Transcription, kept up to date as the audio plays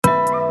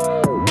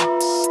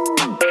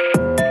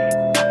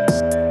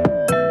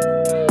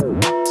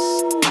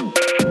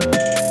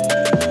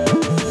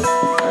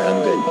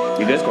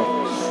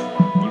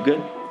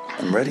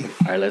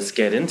right, let's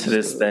get into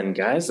this then,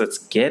 guys. Let's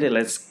get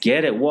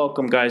it.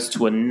 Welcome, guys,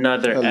 to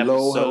another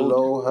episode.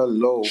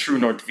 Hello. True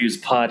North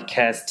Views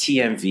Podcast,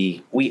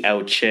 TMV. We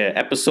out here.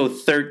 Episode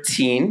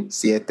 13.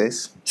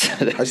 Sietes.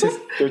 I said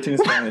 13 in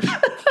Spanish.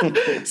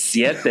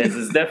 Sietes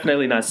is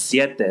definitely not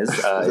sietes.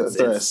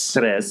 It's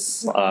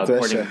tres.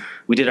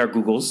 We did our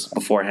Googles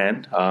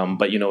beforehand,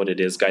 but you know what it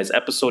is, guys.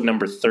 Episode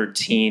number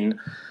 13.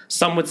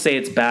 Some would say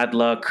it's bad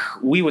luck.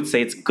 We would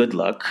say it's good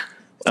luck.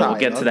 We'll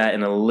get to that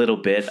in a little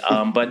bit.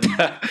 But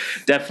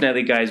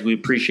definitely, guys, we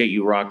appreciate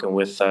you rocking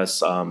with us.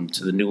 To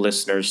the new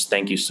listeners,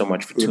 thank you so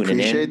much for tuning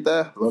in.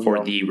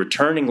 For the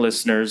returning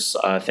listeners,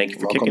 thank you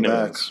for kicking it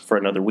with us for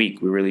another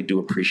week. We really do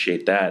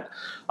appreciate that.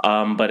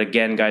 But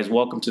again, guys,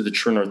 welcome to the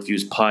True North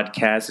Views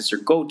Podcast. It's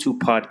your go-to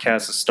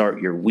podcast to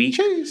start your week.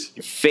 Jeez.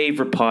 Your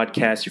favorite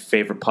podcast, your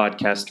favorite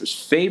podcaster's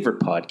favorite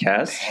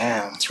podcast.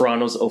 Damn.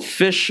 Toronto's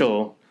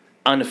official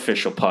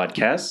unofficial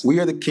podcast.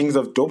 We are the kings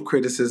of dope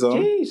criticism,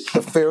 Jeez.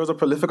 the pharaohs of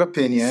prolific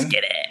opinion,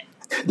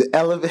 the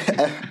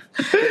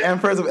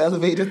emperors of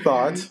elevated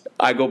thought.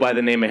 I go by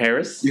the name of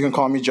Harris. You can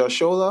call me Josh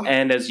Shola.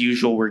 And as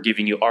usual, we're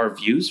giving you our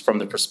views from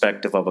the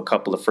perspective of a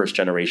couple of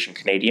first-generation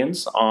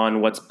Canadians on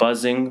what's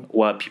buzzing,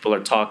 what people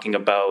are talking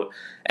about,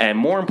 and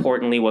more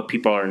importantly, what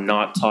people are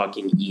not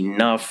talking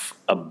enough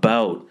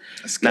about.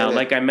 Now,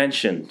 like I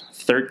mentioned,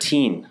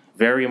 13,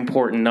 very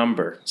important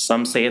number.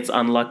 Some say it's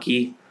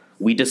unlucky.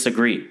 We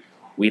disagree.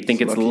 We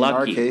think it's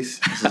lucky. In our case,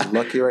 this is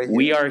lucky right here.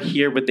 We are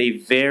here with a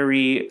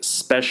very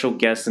special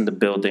guest in the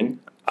building.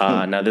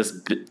 Now,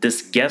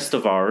 this guest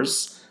of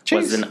ours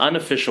was an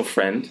unofficial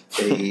friend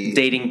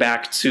dating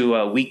back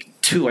to week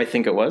 2, I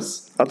think it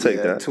was. I'll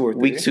take that. 2 or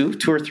 3. Week 2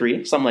 or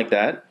 3, something like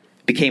that.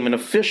 Became an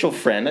official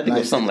friend. I think it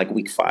was something like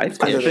week 5.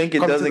 I think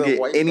it doesn't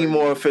get any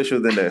more official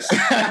than this. All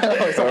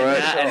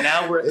right. And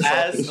now we're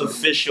as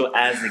official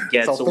as it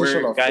gets. So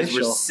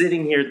we're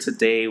sitting here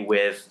today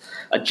with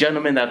a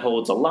gentleman that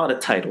holds a lot of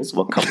titles.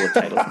 Well, a couple of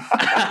titles.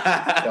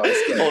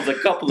 Holds a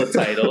couple of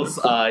titles.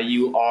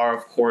 You are,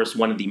 of course,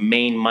 one of the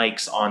main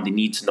mics on the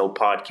Need to Know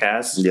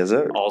podcast. Yes,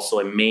 sir. Also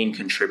a main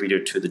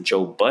contributor to the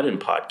Joe Budden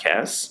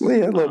podcast.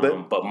 Yeah, a little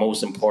bit. But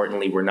most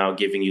importantly, we're now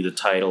giving you the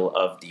title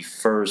of the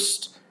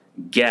first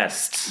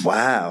guest.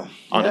 Wow.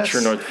 On the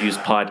True North Views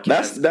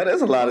podcast. That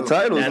is a lot of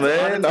titles,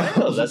 man.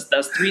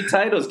 That's 3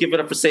 titles. Give it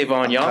up for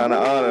Savon, y'all.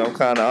 I'm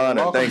kind of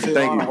honored. Thank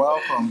you.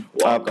 Welcome.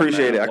 I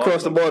appreciate it. I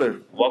crossed the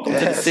border. Welcome to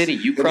the city.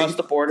 You crossed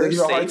the border. Did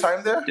you have a hard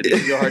time there? Did they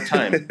give you a hard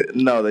time?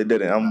 No, they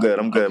didn't. I'm good.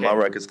 Okay. My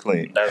record's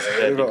clean. That's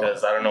good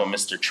because, I don't know,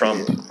 Mr.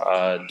 Trump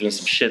doing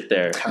some shit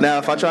there. Now,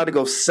 if I tried to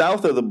go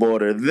south of the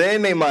border,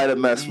 then they might have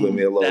messed with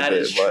me a little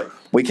bit. But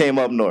we came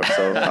up north,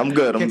 so I'm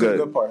good. I'm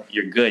good.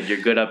 You're good. You're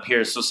good up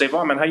here. So,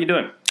 Savon, man, how you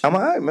doing? I'm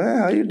all right, man.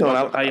 How you doing?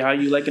 How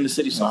you liking the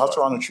city so far? How's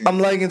Toronto treating you? I'm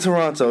liking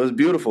Toronto. It's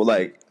beautiful.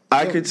 Like,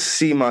 I could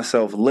see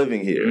myself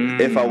living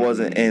here if I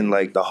wasn't in,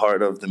 like, the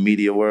heart of the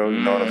media world.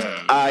 You know what I'm saying?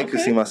 I could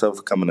see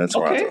myself coming to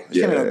Toronto. It's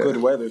in good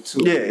weather,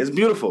 too. Yeah, it's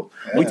beautiful.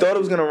 Yeah. We thought it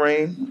was going to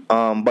rain,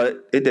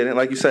 but it didn't.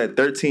 Like you said,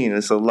 13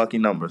 is a lucky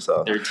number.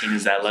 So 13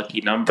 is that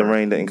lucky number. The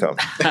rain didn't come.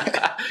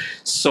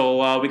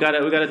 So we got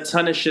a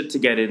ton of shit to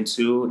get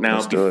into.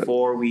 Now,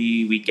 before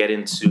we get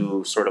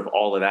into sort of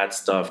all of that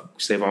stuff,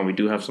 Savon, we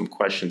do have some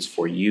questions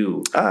for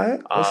you. All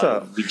right. What's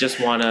up? We just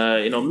want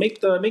to,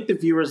 make the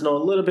viewers know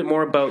a little bit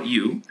more about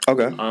you.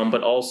 Okay.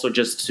 But also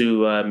just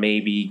to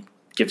maybe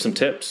give some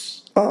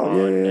tips.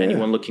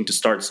 Anyone looking to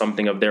start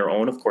something of their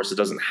own. Of course, it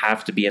doesn't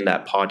have to be in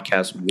that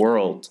podcast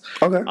world.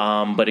 Okay.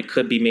 But it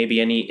could be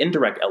maybe any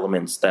indirect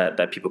elements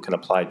that people can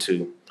apply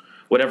to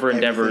whatever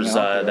endeavors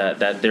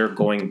that they're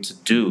going to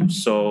do.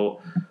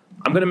 So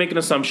I'm going to make an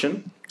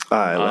assumption. All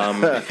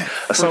right.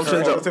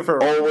 Assumptions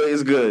are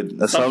always good.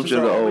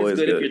 Assumptions are always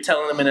good. If you're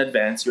telling them in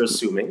advance, you're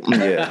assuming.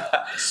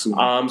 Yeah.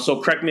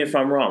 So correct me if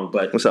I'm wrong,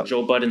 but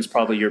Joe Budden's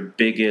probably your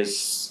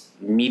biggest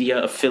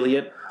media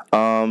affiliate.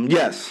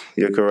 Yes,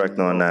 you're correct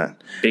on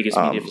that. Biggest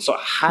media. So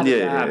how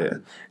did that happen?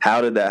 Yeah.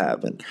 How did that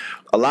happen?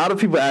 A lot of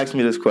people ask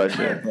me this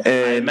question, and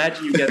I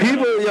imagine you get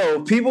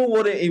people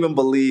wouldn't even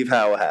believe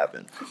how it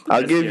happened.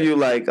 I'll give you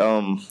like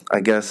I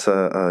guess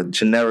a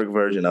generic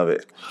version of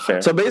it.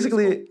 Fair. So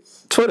basically,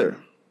 Twitter.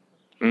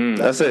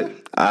 That's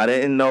it. I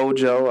didn't know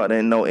Joe. I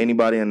didn't know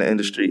anybody in the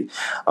industry.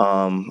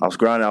 I was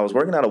grinding. I was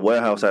working at a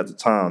warehouse at the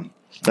time.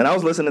 And I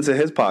was listening to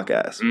his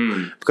podcast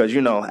because,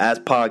 as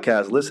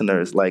podcast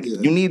listeners, like,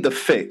 you need the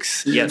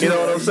fix. Yes. You know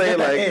what I'm saying?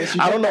 Like,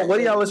 I don't know. What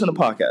do y'all listen to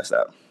podcasts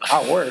at?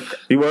 I work.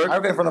 You work? I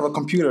work in front of a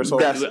computer, so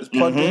it's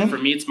plugged in. For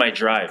me, it's my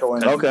drive.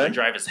 Okay. My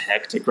drive is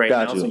hectic right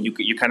now, so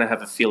you kind of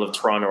have a feel of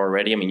Toronto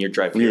already. I mean, your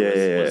drive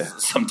here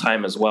was some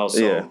time as well.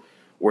 So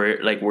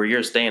where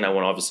you're staying, I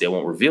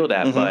won't reveal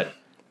that, but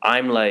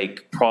I'm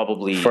like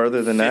probably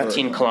further than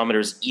 15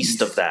 kilometers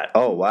east of that.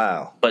 Oh,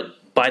 wow.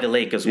 But by the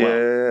lake as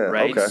well,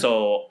 right? Okay.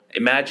 So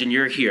imagine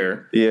you're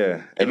here.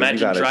 Yeah.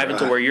 Imagine driving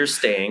to where you're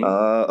staying,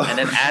 and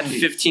then add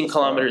 15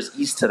 kilometers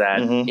east to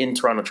that in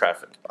Toronto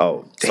traffic.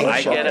 Oh,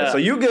 damn. So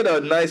you get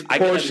a nice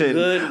portion.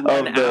 I get a good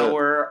 1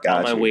 hour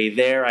on my way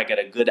there. I get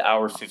a good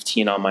hour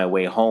 15 on my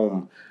way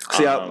home.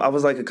 See, I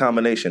was like a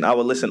combination. I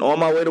would listen on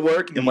my way to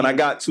work, and when I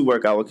got to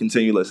work, I would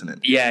continue listening.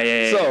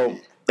 Yeah. So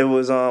it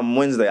was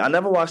Wednesday. I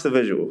never watched the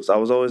visuals. I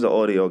was always an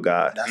audio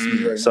guy.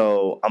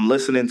 So I'm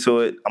listening to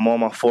it. I'm on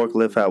my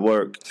forklift at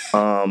work.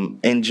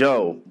 And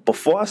Joe,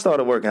 before I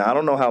started working, I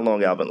don't know how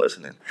long y'all been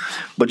listening,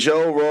 but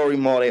Joe, Rory,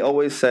 Maul, they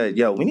always said,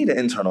 yo, we need an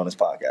intern on this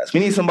podcast.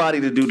 We need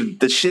somebody to do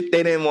the shit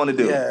they didn't want to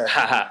do.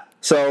 Yeah.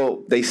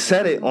 So they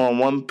said it on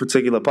one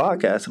particular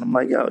podcast, and I'm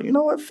like, yo, you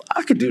know what?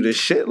 I could do this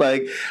shit.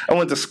 Like, I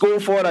went to school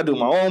for it. I do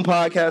my own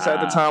podcast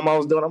at the time I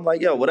was doing. I'm like,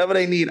 yo, whatever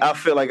they need, I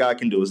feel like I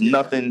can do. It's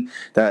nothing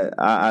that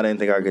I didn't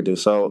think I could do.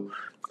 So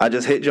I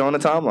just hit Joe on the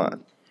timeline.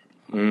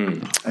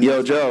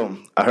 Yo, Joe,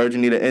 I heard you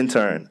need an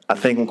intern. I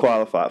think I'm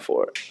qualified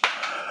for it.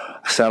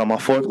 I sat on my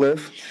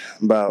forklift.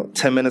 About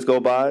 10 minutes go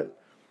by.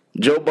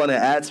 Joe Budden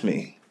asked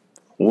me,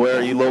 where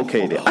are you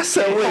located? I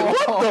said, wait,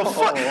 what the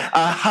fuck?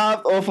 I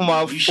hopped off of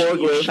my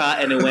forklift. You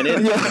shot and it went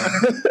in?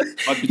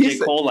 Fuck the J.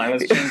 Cole line.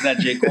 Let's change that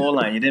J. Cole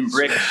line. You didn't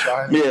break.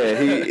 Yeah,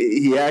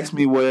 he asked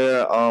me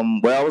where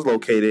I was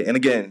located. And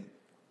again,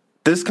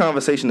 this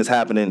conversation is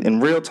happening in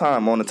real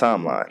time on the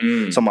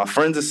timeline. So my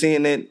friends are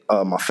seeing it,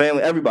 my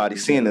family,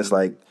 everybody's seeing this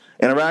like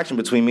interaction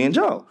between me and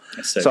Joe.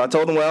 So I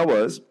told him where I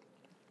was,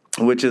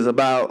 which is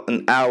about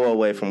an hour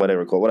away from where they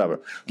record,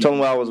 whatever. I told him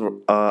where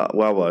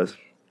I was.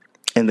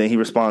 And then he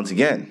responds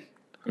again.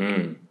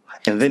 And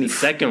then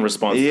second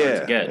response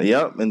again.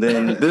 Yep. And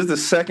then this is the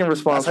second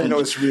response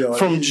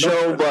from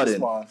Joe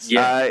Budden.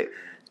 Yeah.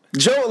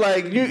 Joe,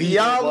 like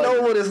y'all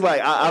know what it's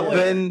like.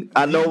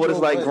 I know what it's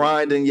like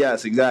grinding.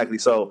 Yes, exactly.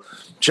 So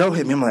Joe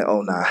hit me. I'm like,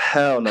 oh nah,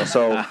 hell no.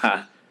 So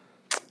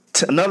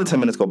another 10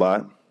 minutes go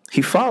by.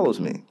 He follows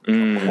me.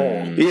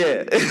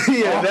 Yeah,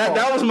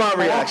 that was my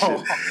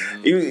reaction.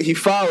 He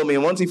followed me,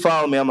 and once he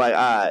followed me, I'm like,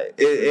 all right,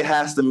 it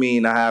has to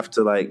mean I have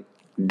to like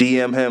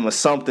DM him or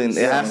something. It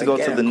has to go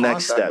to the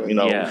next step, you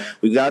know. Yeah.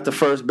 We got to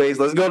first base.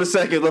 Let's go to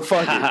second. Let's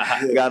fuck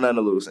it. Got nothing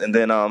to lose. And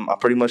then I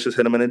pretty much just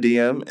hit him in a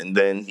DM, and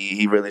then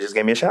he really just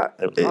gave me a shot.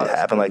 It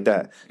happened like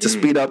that to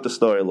speed up the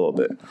story a little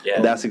bit.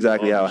 Yeah. That's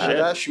exactly how it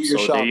happened. Shoot your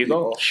shot. There you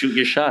go. Shoot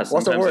your shot.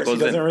 What's the worst? He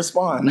doesn't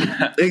respond.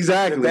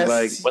 Exactly.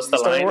 Like what's the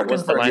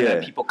line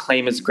that people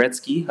claim is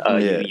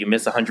Gretzky? You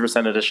miss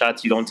 100% of the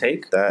shots you don't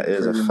take. That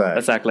is a fact.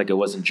 Let's act like it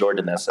wasn't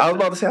Jordan that said I was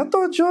about to say, I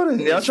thought Jordan.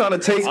 Y'all trying to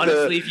take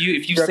honestly,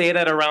 if you say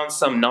that around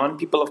some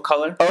non-people of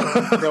color,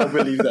 they'll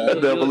believe that.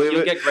 They'll believe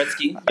you'll it. Get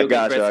Gretzky. I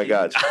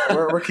got you.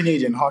 We're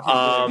Canadian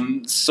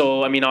hockey.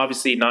 So I mean,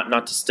 obviously,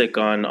 not to stick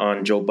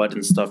on Joe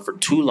Budden stuff for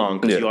too long,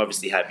 because you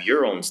obviously have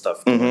your own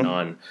stuff going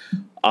on.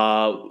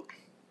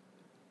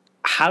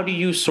 How do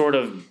you sort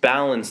of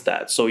balance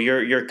that? So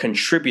you're a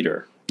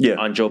contributor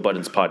on Joe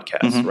Budden's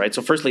podcast, right?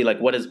 So firstly, like,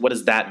 what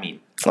does that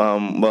mean?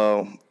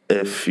 Well,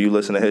 if you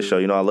listen to his show,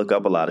 you know I look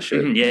up a lot of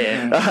shit.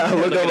 I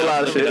look up a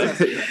lot of shit.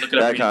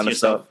 That kind of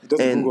stuff.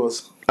 And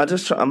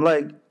I'm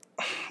like,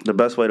 the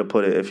best way to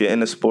put it, if you're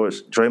into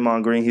sports,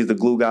 Draymond Green, he's the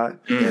glue guy.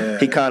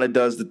 He kind of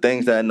does the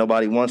things that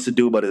nobody wants to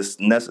do, but it's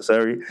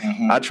necessary.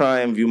 I try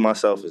and view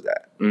myself as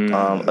that.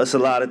 It's a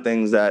lot of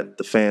things that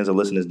the fans or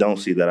listeners don't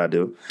see that I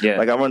do.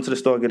 Like I run to the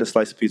store, get a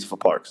slice of pizza for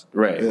Parks.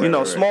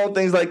 Small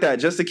things like that,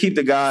 just to keep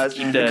the guys,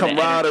 the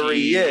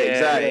camaraderie.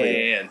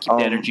 Exactly. And keep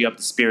the energy up,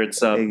 the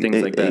spirits up,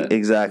 things like that.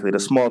 Exactly, the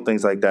small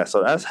things like that.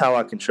 So that's how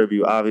I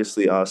contribute.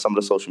 Obviously, some of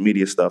the social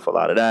media stuff, a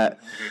lot of that.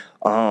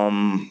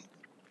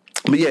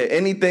 But yeah,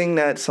 anything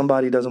that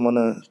somebody doesn't want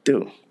to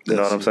do. You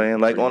know what I'm saying?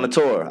 Like on the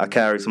tour, I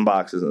carry some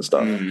boxes and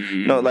stuff.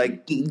 You know,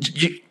 like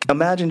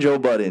imagine Joe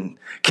Budden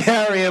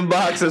carrying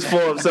boxes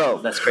for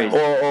himself. That's crazy.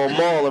 Or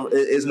Maul,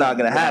 it's not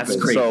going to happen.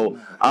 So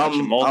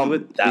I'm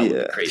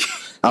crazy.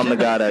 I'm the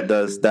guy that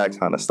does that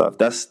kind of stuff.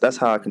 That's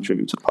how I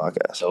contribute to the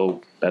podcast.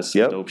 So that's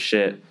dope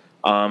shit.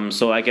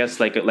 So I guess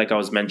like I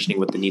was mentioning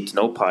with the Need to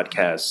Know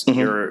podcast,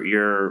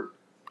 you're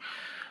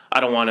I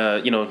don't want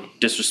to,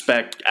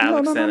 disrespect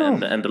Alex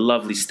and the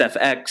lovely Steph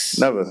X,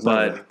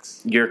 but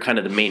you're kind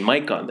of the main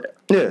mic on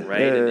there,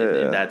 right?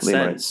 In that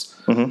sense.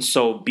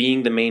 So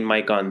being the main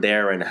mic on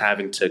there and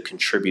having to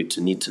contribute to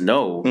Need to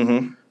Know,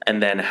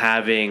 and then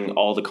having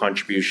all the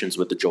contributions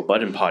with the Joe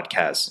Budden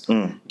podcast,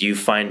 do you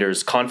find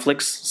there's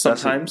conflicts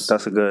sometimes?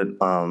 That's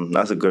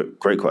a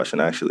great question,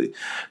 actually.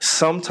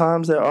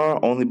 Sometimes there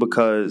are, only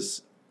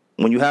because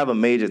when you have a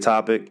major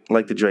topic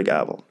like the Drake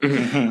album,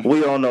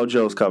 we all know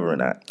Joe's covering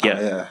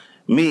that.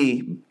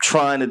 Me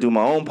trying to do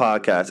my own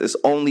podcast, it's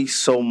only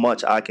so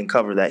much I can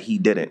cover that he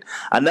didn't.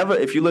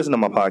 If you listen to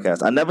my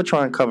podcast, I never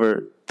try and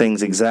cover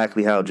things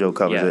exactly how Joe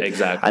covers it.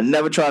 Exactly. I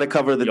never try to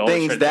cover the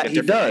things that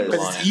he does.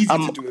 It's easy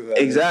to do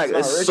that. Exactly.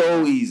 It's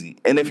so easy.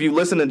 and if you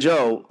listen to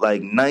Joe,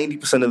 like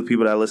 90% of the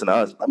people that listen to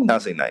us, let me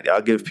not say 90,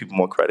 I'll give people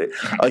more credit.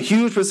 A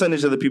huge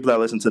percentage of the people that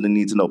listen to the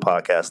Need to Know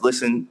podcast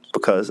listen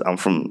because I'm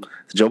from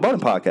the Joe Budden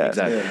podcast.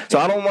 Exactly. Yeah. So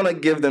I don't want to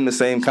give them the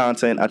same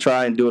content. I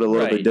try and do it a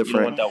little bit different. You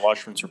don't want that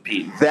wash, rinse,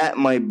 repeat. That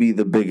might be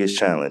the biggest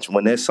challenge.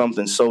 When there's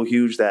something so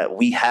huge that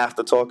we have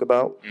to talk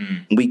about,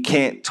 we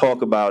can't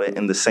talk about it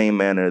in the same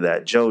manner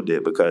that Joe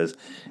did because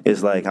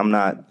it's like I'm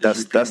not.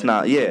 That's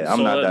not. Yeah,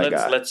 I'm not that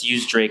guy. Let's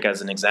use Drake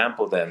as an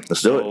example then.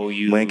 Let's do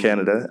it. We're in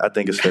Canada. I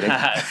think it's fitting.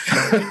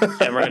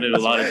 And we're gonna do a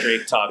lot of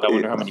Drake talk. I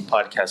wonder how many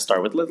podcasts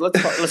start with.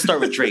 Let's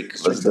start with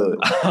Drake. Let's do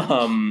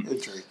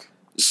it. Drake.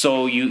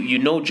 So you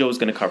know Joe's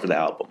going to cover the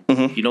album.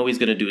 Mm-hmm. You know he's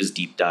going to do his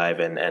deep dive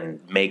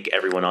and make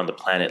everyone on the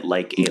planet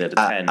like 8 out of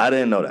 10. I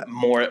didn't know that.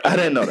 I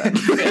didn't know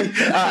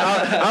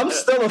that. I'm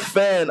still a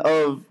fan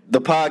of the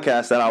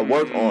podcast that I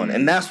work on,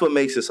 and that's what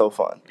makes it so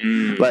fun.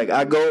 Like,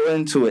 I go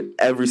into it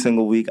every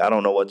single week. I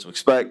don't know what to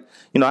expect.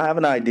 You know, I have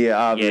an idea,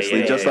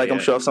 obviously, I'm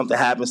sure if something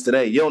happens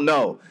today, you'll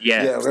know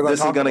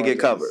this is going to get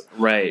covered.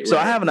 Right. So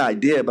I have an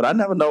idea, but I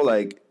never know,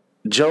 like,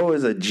 Joe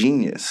is a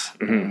genius.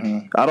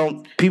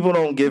 People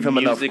don't give him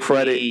enough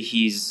credit.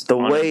 He's the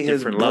way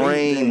his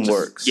brain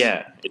works.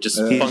 Yeah, it just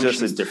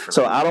functions different.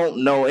 So I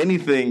don't know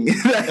anything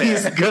that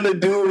he's gonna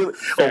do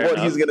or what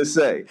he's gonna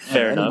say.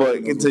 Fair enough.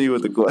 But continue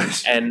with the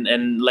question.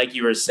 And like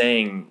you were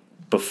saying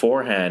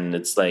beforehand,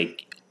 it's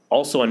like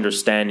also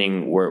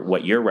understanding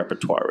what your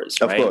repertoire is,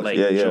 right? Of course. Like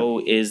yeah.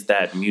 Joe is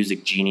that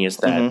music genius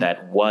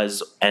that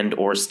was and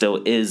or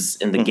still is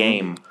in the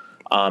game.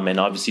 And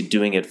obviously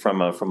doing it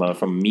from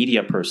a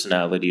media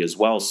personality as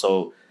well.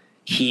 So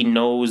he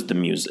knows the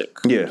music.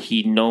 Yeah.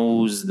 He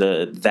knows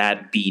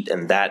that beat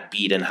and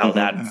how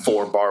that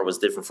 4-bar was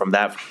different from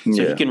that.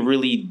 So he can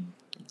really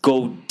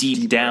go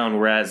deep down,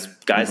 whereas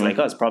guys like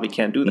us probably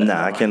can't do that.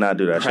 Nah, I cannot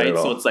do that shit at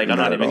all. So it's like I'm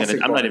not even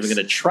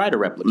gonna try to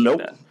replicate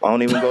that. I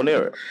don't even go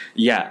near it.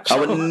 Yeah. I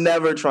would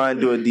never try and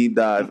do a deep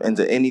dive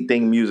into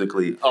anything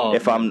musically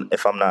if I'm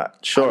not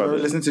sure of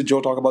it. Listening to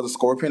Joe talk about the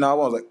Scorpion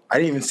album, I was like, I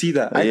didn't even see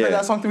that. I played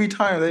that song 3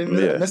 times. I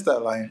didn't miss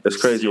that line. It's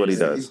crazy what he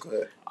does.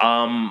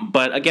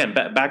 But again,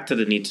 back to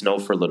the Need to Know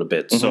for a little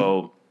bit.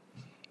 So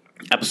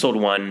episode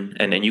 1,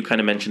 and you kind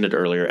of mentioned it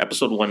earlier,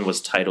 episode 1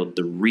 was titled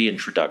The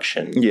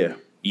Reintroduction. Yeah.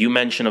 You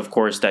mentioned, of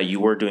course, that you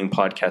were doing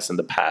podcasts in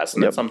the past,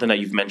 and that's something that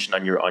you've mentioned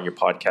on your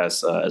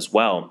podcast as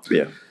well.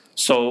 Yeah.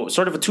 So,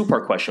 sort of a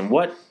 2-part question: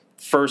 what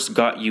first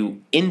got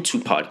you into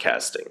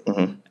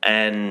podcasting,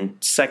 and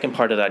second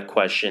part of that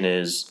question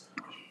is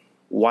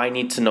why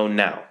Need to Know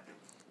now?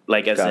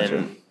 Like, as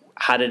in,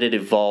 how did it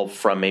evolve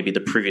from maybe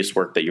the previous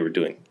work that you were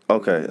doing?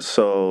 Okay,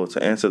 so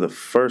to answer the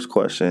first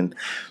question,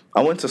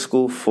 I went to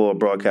school for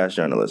broadcast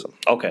journalism.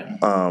 Okay.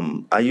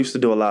 I used to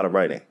do a lot of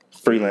writing.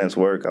 Freelance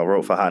work. I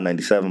wrote for Hot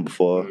 97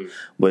 before,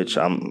 which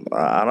are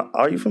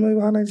you familiar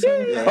with Hot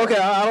 97? Yeah. Okay,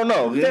 I don't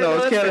know. You know,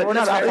 it's Canada.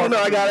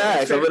 I gotta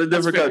ask. I'm in a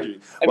different country.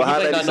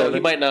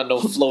 You might not know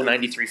Flow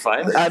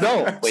 93.5. I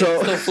don't. Wait,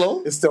 it's still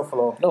Flow? It's still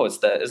Flow. No, it's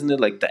that. Isn't it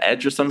like The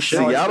Edge or some shit?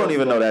 See, I don't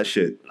even know that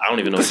shit. I don't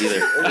even know it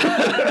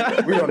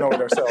either. We don't know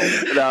it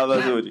ourselves. Nah, I'm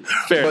not doing it.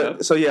 Fair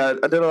enough. So yeah,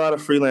 I did a lot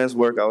of freelance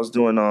work. I was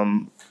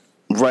doing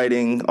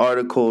writing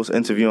articles,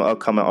 interviewing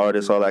upcoming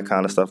artists, all that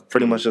kind of stuff.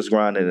 Pretty much just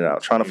grinding it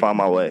out, trying to find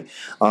my way.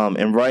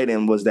 And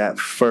writing was that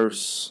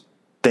first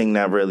thing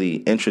that really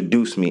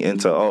introduced me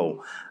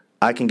into,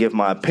 I can give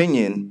my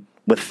opinion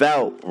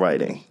without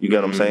writing. You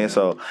get what I'm saying?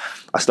 So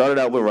I started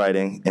out with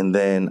writing, and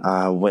then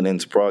I went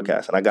into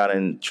broadcast, and I got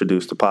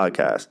introduced to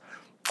podcasts.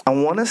 I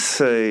want to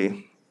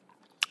say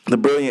The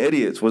Brilliant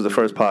Idiots was the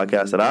first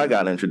podcast that I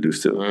got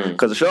introduced to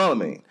because of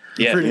Charlamagne.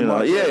 Yeah,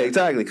 yeah,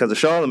 exactly. Because of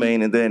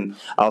Charlamagne, and then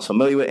I was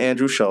familiar with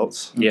Andrew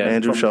Schultz. Yeah,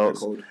 Andrew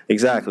Schultz.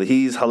 Exactly,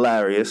 he's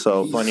hilarious.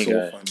 So funny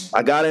guy.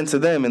 I got into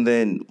them, and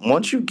then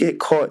once you get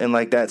caught in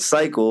like that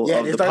cycle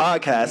of the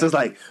podcast, it's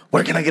like,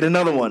 where can I get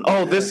another one?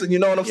 Oh, this, you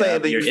know what I'm saying?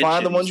 And then you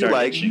find the ones you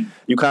like.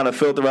 You kind of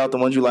filter out the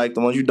ones you like,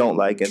 the ones you don't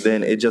like, and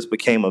then it just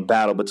became a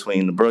battle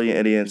between The Brilliant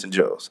Idiots and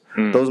Joe's.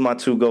 Those are my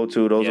two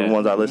go-to. Those are the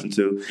ones I listen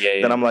to.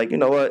 Then I'm like, you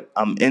know what?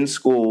 I'm in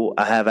school.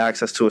 I have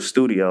access to a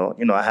studio.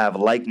 You know, I have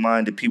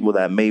like-minded people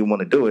that may want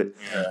to do it.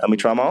 Let me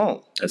try my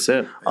own. That's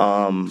it.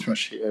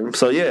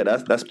 So yeah,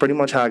 that's pretty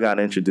much how I got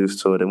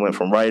introduced to it. It went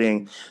from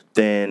writing,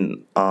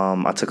 then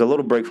I took a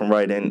little break from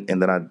writing,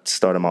 and then I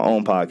started my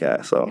own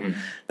podcast. So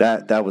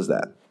that was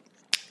that.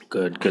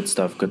 Good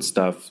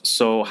stuff.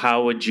 So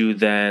how would you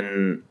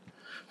then,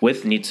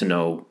 with Need to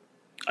Know,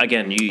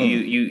 again,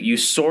 you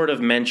sort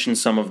of mentioned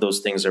some of those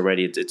things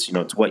already. It's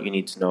it's what you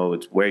need to know,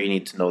 it's where you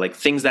need to know, like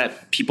things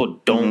that people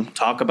don't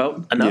talk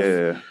about enough.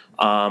 Yeah.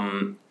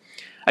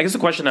 I guess the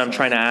question I'm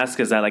trying to ask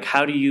is that, like,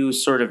 how do you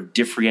sort of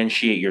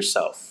differentiate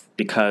yourself?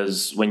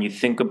 Because when you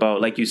think about,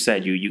 like you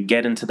said, you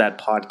get into that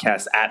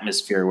podcast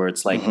atmosphere where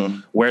it's like,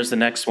 where's the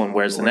next one?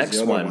 Where's the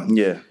next one?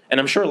 Yeah. And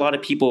I'm sure a lot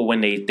of people,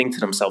 when they think to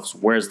themselves,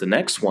 where's the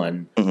next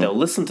one? They'll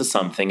listen to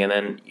something and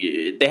then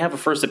they have a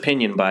first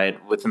opinion by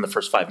it within the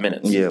first 5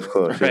 minutes. Yeah, of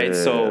course. Right.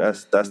 Yeah, so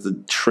that's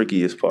the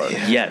trickiest part.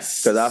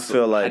 Yes. Because I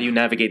feel like, how do you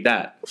navigate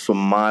that? for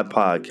my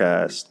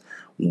podcast,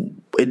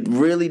 it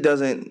really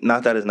doesn't,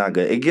 not that it's not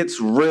good. It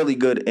gets really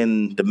good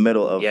in the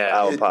middle of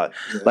our pod.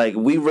 Like,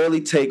 we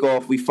really take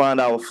off. We find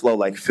our flow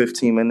like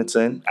 15 minutes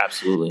in.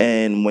 Absolutely.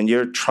 And when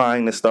you're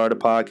trying to start a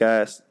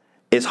podcast,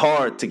 it's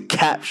hard to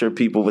capture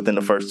people within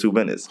the first 2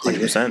 minutes.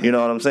 100%. You know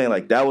what I'm saying?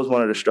 Like, that was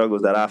one of the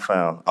struggles that I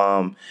found.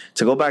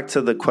 To go back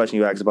to the question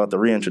you asked about the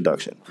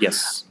reintroduction.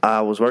 Yes.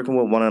 I was working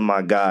with one of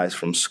my guys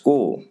from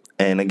school.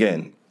 And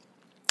again,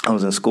 I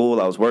was in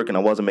school, I was working, I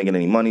wasn't making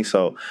any money,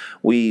 so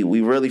we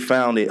really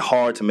found it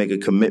hard to make a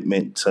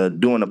commitment to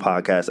doing a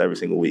podcast every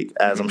single week.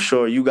 As I'm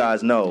sure you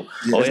guys know,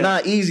 it's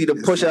not easy to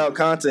push out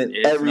content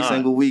every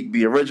single week,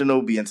 be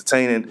original, be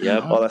entertaining,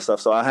 all that stuff.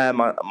 So I had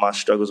my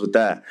struggles with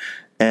that.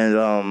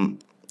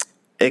 And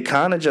it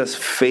kind of just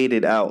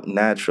faded out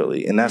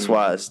naturally. And that's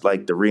why it's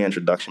like the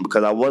reintroduction,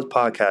 because I was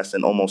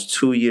podcasting almost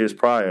 2 years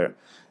prior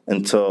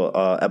until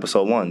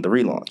episode 1, the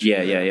relaunch.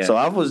 Yeah. So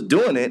I was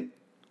doing it.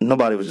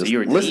 Nobody was just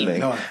listening.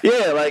 No.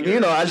 Yeah, like,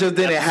 I just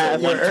didn't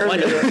have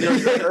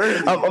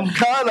it. I'm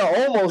kind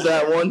of almost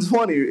at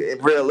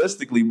 120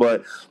 realistically,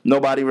 but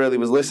nobody really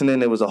was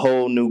listening. It was a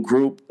whole new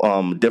group,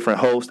 different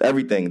host,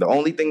 everything. The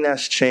only thing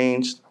that's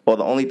changed, or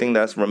the only thing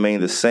that's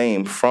remained the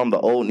same from the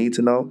old Need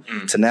to Know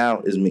to now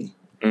is me.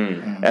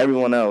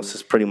 Everyone else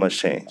has pretty much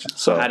changed.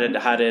 So how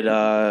did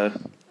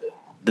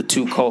the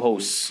two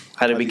co-hosts,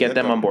 how did we get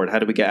them on board? How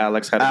did we get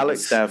Alex? How did we get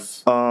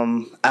Steph?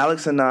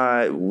 Alex and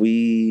I,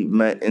 we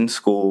met in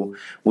school.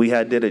 We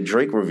did a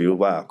Drake review.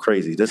 Wow,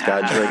 crazy. This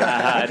guy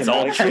Drake. It's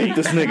all Drake.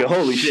 This nigga,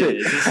 holy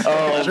shit.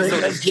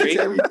 Drake.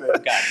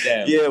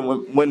 Goddamn. Yeah,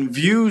 when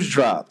Views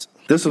dropped,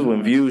 this was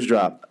when Views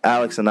dropped,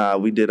 Alex and I,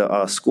 we did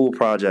a school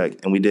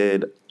project, and we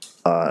did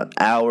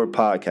our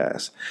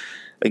podcast.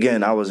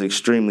 Again, I was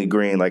extremely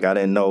green. Like, I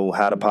didn't know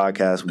how to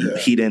podcast.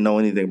 He didn't know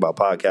anything about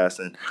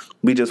podcasting.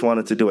 We just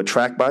wanted to do a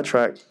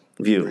track-by-track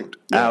view.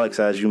 Alex,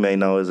 as you may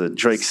know, is a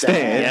Drake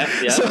stan.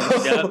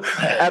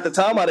 At the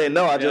time, I didn't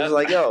know. I just was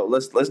like, yo,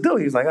 let's do it.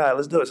 He was like, all right,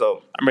 let's do it.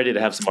 So I'm ready to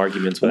have some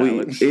arguments with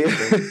Alex.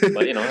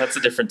 But, that's a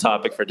different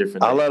topic for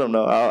different I'll let him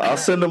know. I'll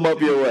send him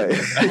up your way.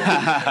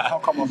 I'll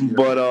come up here.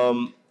 But,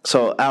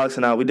 so Alex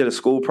and I, we did a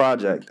school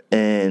project,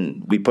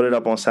 and we put it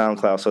up on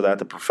SoundCloud so that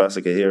the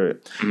professor could hear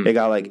it. It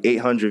got like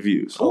 800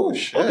 views. Oh,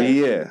 shit.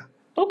 Yeah.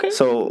 Okay.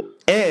 So,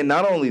 and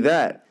not only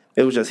that,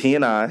 it was just he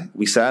and I.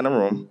 We sat in a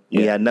room.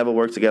 We had never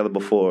worked together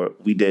before.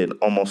 We did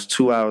almost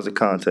 2 hours of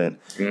content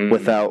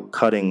without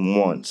cutting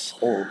once.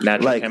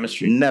 Natural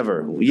chemistry.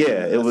 Never.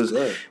 Yeah, it was.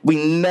 Good.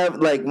 We never,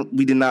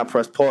 we did not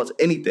press pause,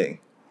 anything.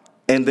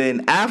 And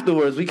then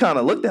afterwards, we kind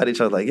of looked at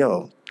each other like,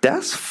 yo,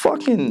 that's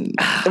fucking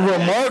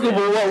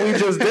remarkable what we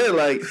just did.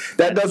 Like,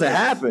 that doesn't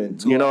happen.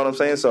 You know what I'm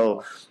saying?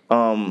 So,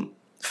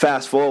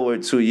 fast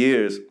forward 2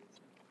 years,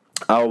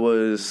 I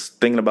was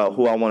thinking about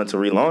who I wanted to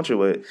relaunch it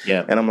with.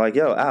 Yeah. And I'm like,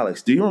 yo,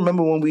 Alex, do you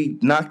remember when we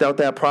knocked out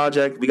that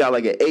project? We got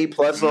like an A+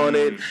 on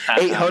it,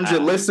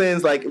 800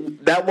 listens. Like,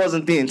 that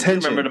wasn't the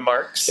intention. Remember the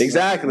marks?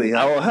 Exactly.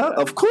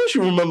 Of course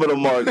you remember the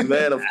marks,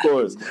 man. Of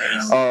course.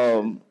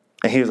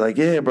 And he was like,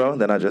 yeah, bro.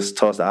 Then I just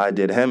tossed the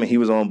idea to him, and he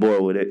was on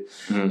board with it.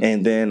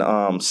 And then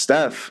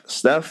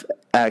Steph,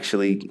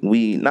 actually,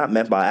 we not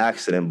met by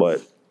accident,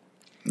 but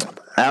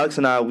Alex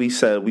and I, we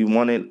said we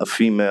wanted a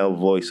female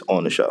voice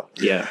on the show.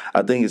 Yeah.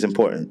 I think it's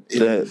important.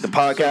 The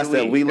podcast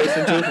that we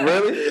listen to,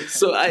 really?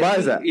 Why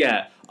is that?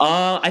 Yeah.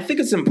 I think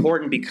it's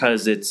important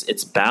because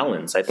it's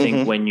balance. I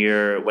think when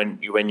you're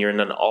in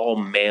an all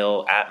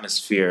male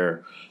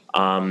atmosphere,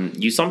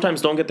 you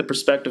sometimes don't get the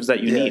perspectives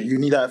that you need. You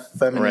need that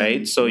feminine,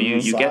 right? So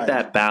you get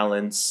that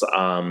balance.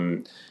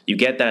 You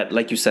get that,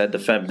 like you said, the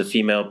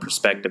female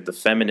perspective, the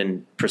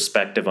feminine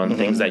perspective on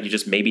things that you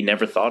just maybe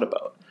never thought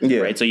about.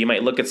 Yeah. Right. So you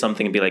might look at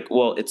something and be like,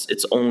 well,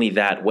 it's only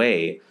that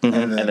way,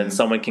 and then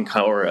someone can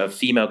come, or a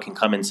female can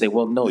come and say,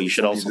 well, no, you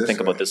should also think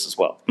about this as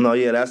well. No,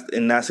 yeah,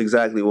 that's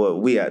exactly what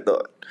we had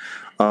thought.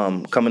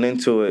 Coming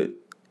into it.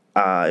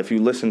 If you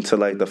listen to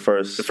like the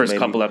first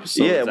couple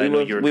episodes, we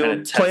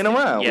were playing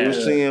around. We were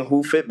seeing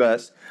who fit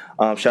best.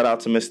 Shout out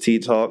to Miss T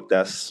Talk.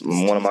 That's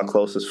one of my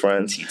closest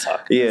friends. T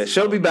Talk. Yeah,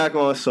 she'll be back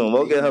on soon.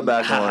 We'll get her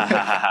back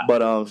on.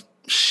 But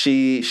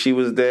she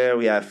was there.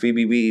 We had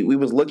Phoebe. We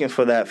was looking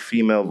for that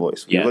female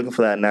voice. We were looking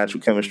for that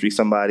natural chemistry.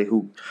 Somebody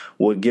who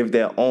would give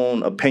their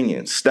own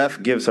opinion.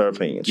 Steph gives her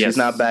opinion. She's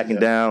not backing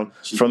down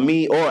from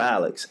me or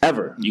Alex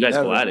ever. You guys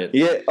go at it.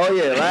 Yeah. Oh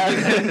yeah.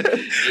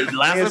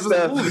 Last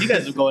episode, you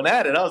guys were going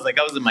at it. I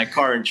was in my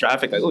car in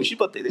traffic. Like, oh, you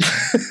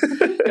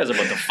guys are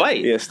about to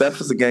fight. Yeah, Steph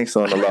is a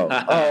gangster on the low.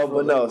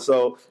 But no.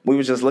 So we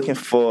were just looking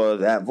for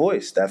that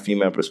voice, that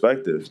female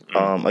perspective.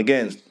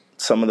 Again,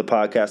 some of the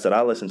podcasts that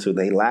I listen to,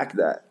 they lack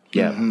that.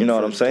 Yeah. You know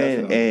what I'm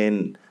saying? Definitely.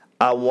 And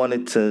I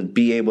wanted to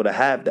be able to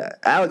have that.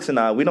 Alex and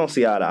I, we don't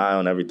see eye to eye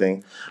on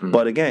everything.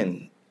 But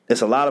again,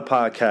 it's a lot of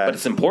podcasts. But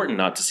it's important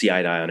not to see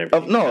eye to eye on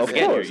everything. Of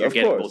course. You're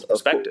getting both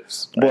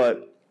perspectives. Right?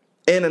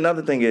 And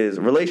another thing is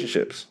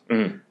relationships.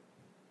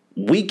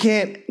 We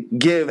can't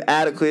give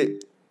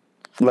adequate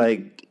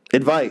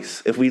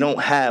advice if we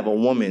don't have a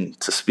woman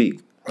to speak.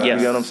 You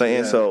know what I'm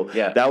saying? So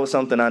that was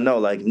something I know,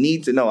 like,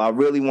 need to know. I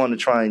really want to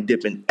try and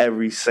dip in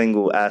every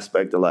single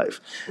aspect of life.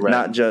 Right.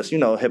 Not just,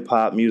 hip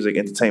hop, music,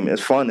 entertainment.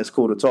 It's fun, it's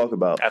cool to talk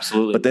about.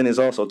 Absolutely. But then there's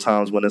also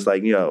times when it's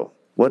like,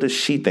 what does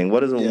she think? What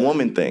does a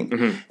woman think?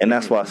 Mm-hmm. And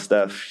that's why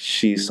Steph,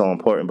 she's so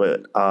important.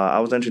 But I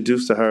was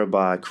introduced to her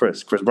by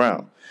Chris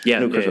Brown.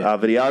 Our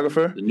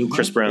videographer. The new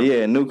Chris Brown.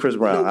 Yeah, new Chris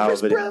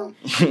Brown.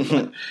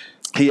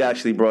 He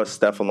actually brought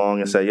Steph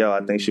along and said,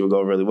 I think she would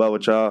go really well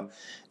with y'all.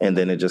 And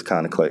then it just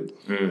kind of clicked.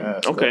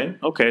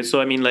 Okay.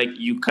 So, I mean, like,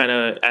 you kind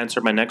of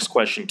answered my next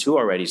question, too,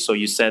 already. So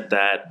you said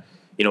that,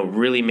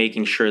 really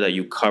making sure that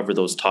you cover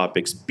those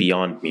topics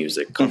beyond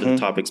music, cover the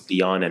topics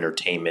beyond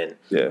entertainment,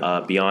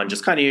 beyond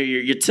just kind of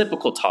your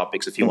typical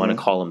topics, if you want to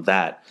call them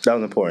that. That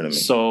was important to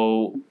me.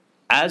 So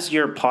as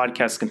your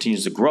podcast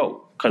continues to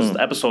grow, because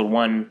episode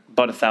 1,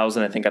 about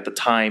 1,000, I think at the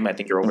time. I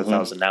think you're over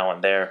 1,000 now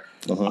on there.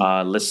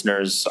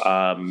 Listeners,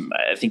 I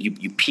think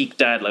you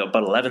peaked at like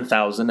about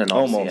 11,000 and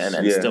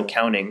still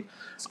counting.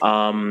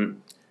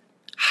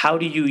 How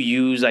do you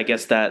use, I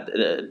guess,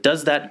 that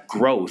does that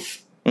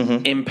growth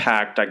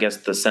impact, I guess,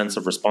 the sense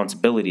of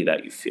responsibility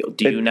that you feel?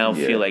 Do you now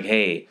feel like,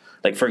 hey,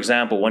 like, for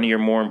example, one of your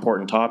more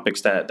important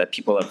topics that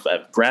people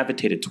have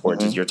gravitated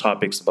towards is your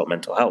topics about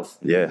mental health.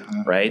 Yeah.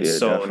 Right? Yeah,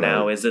 so definitely.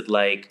 Now is it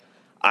like,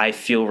 I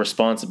feel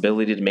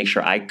responsibility to make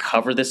sure I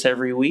cover this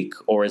every week,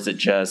 or is it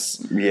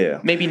just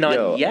maybe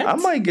not yet? I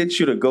might get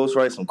you to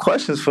ghostwrite some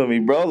questions for me,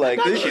 bro.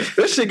 Like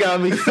this shit got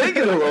me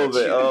thinking a little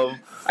bit.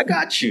 I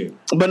got you.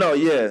 But no,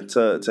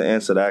 to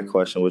answer that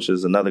question, which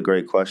is another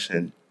great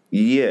question.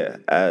 Yeah,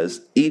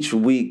 as each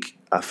week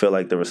I feel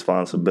like the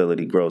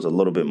responsibility grows a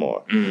little bit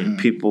more. Mm-hmm.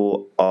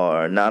 People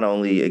are not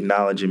only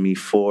acknowledging me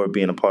for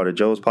being a part of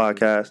Joe's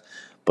podcast,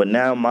 but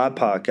now my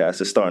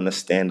podcast is starting to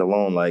stand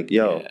alone. Like,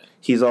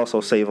 he's also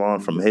save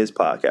on from his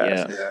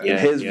podcast and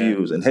his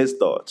views and his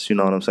thoughts. You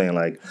know what I'm saying?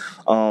 Like,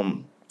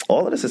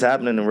 all of this is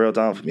happening in real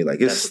time for me.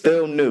 Like, it's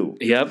still new.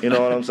 Yep. You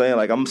know what I'm saying?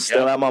 Like, I'm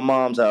still at my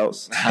mom's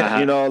house.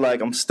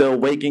 Like, I'm still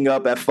waking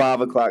up at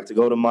 5 o'clock to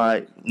go to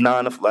my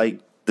 9 to, like,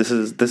 this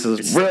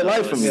is real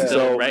life for me.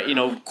 So, right,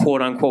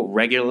 quote unquote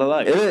regular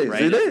life. It is.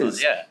 Right? It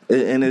is.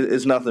 And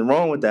it's nothing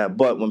wrong with that.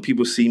 But when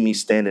people see me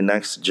standing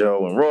next to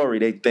Joe and Rory,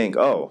 they think,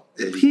 oh,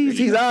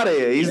 he's out of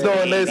here. He's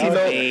doing this.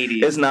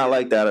 It's not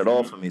like that at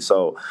all for me.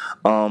 So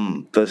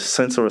the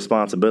sense of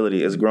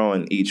responsibility is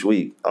growing each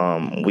week.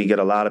 We get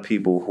a lot of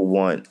people who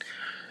want,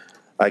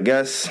 I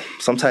guess,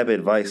 some type of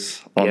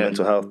advice on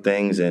mental health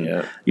things.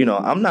 And,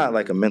 I'm not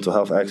like a mental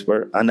health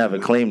expert. I never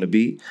claim to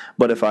be.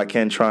 But if I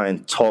can try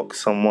and talk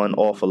someone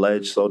off a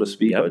ledge, so to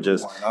speak, or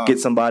just get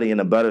somebody in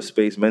a better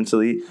space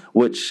mentally,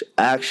 which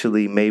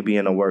actually may be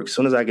in the works. As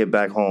soon as I get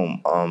back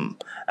home,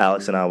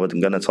 Alex and I were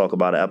going to talk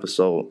about an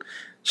episode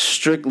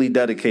strictly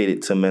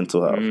dedicated to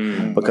mental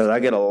health because I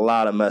get a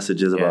lot of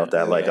messages about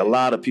that. Like, a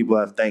lot of people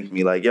have thanked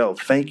me, like, yo,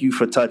 thank you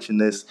for touching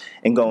this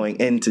and going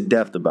into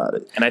depth about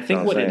it. And I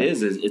think what it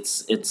is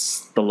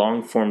it's the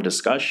long form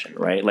discussion,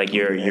 right? Like,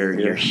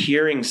 you're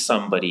hearing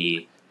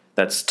somebody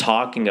that's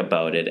talking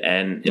about it,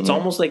 and it's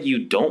almost like you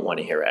don't want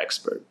to hear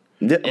expert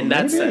in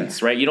that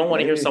sense, right? You don't want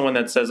to hear someone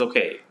that says,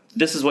 okay,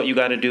 this is what you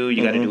got to do.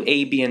 You got to do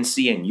A, B, and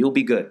C, and you'll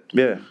be good.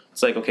 Yeah.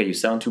 It's like, okay, you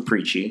sound too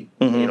preachy.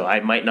 I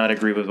might not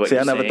agree with what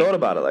you're saying. I never thought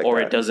about it like that. Or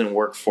it doesn't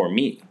work for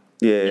me.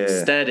 Yeah.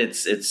 Instead,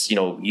 it's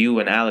you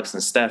and Alex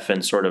and Steph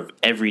and sort of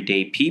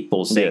everyday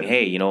people saying,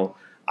 hey,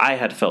 I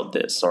had felt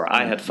this or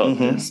I had felt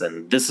this,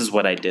 and this is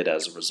what I did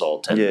as a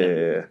result. And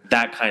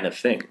that kind of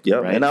thing. Yeah.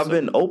 Right? And I've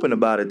been open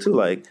about it too.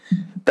 Like,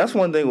 that's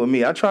one thing with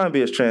me. I try and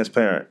be as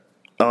transparent.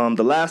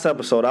 The last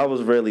episode, I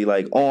was really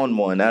like on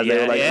one. As they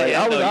were like,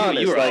 I was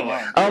honest. You were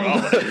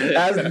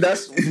like,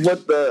 that's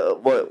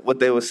what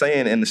they were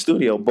saying in the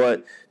studio.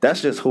 But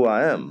that's just who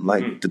I am.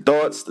 Like the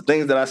thoughts, the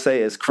things that I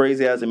say, as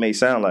crazy as it may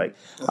sound, like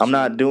I'm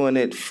not doing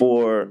it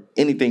for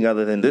anything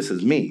other than this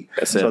is me.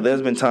 So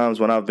there's been times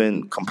when I've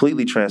been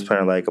completely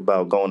transparent, like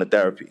about going to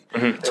therapy,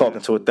 talking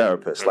to a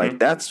therapist. Like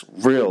that's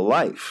real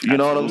life. You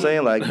know what I'm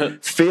saying?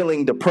 Like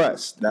feeling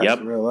depressed.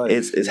 That's real life.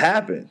 It's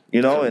happened.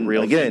 And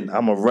again,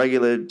 I'm a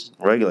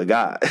regular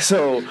guy.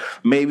 So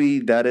maybe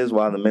that is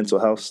why the mental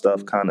health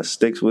stuff kind of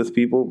sticks with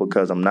people,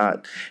 because I'm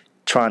not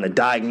trying to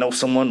diagnose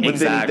someone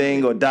with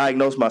anything or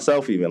diagnose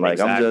myself even. Like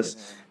I'm just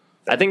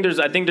I think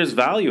there's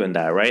value in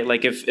that, right?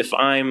 Like if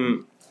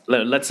I'm,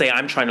 let's say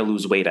I'm trying to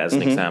lose weight as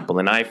an example,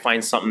 and I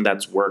find something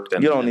that's worked.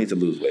 And you don't need to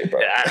lose weight,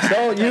 bro.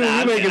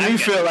 You making me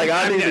feel like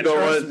I need to go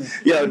run.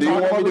 Yo, do you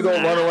want me to go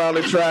run around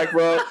the track,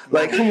 bro?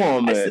 Like, come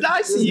on, man.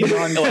 I see you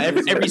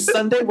every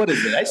Sunday. What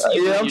is it? I see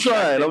you. Yeah, I'm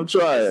trying.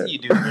 I see you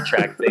doing your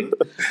track thing.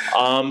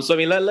 So I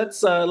mean,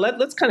 let's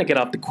kind of get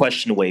off the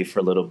question wave for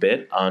a little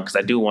bit, because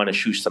I do want to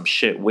shoot some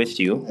shit with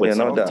you with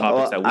some of the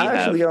topics that we have. I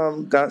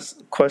actually got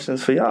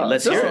questions for y'all.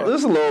 Let's hear it.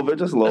 Just a little bit.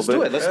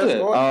 Let's do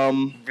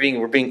it.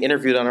 We're being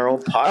interviewed on our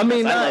own podcast. I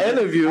mean, not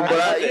interview,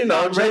 but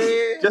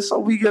just so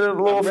we get a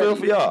little feel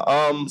for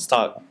y'all. Let's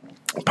talk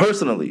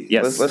personally.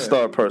 Yes, let's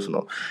start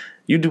personal.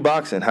 You do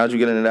boxing. How'd you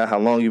get into that? How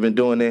long you been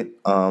doing it?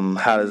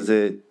 How does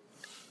it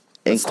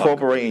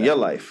incorporate in your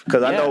life?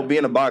 Because I know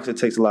being a boxer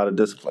takes a lot of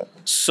discipline.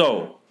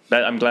 So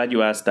I'm glad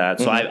you asked that.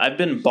 So I've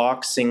been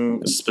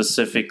boxing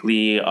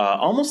specifically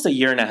almost a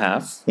year and a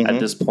half at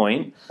this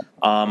point.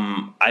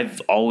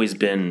 I've always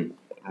been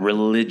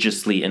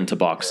religiously into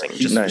boxing,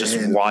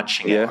 just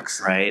watching it,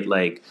 right?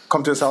 Like,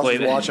 come to his house,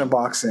 watching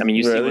boxing. I mean,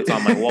 you see what's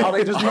on my wall.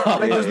 There's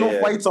no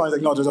fights on. He's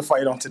like, no, there's a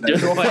fight on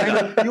tonight.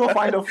 You will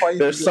find a fight.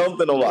 There's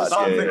something to watch.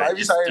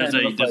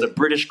 There's a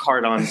British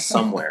card on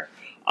somewhere.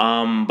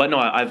 But no,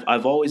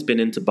 I've always been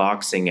into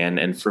boxing,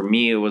 and for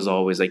me, it was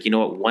always like, you know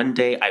what, one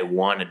day I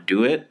want to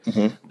do it.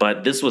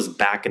 But this was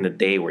back in the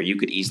day where you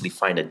could easily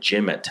find a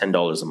gym at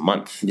 $10 a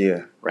month.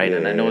 Yeah. Right.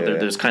 And I know that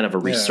there's kind of a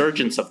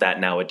resurgence of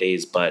that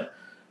nowadays, but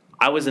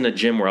I was in a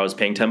gym where I was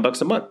paying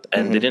 $10 a month,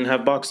 and they didn't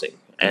have boxing.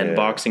 And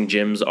boxing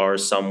gyms are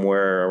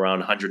somewhere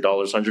around $100,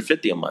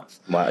 $150 a month.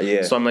 Wow,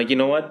 yeah. So I'm like, you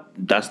know what?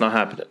 That's not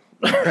happening.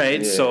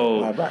 Right? Yeah.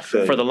 So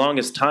for the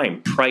longest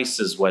time, price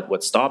is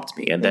what stopped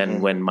me. And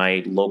then when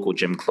my local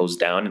gym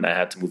closed down and I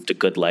had to move to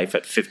Good Life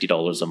at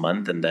 $50 a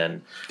month, and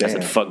then I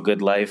said, fuck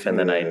Good Life. And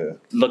then I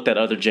looked at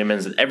other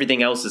gyms and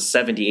everything else is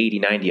 $70,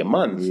 $80, $90 a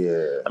month.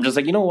 Yeah. I'm just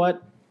like, you know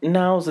what?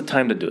 Now's the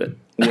time to do it.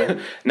 Yeah.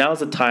 Now's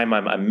the time.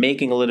 I'm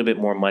making a little bit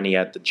more money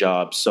at the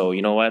job. So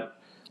you know what?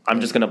 I'm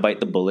just going to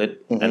bite the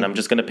bullet, and I'm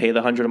just going to pay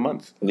the $100 a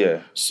month.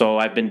 Yeah. So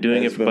I've been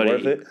doing it for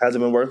worth it? Has it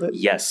been worth it?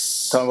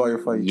 Yes. Tell me about your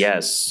fights.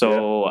 Yes.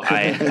 So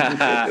I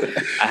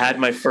had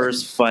my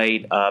first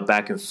fight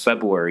back in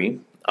February.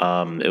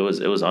 It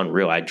was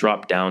unreal. I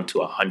dropped down to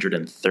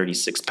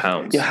 136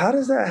 pounds. Yeah, how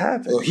does that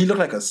happen? He looked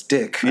like a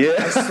stick. Yeah.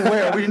 I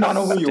swear, we did not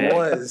know who he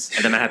was.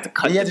 And then I had to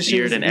cut the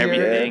beard and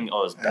everything.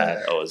 Oh, it was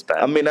bad. Oh, it was bad.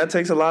 I mean, that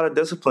takes a lot of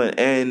discipline.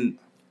 And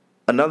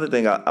another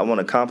thing, I want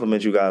to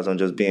compliment you guys on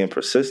just being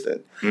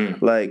persistent.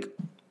 Like,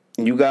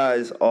 you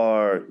guys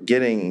are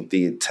getting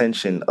the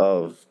attention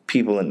of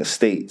people in the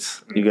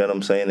States. You get what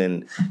I'm saying?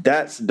 And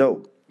that's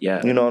dope.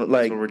 Yeah, you know, like,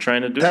 that's what we're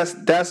trying to do.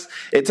 That's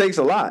it takes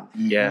a lot.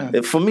 Yeah,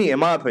 for me, in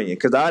my opinion,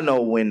 because I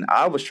know when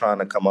I was trying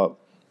to come up,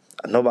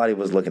 nobody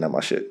was looking at my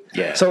shit.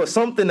 Yeah, so it's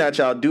something that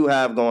y'all do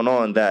have going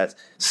on that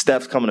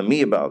Steph's coming to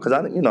me about, because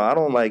I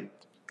don't like.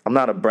 I'm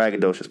not a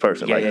braggadocious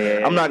person.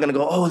 I'm not gonna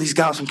go, oh, these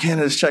guys from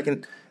Canada's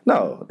checking.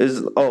 No,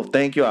 it's, oh,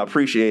 thank you, I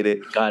appreciate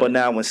it. But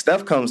now when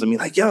Steph comes to me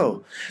like,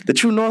 yo, the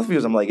True North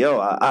Views, I'm like, yo,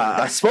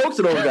 I spoke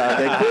to those guys.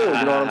 They're cool,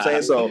 you know what I'm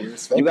saying? So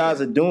you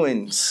guys are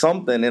doing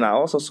something. And I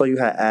also saw you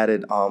had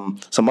added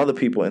some other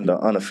people in the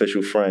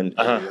unofficial friend.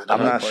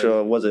 I'm not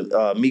sure, was it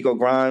Miko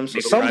Grimes?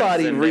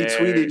 Somebody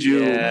retweeted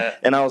you,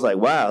 and I was like,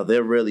 wow,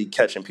 they're really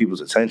catching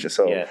people's attention.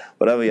 So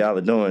whatever y'all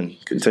are doing,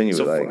 continue.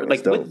 So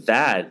with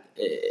that,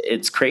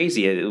 it's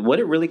crazy. What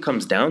it really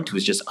comes down to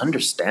is just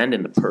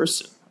understanding the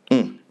person.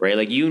 Right?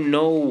 Like, you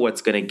know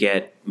what's going to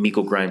get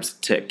Miko Grimes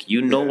to tick.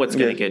 You know what's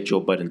going to get Joe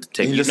Budden to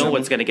tick. You know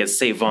what's going to get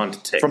Savon to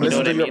tick. From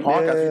listening to your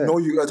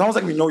podcast, it's almost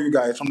like we know you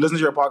guys. From listening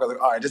to your podcast,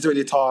 like, all right, this is the way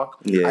they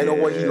talk. I know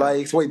what he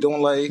likes, what he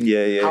don't like.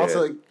 How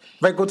to, like,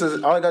 if I go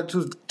to, all I got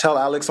to do is tell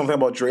Alex something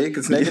about Drake,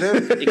 it's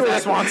negative. He'll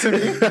respond to me.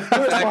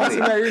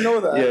 You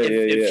know that.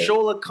 If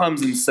Shola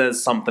comes and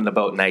says something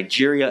about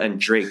Nigeria and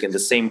Drake in the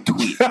same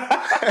tweet,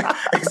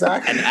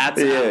 exactly, and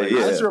adds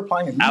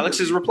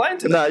Alex is replying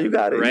to that. No, you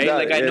got it. Right?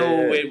 Like, I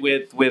know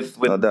with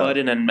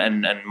Budden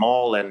and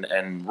Maul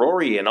and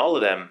Rory and all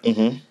of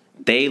them,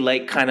 they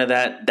like kind of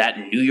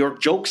that New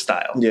York joke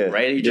style,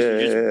 right?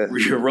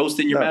 You're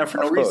roasting your man for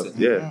no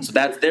reason. So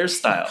that's their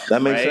style.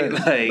 That makes right?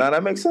 sense. Like,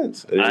 that makes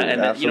sense.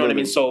 And you know what I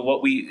mean. So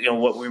what we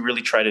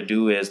really try to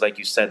do is, like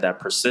you said, that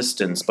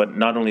persistence. But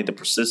not only the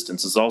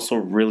persistence, is also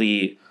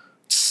really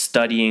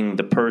studying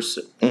the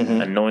person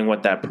and knowing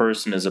what that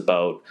person is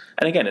about.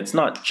 And again, it's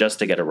not just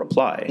to get a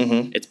reply.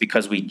 It's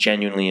because we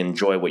genuinely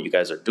enjoy what you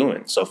guys are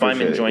doing. So if I'm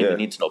enjoying the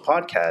Need to Know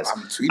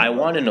podcast, I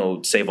want to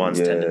know Savon's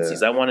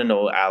tendencies. I want to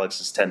know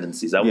Alex's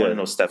tendencies. I want to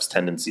know Steph's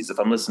tendencies. If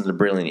I'm listening to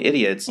Brilliant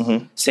Idiots,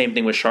 same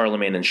thing with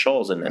Charlemagne and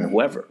Scholes and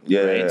whoever.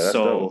 Right?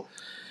 So dope.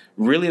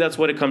 Really, that's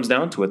what it comes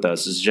down to with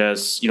us, is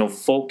just,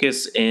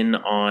 focus in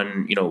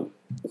on,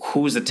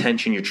 whose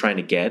attention you're trying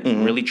to get,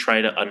 really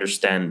try to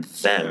understand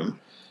them.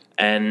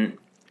 And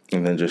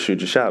then just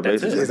shoot your shot,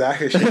 basically.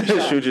 Exactly.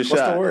 Shoot your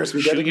shot. What's the worst?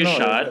 Shoot your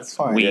shot. That's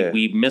fine.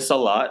 We miss a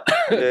lot.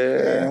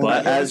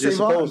 But as you're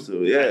supposed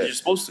to. As you're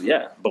supposed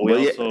to, But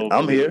we also...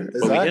 I'm here.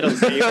 But we hit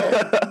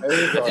them.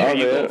 There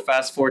you go.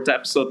 Fast forward to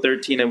episode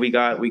 13, and we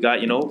got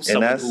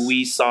someone who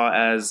we saw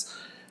as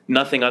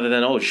nothing other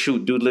than, oh,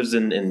 shoot, dude lives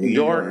in New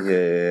York.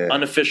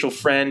 Unofficial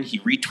friend. He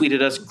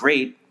retweeted us.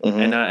 Great.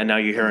 And now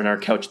you're here on our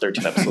couch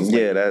 13 episodes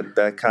later.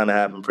 That kind of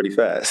happened pretty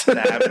fast. That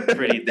happened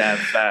pretty damn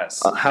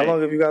fast. How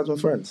long have you guys been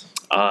friends?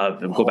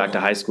 Go back to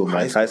high school,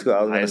 man. High school,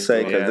 I was going to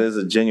say, because there's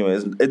a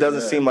genuine... It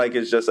doesn't seem like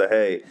it's just a,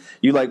 hey,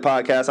 you like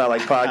podcasts, I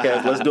like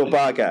podcasts, let's do a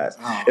podcast.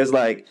 It's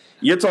like,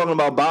 you're talking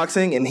about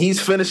boxing, and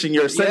he's finishing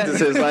your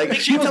sentences like,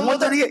 she was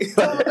 138.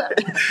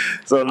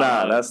 So,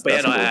 that's...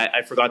 But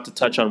I forgot to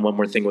touch on one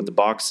more thing with the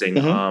boxing.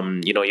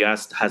 You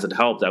asked, has it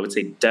helped? I would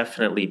say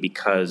definitely,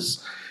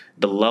 because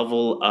the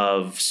level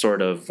of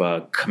sort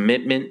of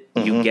commitment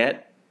you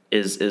get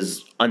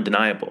is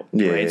undeniable,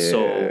 right?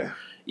 So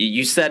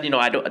you said,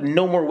 I don't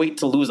no more weight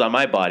to lose on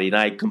my body, and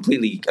I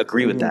completely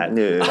agree with that.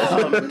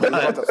 But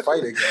about to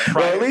fight again.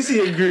 Well, at least he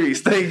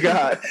agrees. Thank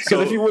God.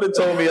 Because if you would have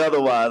told me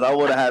otherwise, I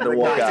would have had to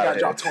walk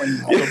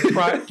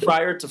out.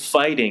 Prior to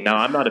fighting, now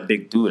I'm not a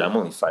big dude. I'm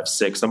only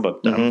 5'6".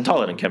 I'm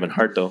taller than Kevin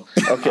Hart, though.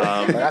 Okay,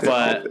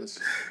 but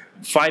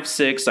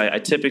 5'6", I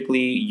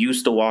typically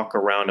used to walk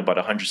around about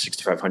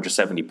 165,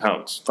 170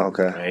 pounds.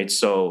 Okay. Right?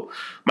 So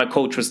my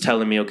coach was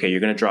telling me, okay,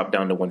 you're going to drop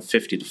down to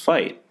 150 to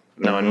fight.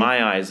 Now, in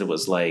my eyes, it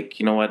was like,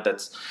 you know what,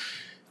 that's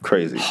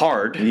crazy.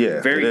 Hard.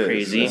 Yeah. Very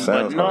crazy,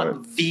 but not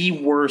hard. The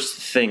worst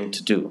thing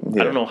to do.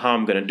 Yeah. I don't know how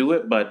I'm going to do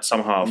it, but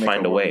somehow I'll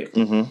find a way.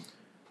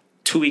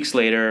 2 weeks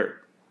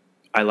later,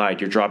 I lied.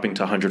 You're dropping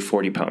to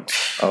 140 pounds.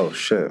 Oh,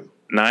 shit.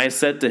 Now, I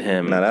said to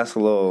him, now that's a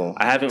little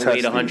I haven't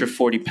weighed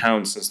 140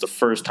 pounds since the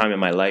first time in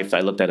my life I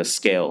looked at a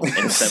scale in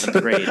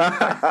 7th grade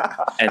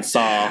and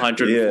saw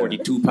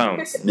 142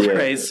 pounds. Yeah.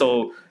 Right?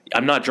 So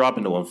I'm not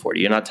dropping to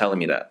 140. You're not telling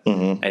me that.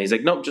 And he's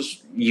like, nope,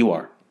 just you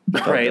are.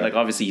 Right? Okay. Like,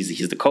 obviously,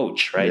 he's the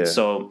coach, right? Yeah.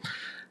 So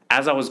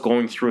as I was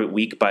going through it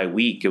week by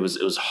week, it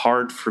was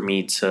hard for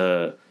me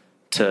to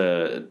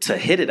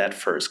hit it at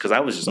first because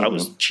I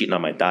was cheating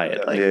on my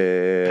diet. Like,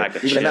 pack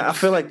of chips. And I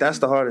feel like that's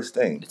the hardest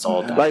thing. It's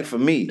all diet. Like for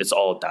me, it's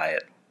all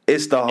diet.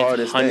 It's the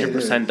hardest thing.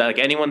 100% diet. Like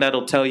anyone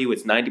that'll tell you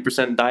it's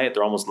 90% diet,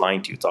 they're almost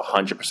lying to you. It's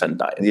 100%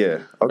 diet. Yeah.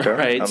 Okay.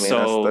 Right. I mean,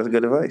 so that's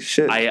good advice.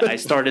 Shit. I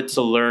started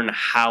to learn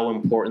how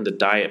important the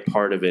diet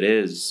part of it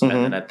is, and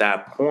then at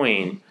that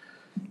point,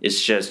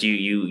 it's just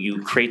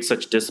you create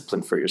such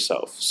discipline for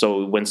yourself.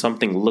 So when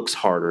something looks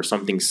hard or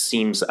something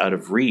seems out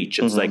of reach,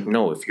 it's like,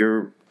 no, if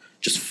you're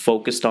just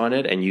focused on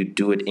it and you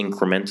do it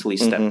incrementally,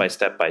 step by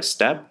step by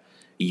step,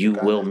 you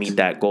will meet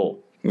that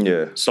goal.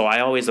 Yeah. So I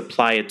always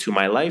apply it to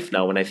my life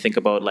now when I think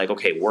about, like,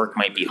 okay, work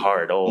might be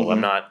hard. Oh,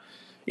 I'm not,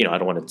 I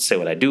don't want to say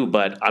what I do,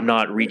 but I'm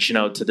not reaching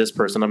out to this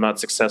person. I'm not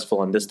successful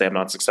on this day. I'm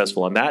not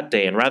successful on that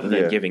day. And rather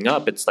than giving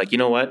up, it's like, you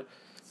know what?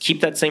 Keep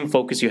that same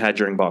focus you had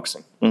during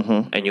boxing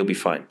and you'll be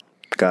fine.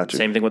 Gotcha.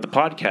 Same thing with the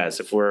podcast.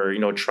 If we're,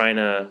 trying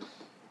to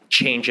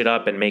change it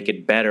up and make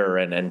it better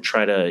and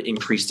try to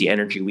increase the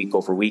energy week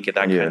over week and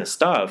that kind of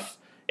stuff,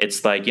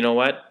 it's like, you know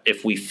what?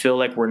 If we feel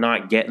like we're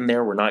not getting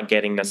there, we're not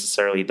getting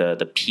necessarily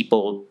the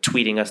people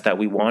tweeting us that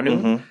we want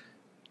to,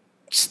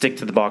 stick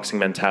to the boxing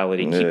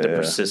mentality, keep the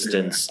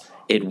persistence.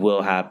 It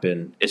will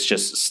happen. It's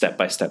just step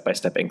by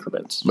step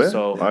increments. Yeah,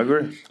 so I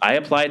agree. I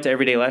apply it to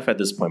everyday life at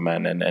this point,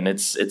 man. And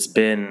it's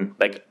been,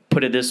 like,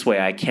 put it this way,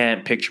 I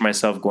can't picture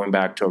myself going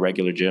back to a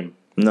regular gym.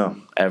 No.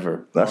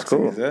 Ever. That's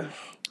cool.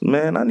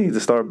 Man, I need to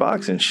start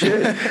boxing.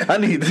 Shit. I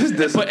need this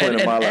discipline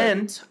in my life.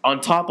 And on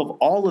top of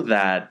all of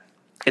that,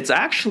 it's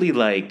actually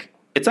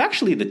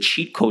the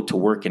cheat code to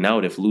working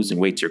out if losing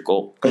weight's your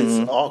goal.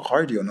 It's all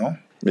cardio, no?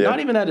 Yeah. Not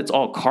even that it's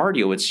all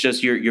cardio. It's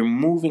just you're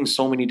moving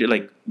so many,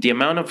 like, the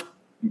amount of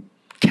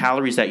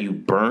calories that you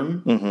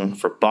burn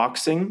for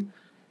boxing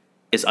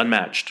is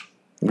unmatched.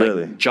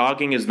 Really? Like,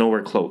 jogging is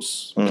nowhere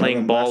close.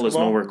 Playing ball is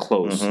nowhere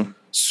close.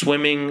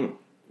 Swimming,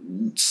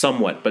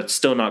 somewhat, but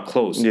still not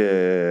close.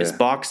 It's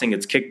boxing,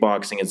 it's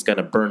kickboxing, it's going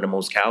to burn the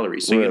most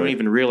calories. So you don't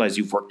even realize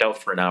you've worked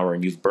out for an hour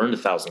and you've burned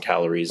 1,000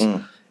 calories.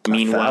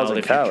 Meanwhile,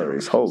 1,000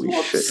 calories. Holy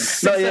shit.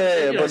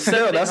 No, but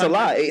still, that's a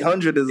lot.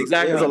 800 is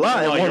a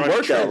lot in one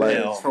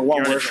workout. For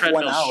one hour.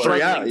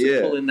 Struggling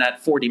to pull in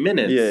that 40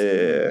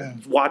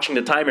 minutes. Watching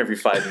the time every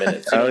 5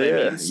 minutes. You know what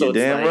I mean? So you're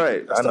damn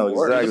right. I know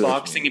exactly. With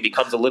boxing, it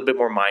becomes a little bit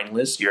more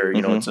mindless. You're,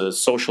 it's a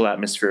social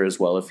atmosphere as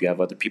well if you have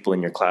other people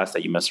in your class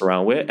that you mess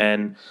around with.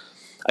 And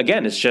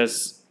again, it's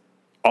just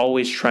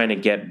always trying to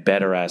get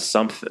better at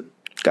something.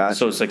 Gotcha.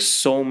 So it's like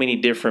so many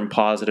different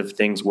positive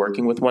things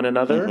working with one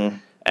another.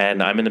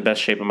 And I'm in the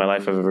best shape of my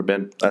life I've ever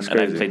been. That's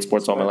crazy. And I've played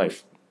sports all my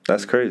life.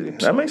 That's crazy.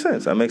 That makes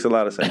sense. That makes a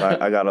lot of sense.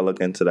 I got to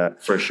look into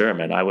that. For sure,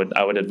 man. I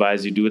would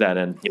advise you do that.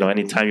 And,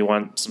 anytime you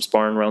want some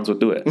sparring rounds, we'll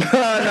do it. No, I'm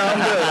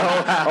good.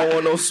 I don't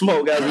want no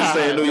smoke, as we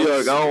say in New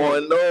York. I don't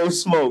want no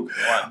smoke.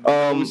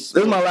 This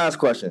is my last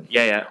question.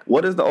 Yeah.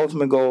 What is the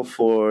ultimate goal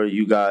for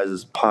you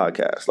guys'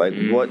 podcast? Like,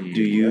 what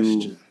do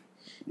you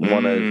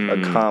want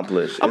to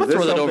accomplish? I'm going to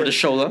throw that over to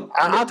Shola.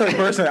 I'll tell you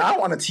personally, I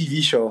want a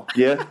TV show.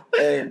 Yeah.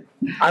 And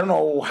I don't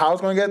know how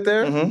it's going to get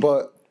there,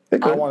 but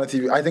I want a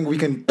TV. I think we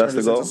can turn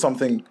this into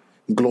something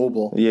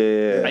global.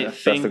 Yeah. I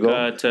think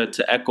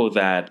to echo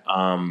that,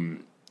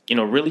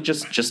 really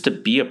just to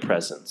be a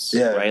presence,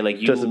 right? Like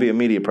just to be a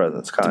media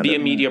presence, kind of. To be a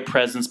media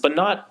presence, but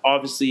not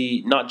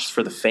just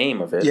for the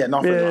fame of it. Yeah,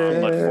 not for the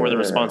fame. But for the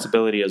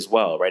responsibility as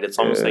well, right? It's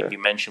almost like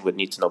you mentioned with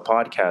Need to Know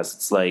podcast.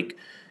 It's like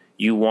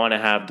you want to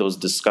have those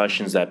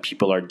discussions that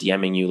people are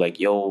DMing you like,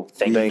 yo,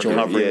 thank you for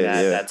covering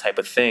that type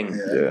of thing.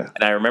 Yeah.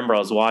 And I remember I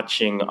was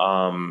watching,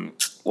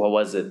 what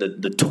was it?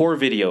 The tour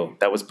video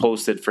that was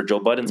posted for Joe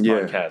Budden's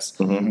podcast.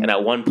 And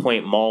at one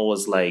point, Maul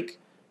was like,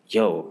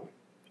 yo,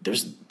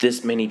 there's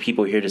this many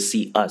people here to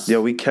see us.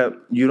 Yeah,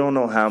 you don't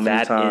know how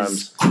many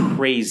times. That is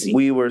crazy.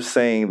 We were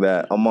saying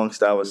that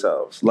amongst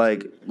ourselves.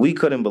 Like, we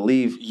couldn't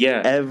believe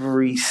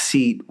every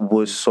seat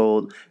was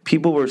sold.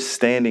 People were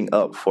standing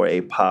up for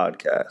a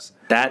podcast.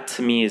 That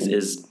to me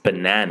is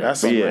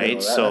bananas,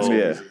 right?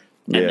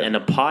 And a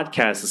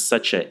podcast is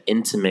such an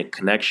intimate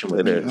connection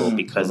with people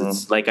because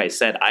it's like I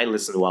said, I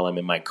listen while I'm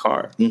in my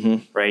car,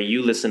 right?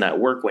 You listen at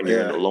work when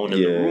you're alone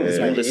in the room.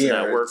 You listen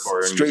at work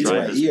or in your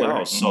drive as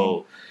well.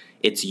 So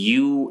it's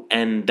you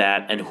and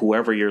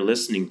whoever you're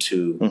listening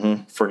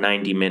to for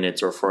 90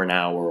 minutes or for an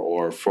hour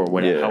or for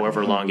whatever,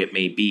 however long it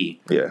may be.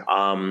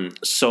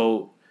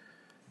 So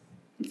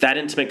that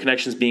intimate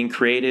connection is being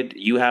created.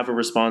 You have a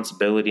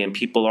responsibility, and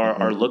people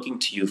are looking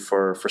to you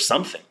for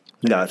something.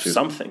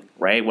 Something,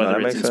 right?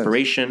 Whether it's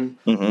inspiration,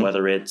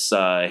 whether it's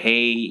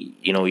hey,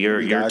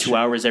 your 2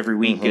 hours every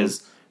week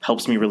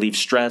helps me relieve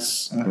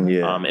stress.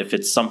 If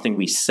it's something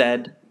we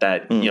said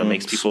that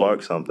makes people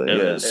spark something,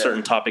 a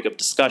certain topic of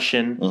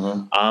discussion,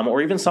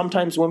 or even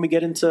sometimes when we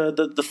get into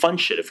the fun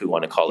shit, if we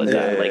want to call it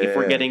that, like if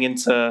we're getting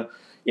into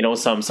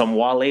some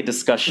Wale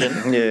discussion.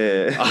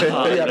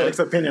 Mixed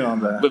opinion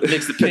on that. With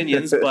mixed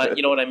opinions, but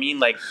you know what I mean?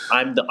 Like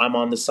I'm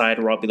on the side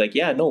where I'll be like,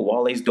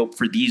 Wale's dope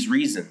for these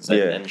reasons.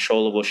 And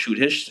Shola will shoot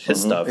his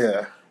stuff.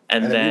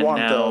 And then we want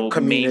now the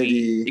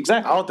community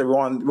out there. We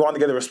want to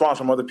get a response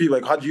from other people.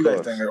 Like, how do you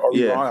guys think? Are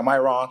we wrong? Am I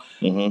wrong?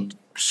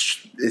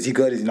 Is he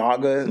good? Is he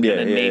not good? And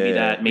then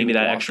maybe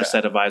that extra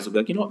set of eyes will be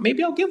like, you know what?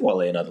 Maybe I'll give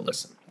Wale another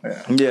listen.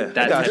 That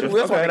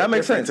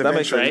makes sense. That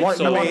makes sense. Right?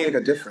 So make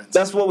a difference.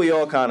 That's what we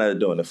all kind of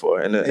doing it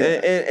for, in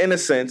a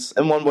sense,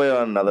 in one way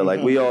or another.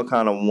 Like we all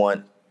kind of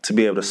want to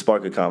be able to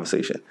spark a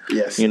conversation.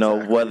 Yes,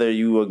 whether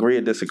you agree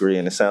or disagree,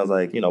 and it sounds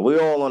like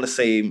we're all on the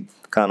same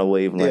kind of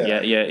wavelength.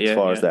 As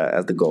far as that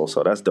as the goal,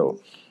 so that's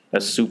dope.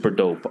 That's super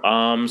dope.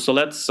 So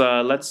let's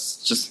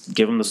just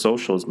give them the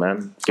socials,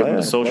 man. Give them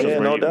the socials.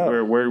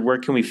 Where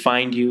can we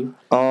find you?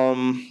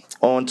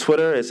 On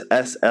Twitter, it's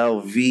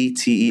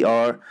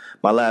SLVTER.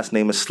 My last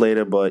name is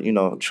Slater, but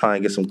try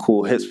and get some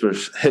cool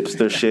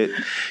hipster shit.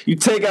 You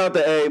take out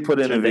the A, put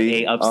in a V.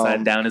 The A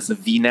upside down is a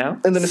V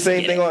now. And then the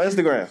same thing on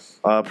Instagram.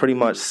 Pretty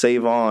much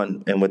Save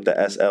On and with the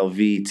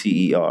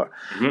SLVTER.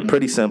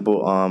 Pretty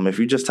simple. If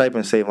you just type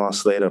in Save On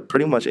Slater,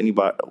 pretty much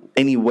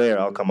anywhere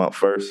I'll come up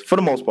first for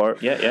the most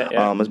part.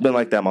 It's been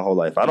like that my whole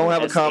life. I don't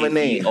have a common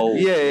name.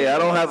 I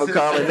don't have a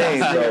common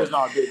name. So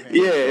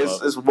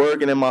it's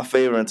working in my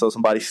favor until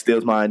somebody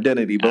steals my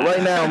identity. But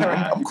right now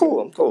I'm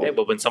cool. Hey,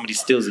 but when somebody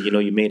steals it,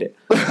 you made it.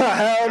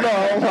 Hell no!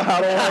 I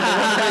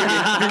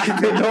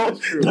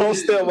don't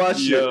steal my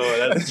shit.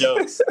 Yo, that's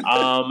jokes.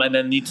 And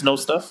then need to know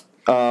stuff.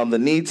 The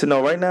need to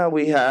know right now,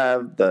 we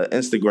have the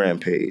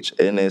Instagram page,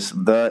 and it's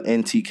the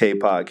NTK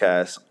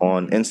Podcast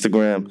on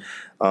Instagram.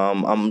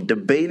 I'm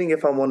debating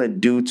if I want to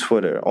do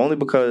Twitter, only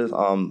because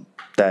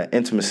that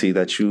intimacy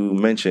that you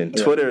mentioned.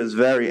 Twitter is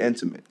very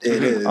intimate.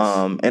 It is.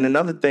 And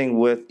another thing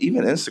with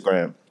even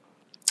Instagram,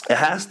 it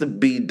has to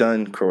be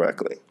done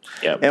correctly,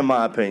 in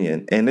my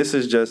opinion. And this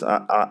is just,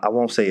 I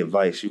won't say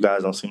advice. You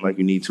guys don't seem like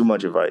you need too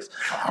much advice.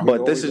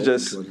 But this is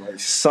just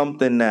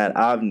something that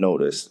I've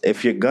noticed.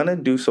 If you're going to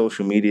do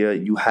social media,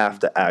 you have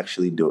to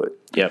actually do it.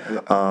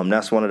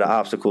 That's one of the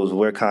obstacles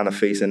we're kind of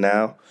facing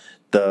now.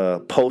 The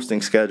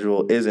posting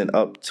schedule isn't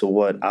up to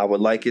what I would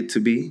like it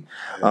to be.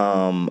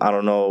 I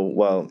don't know.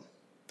 Well,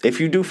 if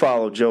you do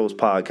follow Joe's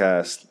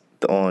podcast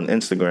on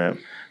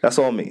Instagram, that's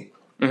all me.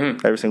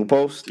 Every single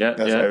post,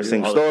 every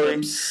single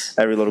story,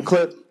 every little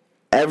clip,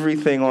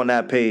 everything on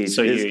that page.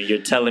 So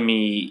you're telling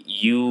me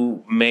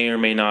you may or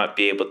may not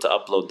be able to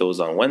upload those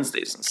on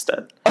Wednesdays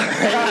instead?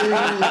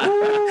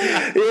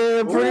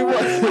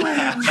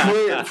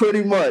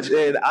 Pretty much.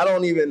 And I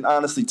don't even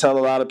honestly tell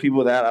a lot of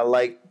people that. I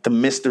like the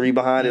mystery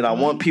behind it. I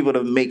want people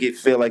to make it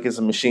feel like it's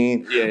a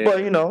machine.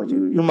 But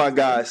you're my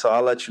guy, so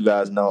I'll let you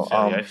guys know.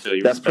 I feel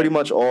you. That's pretty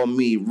much all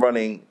me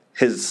running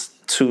his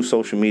 2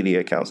 social media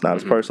accounts. Not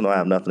as personal. I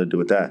have nothing to do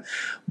with that.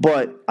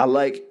 But I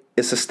like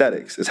its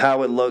aesthetics. It's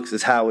how it looks.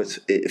 It's how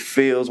it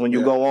feels when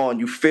you go on.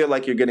 You feel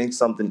like you're getting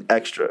something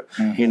extra.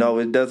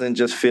 It doesn't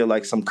just feel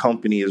like some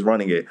company is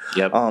running it.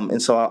 And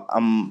so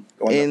I'm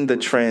in the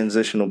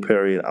transitional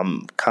period.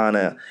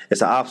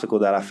 It's an obstacle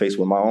that I face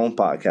with my own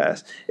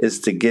podcast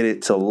is to get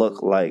it to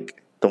look like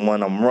the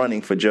one I'm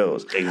running for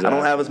Joe's. I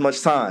don't have as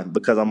much time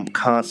because I'm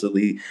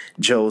constantly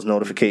Joe's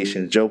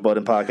notifications, Joe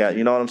Budden podcast.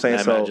 You know what I'm saying?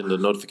 I imagine the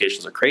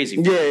notifications are crazy.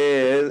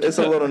 It's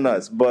a little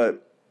nuts,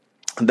 but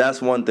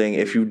that's one thing.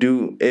 If you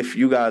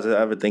guys are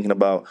ever thinking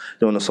about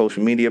doing a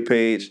social media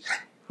page,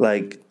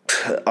 like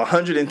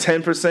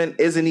 110%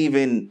 isn't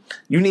even.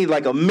 You need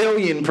like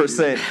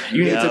 1,000,000%.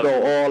 You need to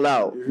go all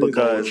out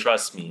because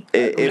trust me,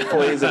 it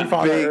plays a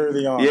big.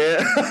 Early on.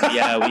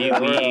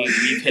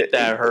 We've hit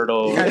that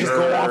hurdle. You can't just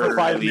go off for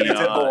 5 minutes and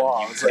go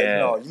off.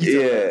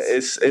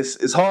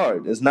 It's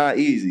hard. It's not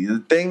easy. The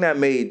thing that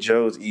made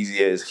Joe's easy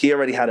is he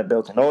already had a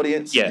built-in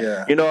audience.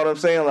 You know what I'm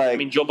saying? Like,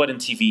 Joe Budden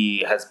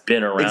TV has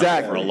been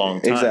around for a long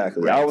time.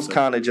 Exactly. Right? I was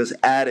kind of just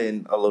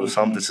adding a little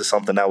something to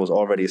something that was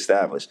already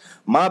established.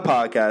 My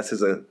podcast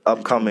is a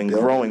upcoming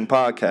growing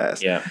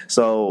podcast.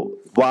 So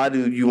why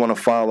do you want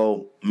to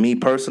follow me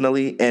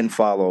personally and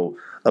follow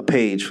a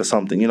page for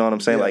something. You know what I'm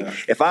saying? Like,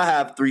 if I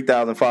have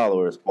 3,000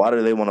 followers, why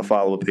do they want to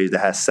follow a page that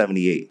has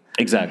 78?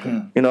 Exactly.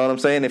 You know what I'm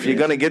saying? If you're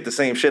going to get the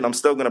same shit, I'm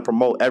still going to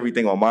promote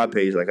everything on my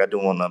page like I do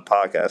on the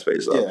podcast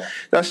page. So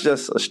that's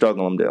just a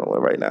struggle I'm dealing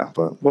with right now.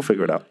 But we'll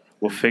figure it out.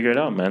 We'll figure it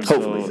out, man.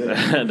 Hopefully.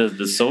 So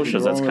the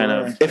socials, that's kind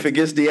of... If it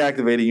gets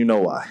deactivated, you know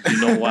why. You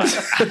know why.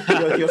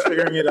 You're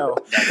figuring it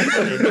out.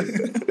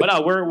 But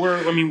no,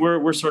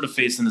 we're sort of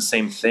facing the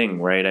same thing,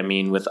 right? I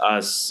mean, with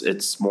us,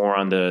 it's more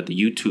on the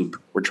YouTube.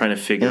 We're trying to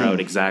figure out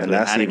exactly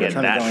how to get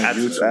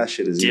that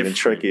shit is even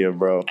trickier,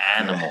 bro.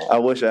 Animal. I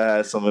wish I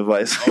had some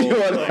advice. Oh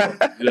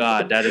my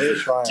God, that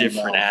is a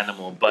different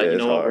animal. But you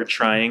know what? We're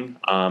trying.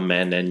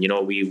 And you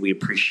know, we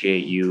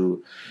appreciate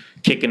you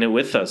kicking it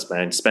with us,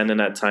 man, spending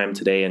that time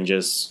today and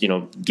just, you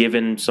know,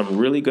 giving some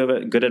really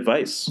good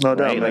advice. No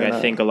doubt, right? Like,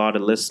 I think a lot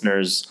of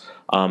listeners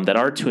that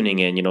are tuning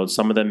in, you know,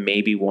 some of them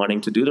may be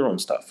wanting to do their own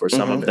stuff, or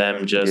some of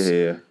them just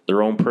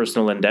their own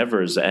personal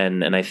endeavors.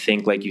 And I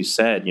think, like you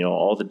said, you know,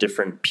 all the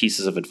different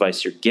pieces of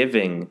advice you're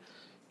giving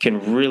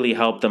can really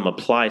help them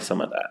apply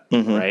some of that,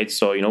 right?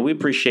 So, you know, we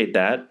appreciate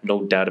that,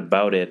 no doubt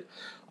about it.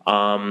 Do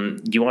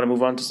you want to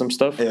move on to some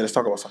stuff? Yeah, let's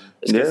talk about something.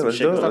 Let's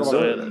do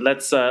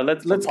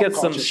it. Let's get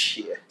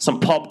some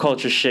pop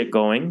culture shit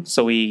going.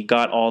 So we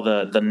got all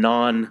the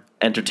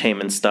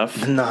non-entertainment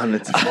stuff.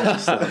 Non-entertainment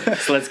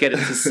stuff. So let's get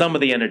into some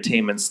of the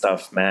entertainment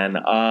stuff, man.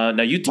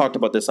 Now you talked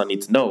about this on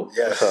Need to Know.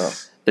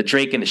 Yes. The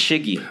Drake and the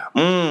Shiggy.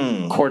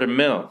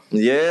 $250,000.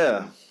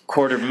 Yeah.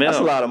 $250,000. That's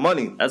a lot of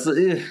money. That's a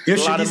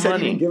lot of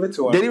money. Give it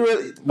to him. Did he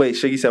really? Wait,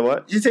 Shiggy said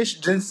what? You say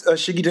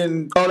Shiggy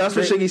didn't? Oh, that's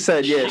what Shiggy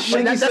said. Yeah,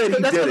 Shiggy said he did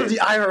it. That's because of the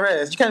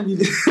IRS. You can't be on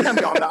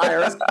the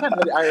IRS. You can't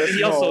be the IRS.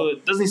 He also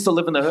doesn't he still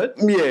live in the hood?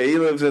 Yeah, he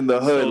lives in the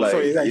hood.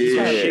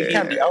 He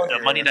can't be out here.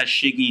 The money that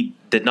Shiggy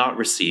did not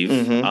receive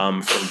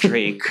from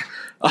Drake.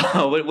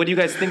 What do you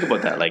guys think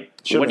about that? Like,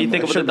 what do you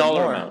think about the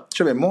dollar amount?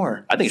 Should have been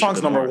more. I think the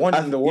song's number one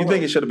in the world. You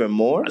think it should have been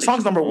more? The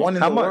song's number one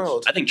in the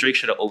world. I think Drake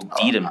should have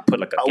OD'd him, put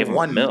like give him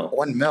 $1 million.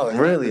 $1 million.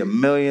 Really, $1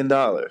 million?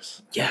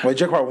 Yeah. Well,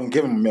 Drake probably won't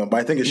give him $1 million, but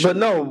I think it should.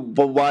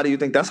 But why do you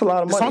think that's a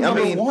lot of money? The song's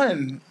number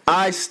one.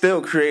 I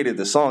still created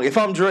the song. If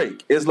I'm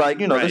Drake, it's like,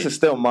 you know, this is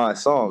still my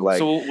song. Like,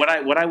 so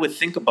what I would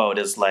think about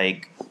is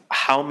like,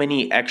 how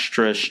many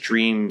extra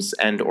streams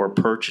and or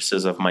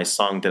purchases of my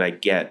song did I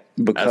get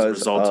as a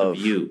result of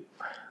you?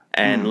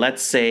 And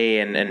let's say,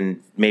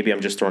 and maybe I'm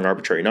just throwing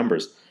arbitrary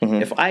numbers.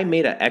 If I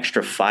made an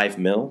extra $5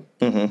 million,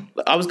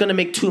 I was going to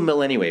make $2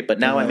 million anyway, but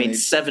now I made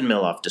 $7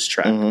 million off this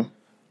track.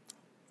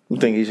 You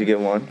think he should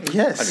get one?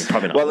 Yes. I mean,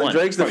 probably not. Well, one. in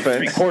Drake's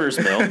defense,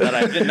 $750,000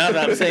 million. Now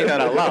that I'm saying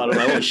that out loud, I'm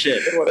like, oh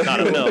shit, not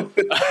 $1 million.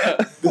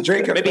 The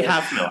Drake maybe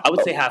 $500,000. I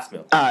would say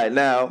 $500,000. All right,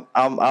 now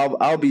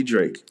I'll be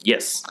Drake.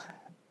 Yes,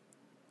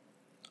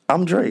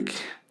 I'm Drake.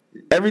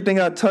 Everything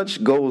I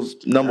touch goes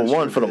number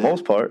one for the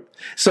most part.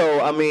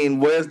 So, I mean,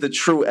 where's the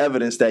true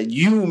evidence that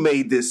you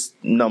made this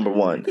number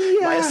one?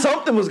 Yeah. Like,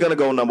 something was going to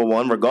go number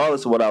one,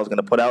 regardless of what I was going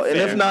to put out. And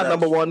if not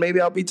number one,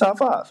 maybe I'll be top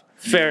 5.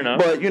 Fair enough.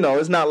 But, you know,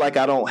 it's not like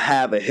I don't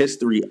have a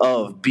history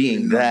of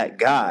being that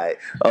guy,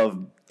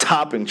 of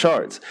topping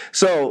charts.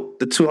 So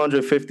the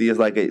 250 is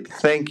like a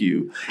thank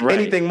you. Right.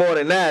 Anything more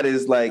than that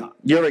is like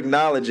you're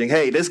acknowledging,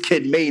 hey, this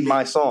kid made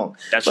my song.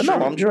 That's but true.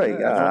 No, I'm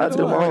Drake. I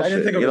do my own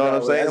shit. You know what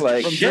I'm saying?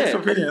 Like, from Drake's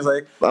opinion, it's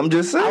like I'm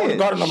just saying. I would have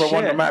got a number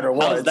one no matter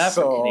what. How's that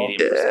for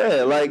Canadian?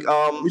 Yeah, like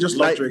we just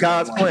like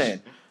God's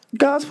plan.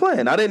 God's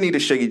plan. I didn't need a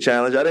Shiggy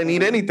challenge. I didn't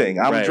need anything.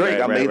 I'm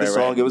Drake. I made the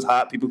song. It was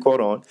hot. People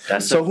caught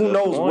on. So who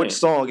knows which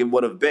song it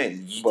would have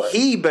been?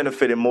 He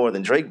benefited more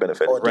than Drake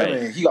benefited.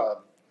 Right. He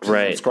got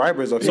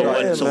subscribers. So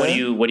what do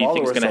you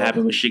think is going to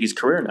happen with Shiggy's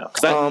career now?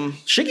 Because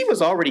Shiggy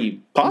was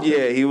already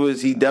popular. Yeah,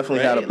 he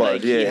definitely had a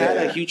buzz. He had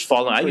a huge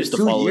following. I used to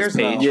follow his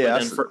page. Yeah,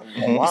 he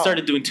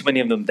started doing too many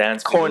of them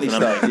dance corny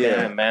stuff.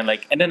 Yeah, man.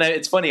 Like, and then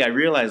it's funny. I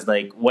realized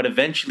like what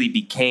eventually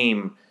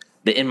became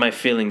the In My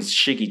Feelings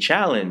Shiggy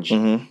challenge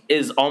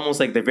is almost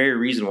like the very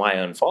reason why I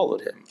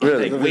unfollowed him.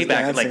 Really? Like way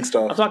back, like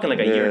stuff. I'm talking like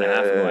a year and a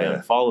half ago, I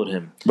unfollowed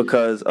him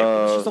because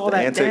just all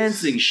that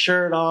dancing,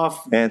 shirt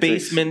off,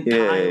 basement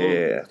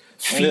tile,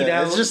 feet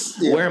out,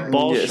 just wearing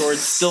ball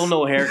shorts, still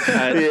no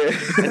haircut,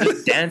 and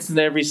just dancing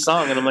to every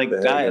song. And I'm like,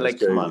 guy, like,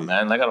 come on,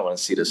 man, like I don't want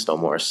to see this no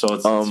more. So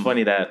it's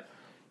funny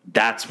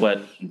that's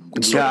what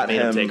sort of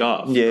made him take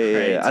off.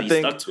 Yeah. So I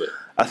think stuck to it.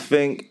 I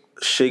think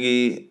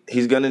Shiggy,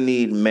 he's gonna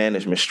need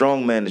management,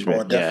 strong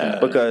management,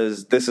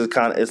 because this is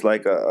it's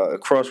like a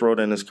crossroad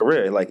in his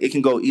career. Like it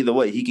can go either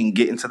way. He can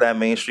get into that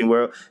mainstream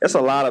world. There's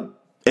a lot of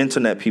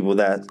internet people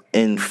that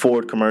in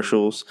Ford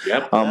commercials.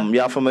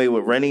 Y'all familiar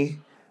with Rennie?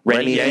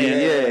 Rennie,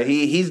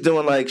 he's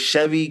doing like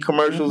Chevy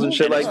commercials and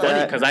shit like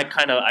that. Because I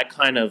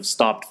kind of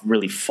stopped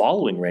really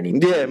following Rennie.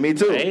 Yeah, me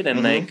too. Right,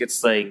 and like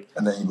it's like,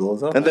 and then he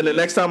blows up. And then the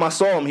next time I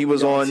saw him, he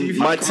was on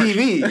my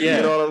TV.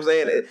 You know what I'm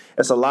saying?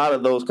 It's a lot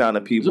of those kind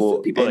of people.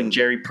 People like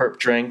Jerry Perp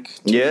Drank.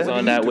 Was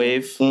on that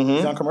wave.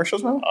 He's on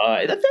commercials now.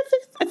 I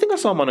think I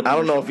saw him on a commercial.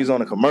 I don't know if he's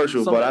on a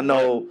commercial, but I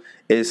know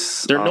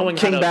It's they're knowing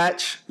King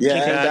Batch. Yeah,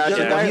 King Batch.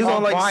 Yeah. He's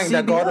on like CBS.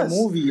 That got a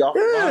movie.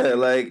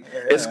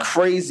 It's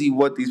crazy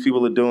what these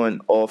people are doing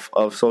off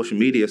of social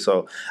media.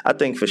 So I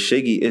think for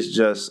Shiggy, it's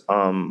just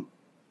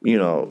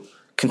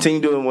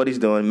continue doing what he's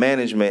doing,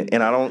 management,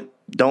 and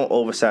don't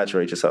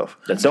oversaturate yourself.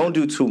 Don't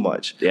do too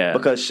much. Yeah.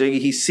 Because Shiggy,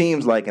 he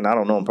seems like, and I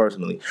don't know him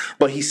personally,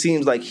 but he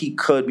seems like he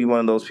could be one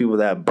of those people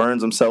that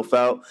burns himself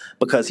out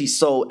because he's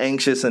so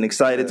anxious and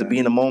excited to be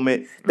in the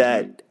moment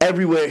that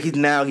everywhere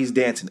he's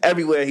dancing.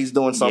 Everywhere he's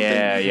doing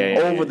something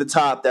over the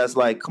top that's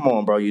like, come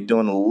on, bro, you're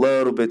doing a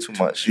little bit too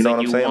much. You know what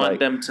I'm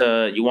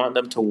saying? You want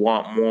them to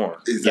want more.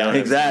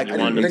 Exactly.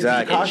 The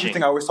Tekashi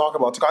thing I always talk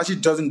about.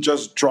 Tekashi doesn't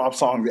just drop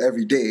songs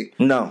every day.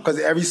 No. Because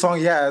every song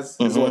he has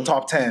is a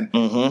top 10.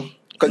 Mm-hmm.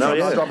 You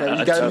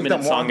gotta make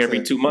them song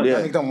every 2 months.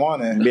 Make them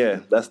want it. Yeah,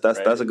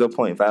 that's a good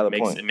point. Valid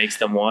point. It makes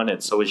them want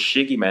it. So with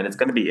Shiggy, man, it's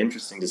going to be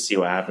interesting to see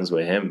what happens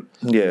with him.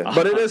 Yeah,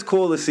 but it is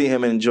cool to see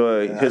him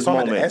enjoy his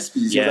moment.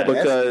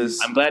 Because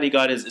I'm glad he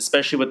got his,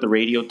 especially with the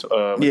radio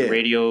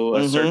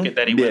circuit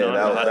that he went on.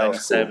 That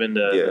was cool.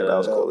 That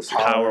was cool to see.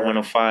 Power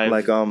 105,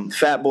 like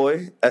Fat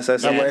Boy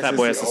SSC. Fat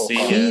Boy SSC.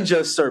 He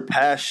just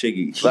surpassed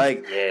Shiggy.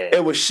 Like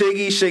it was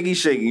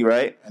Shiggy,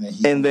 right?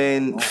 And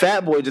then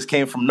Fat Boy just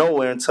came from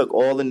nowhere and took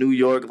all the New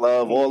York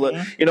love, all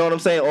the, you know what I'm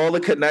saying, all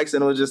the connects,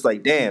 and it was just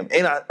like, damn.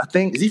 And I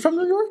think, is he from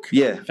New York?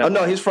 Yeah.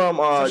 No, he's from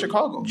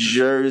Chicago,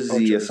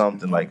 Jersey or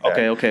something like that.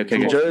 Okay.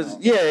 Jersey,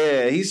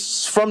 yeah.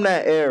 He's from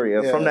that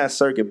area, from that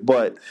circuit.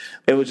 But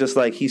it was just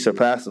like he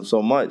surpassed him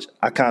so much.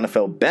 I kind of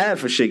felt bad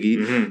for Shiggy.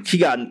 Mm-hmm. He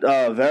got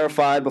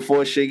verified before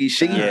Shiggy.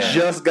 Shiggy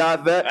just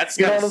got that. That's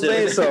you know what I'm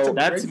saying? So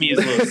that to me is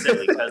a little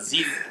silly because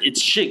it's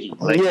Shiggy.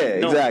 Like,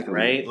 exactly.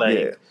 Right?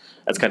 Like.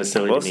 That's kind of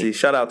silly to me. We'll see.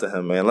 Shout out to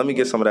him, man. Let me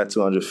get some of that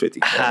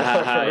 250.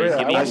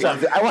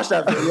 I watched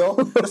that video.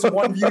 That's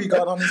one view he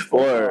got on his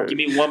phone. Give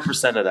me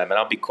 1% of that, man.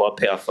 I'll be cool. I'll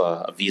pay off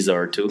a Visa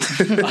or two.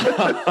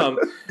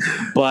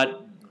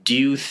 But do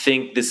you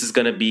think this is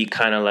going to be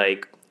kind of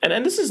like,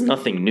 and this is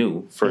nothing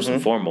new, first and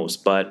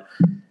foremost, but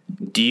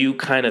do you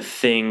kind of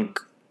think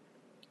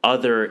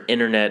other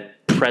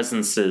internet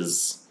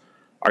presences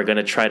are going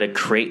to try to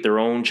create their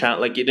own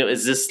channel? Like,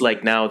 is this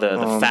like now the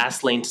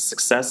fast lane to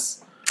success?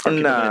 Are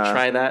people going to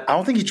try that? I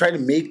don't think he tried to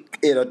make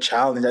it a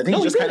challenge. I think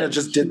he just kind of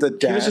just did the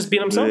dance. He was just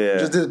being himself? Yeah.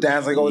 Just did the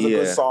dance like, it's a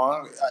good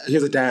song.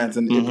 Here's a dance.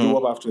 And it blew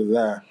up after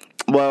that.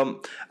 Well,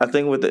 I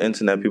think with the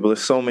internet people,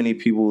 there's so many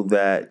people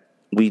that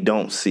we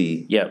don't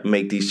see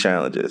make these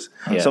challenges.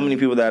 Yeah. So many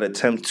people that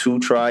attempt to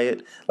try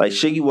it. Like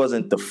Shiggy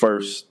wasn't the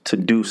first to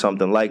do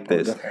something like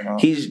this.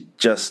 He's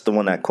just the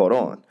one that caught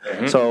on.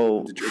 Mm-hmm.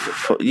 So,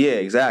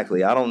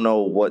 exactly. I don't know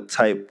what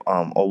type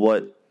or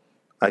what,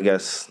 I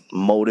guess,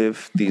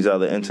 motive these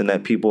other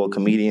internet people or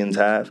comedians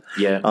have.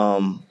 Yeah.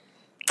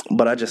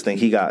 But I just think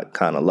he got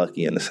kind of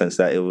lucky in the sense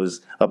that it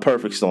was a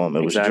perfect storm.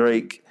 It was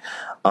Drake.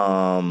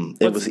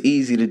 It was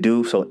easy to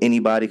do, so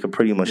anybody could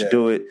pretty much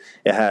do it.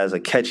 It has a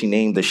catchy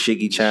name, the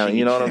Shiggy Challenge.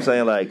 You know what I'm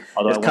saying? Like,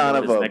 although it's kind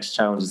of a next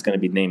challenge is going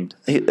to be named.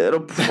 It'll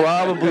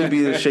probably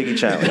be the Shiggy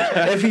Challenge.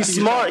 If he's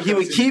smart, he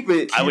would keep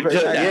it. I would do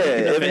that.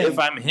 Yeah. If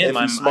I'm him,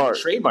 I'm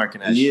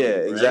trademarking that. Yeah,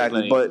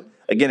 exactly. Right? But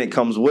again, it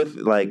comes with,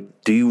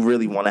 like, do you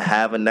really want to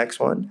have a next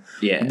one?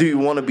 Yeah. Do you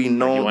want to be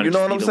known? You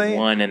know what I'm saying?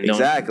 One and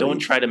don't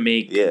try to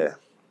make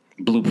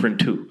Blueprint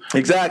 2.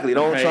 Exactly.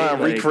 Don't try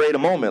and recreate a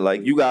moment.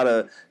 Like, you got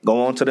to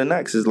go on to the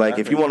next. It's like,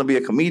 if you want to be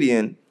a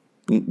comedian,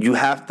 you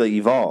have to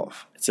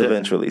evolve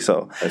eventually.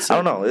 So, I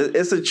don't know.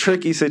 It's a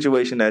tricky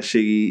situation that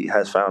Shiggy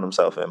has found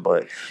himself in.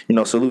 But,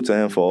 salute to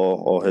him for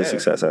all his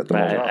success at the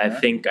moment. I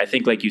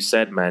think, like you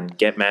said, man,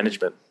 get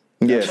management.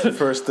 Yeah, that's the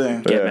first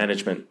thing. Get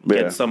management.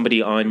 Get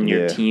somebody on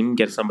your team.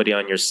 Get somebody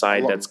on your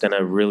side that's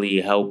gonna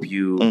really help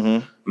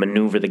you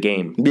maneuver the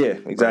game. Yeah,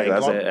 exactly.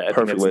 That's a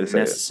perfect way to say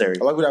necessary.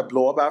 I like when that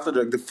blow up after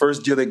the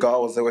first deal they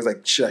got was always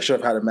like, shit, I should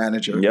have had a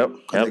manager. Yep.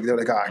 Like, they were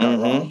like, I got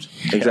robbed.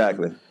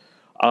 Exactly.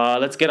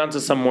 Let's get on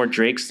to some more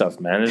Drake stuff,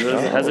 man.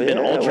 Has it been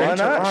all Drake? Why not?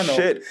 Toronto?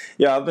 Shit.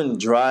 Yeah, I've been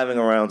driving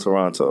around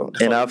Toronto,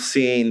 and I've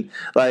seen,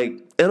 like,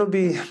 it'll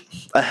be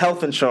a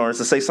health insurance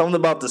to say something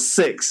about the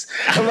 6.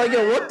 I'm like,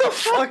 yo, what the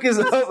fuck is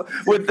up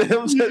with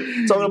them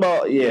talking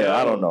about?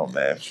 I don't know,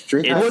 man.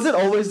 Was it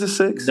always the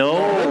 6? No.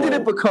 When did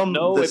it become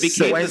the 6? It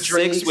became the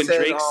 6 when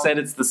Drake said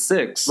it's the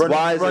 6.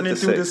 Why is it running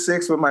through the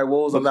 6 with my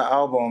woes on that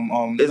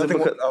album? Is it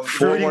because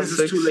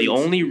 416? The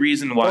only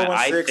reason why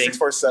I think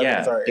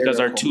 647 because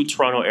our 2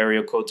 Toronto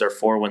area codes are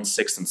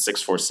 416 and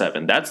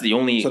 647. That's the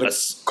only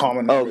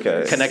common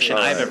connection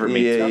I've ever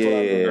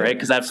made. Right?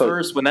 Because at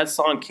first, when that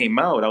song came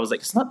out, I was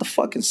like, it's not the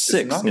fucking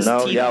 6.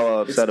 No, y'all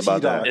are upset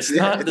about that. It's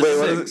not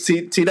the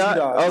 6. T-Dot?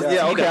 Oh,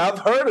 yeah, okay. I've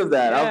heard of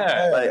that.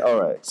 Yeah. All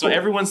right. So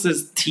everyone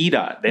says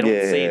T-Dot. They don't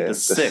say the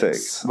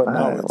 6. But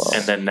now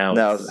and then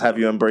now have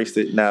you embraced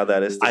it now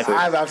that it's the 6?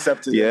 I've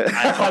accepted it.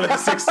 I call it the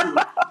 6 too.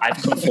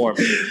 I've conformed.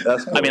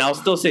 That's cool. I mean, I'll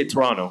still say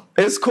Toronto.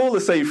 It's cool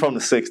to say you're from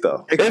the 6,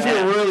 though. Exactly. If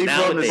you're really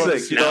from the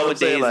 6, you know what I'm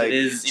saying? Like,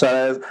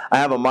 so I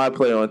have a My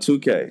Player on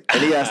 2K,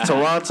 and he has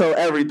Toronto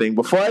everything.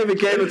 Before I even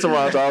came to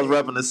Toronto, I was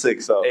repping the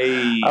 6, so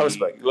I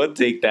respect it. We'll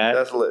take that.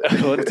 That's lit.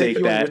 We'll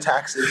take that. Your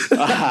taxes.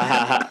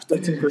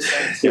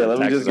 15%. Yeah, let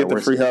me just get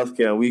the free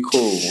healthcare. We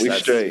cool. We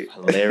That's straight.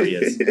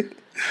 Hilarious.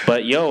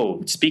 But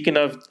yo, speaking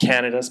of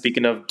Canada,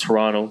 speaking of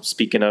Toronto,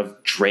 speaking of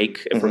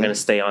Drake, if we're gonna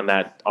stay on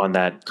that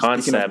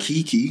concept.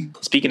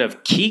 Speaking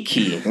of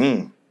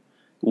Kiki,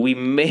 we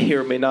may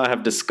or may not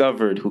have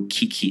discovered who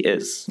Kiki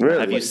is. Really?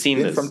 Have you seen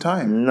this? From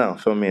Time. No,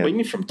 fill me in. What do you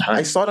mean from Time?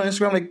 I saw it on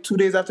Instagram like 2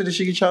 days after the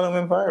Shiki challenge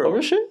went viral.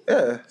 Oh, shit?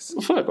 Yeah.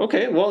 Oh, fuck.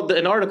 Okay. Well,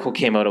 an article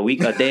came out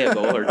a day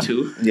ago or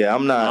two. Yeah,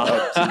 I'm not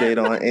up to date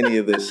on any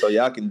of this, so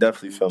y'all can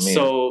definitely fill me in.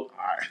 So,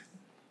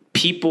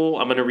 people,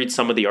 I'm going to read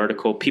some of the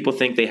article. People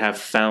think they have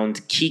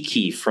found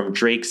Kiki from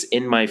Drake's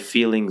In My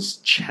Feelings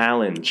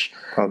challenge.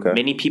 Okay.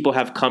 Many people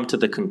have come to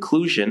the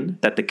conclusion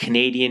that the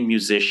Canadian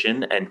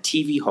musician and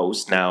TV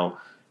host, now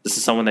this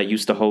is someone that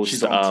used to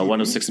host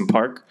 106 in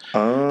Park.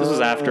 This was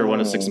after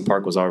 106 in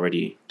Park was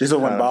already. This is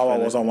when Bow Wow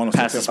was on 106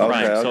 past his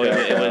prime. So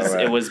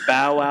it was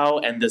Bow Wow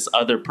and this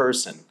other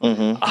person.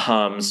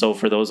 So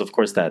for those, of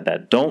course,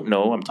 that don't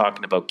know, I'm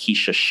talking about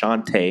Keisha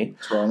Shante.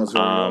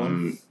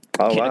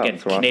 Again,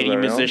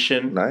 Canadian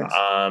musician.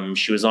 Nice.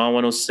 She was on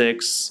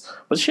 106.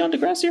 Was she on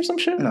Degrassi or some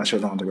shit? No, she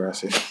was on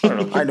Degrassi. I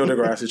don't know. I know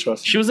Degrassi.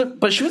 Trust me. She was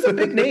a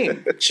big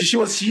name. She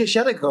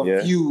had like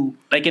a few.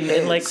 Like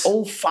in like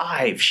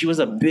 05, she was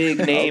a big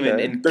name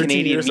in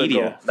Canadian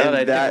media.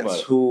 And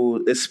that's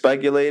who is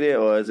speculated,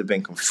 or has it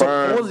been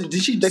confirmed?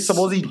 Did she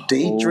supposedly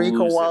date Drake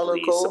a while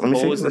ago?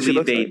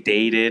 Supposedly they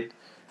dated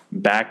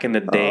back in the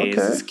days.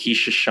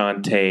 Keisha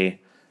Shante.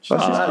 She's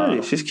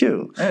pretty. She's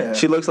cute. Yeah.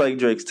 She looks like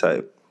Drake's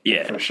type.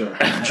 Yeah, for sure.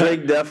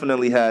 Drake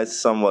definitely has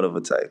somewhat of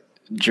a type.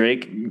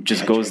 Drake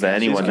just goes to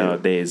anyone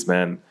nowadays,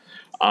 man.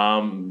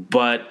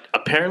 But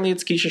apparently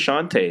it's Keisha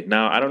Shante.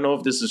 Now, I don't know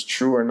if this is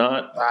true or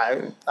not.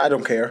 I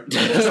don't care.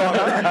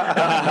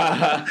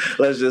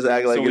 Let's just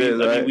act like it is,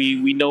 right?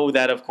 We know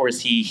that, of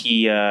course,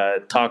 he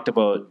talked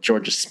about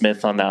Georgia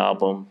Smith on the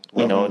album.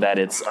 We know that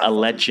it's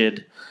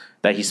alleged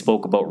that he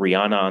spoke about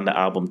Rihanna on the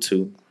album,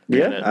 too.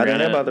 Yeah, I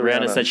didn't know about the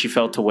Rihanna. Rihanna said she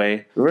felt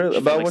away. Really?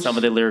 About some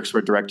of the lyrics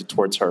were directed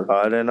towards her. Oh,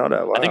 I didn't know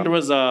that. Wow. I think there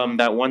was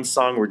that one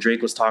song where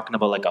Drake was talking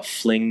about like a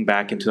fling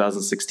back in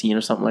 2016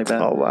 or something like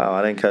that. Oh, wow.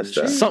 I didn't catch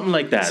that. Something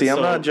like that. See,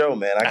 I'm not Joe,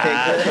 man. I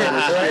can't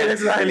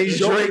catch these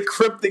Drake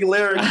cryptic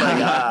lyrics.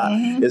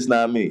 It's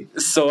not me.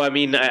 So, I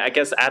mean, I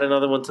guess add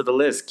another one to the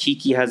list.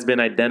 Kiki has been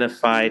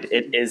identified.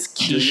 It is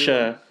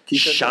Keisha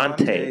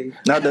Shante.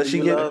 Now, does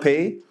she get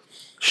paid?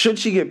 Should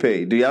she get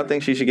paid? Do y'all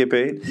think she should get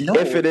paid? No.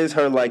 If it is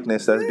her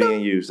likeness that's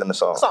being used in the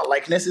song. It's not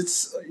likeness,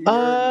 it's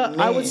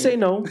I would say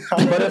no.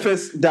 But if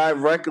it's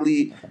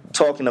directly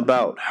talking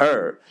about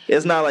her,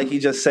 it's not like he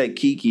just said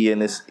Kiki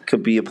and this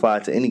could be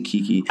applied to any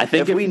Kiki. I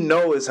think if we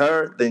know it's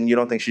her, then you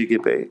don't think she should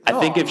get paid? I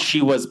think if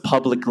she was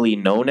publicly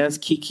known as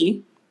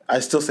Kiki,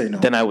 I still say no.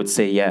 Then I would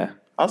say yeah.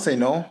 I'll say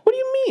no. What do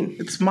you mean?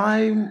 It's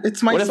my what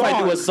song. What if I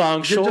do a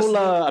song,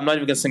 Shola? I'm not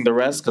even gonna sing the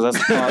rest because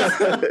that's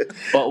the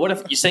But what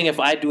if you're saying if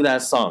I do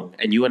that song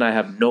and you and I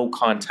have no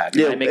contact,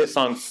 and I make a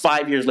song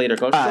 5 years later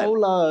called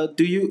Shola?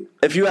 Do you?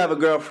 If you have a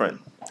girlfriend,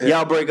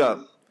 y'all break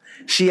up.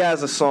 She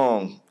has a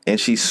song and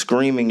she's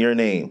screaming your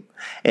name,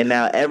 and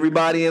now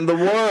everybody in the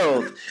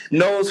world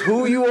knows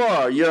who you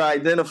are. You're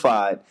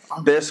identified.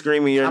 They're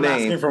screaming your name.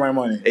 I'm asking for my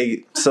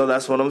money. So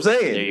that's what I'm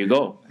saying. There you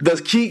go. Does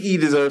Kiki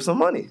deserve some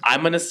money?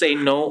 I'm going to say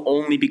no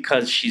only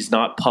because she's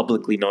not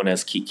publicly known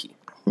as Kiki.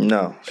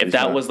 No. If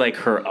that was like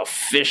her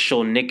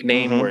official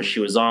nickname where she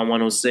was on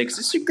 106,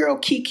 it's your girl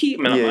Kiki.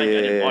 Man, I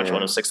didn't watch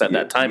 106 at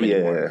that time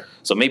anymore.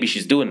 So maybe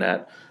she's doing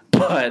that.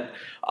 But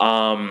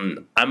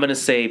I'm going to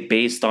say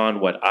based on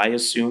what I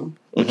assume,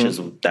 which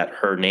is that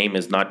her name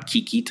is not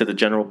Kiki to the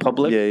general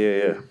public.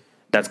 Yeah.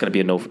 That's going to be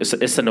a no.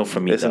 It's a no for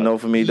me, It's a no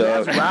for me,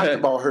 dog. I've rapped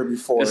about her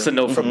before. It's a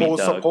no for me, dog.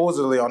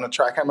 Supposedly on a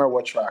track. I can't remember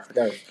what track.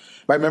 But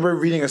I remember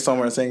reading it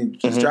somewhere and saying,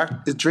 is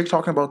Drake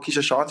talking about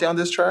Keisha Shante on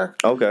this track?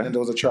 Okay. And there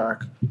was a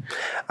track.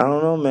 I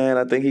don't know, man.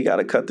 I think he got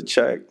to cut the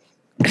check.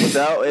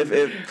 Without if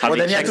well,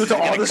 then he had to do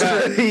all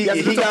the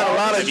he got a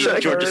lot of checks.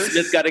 Georgia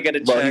Smith got to get a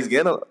check. But he's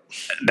getting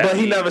but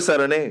he never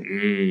said her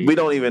name. We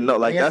don't even know.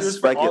 Like that's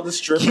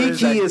speculative.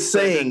 Kiki is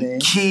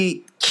saying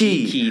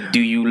Kiki, do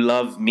you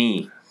love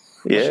me?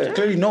 Yeah. You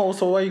clearly know,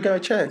 so why you got to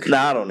check?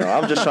 Nah, I don't know.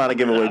 I'm just trying to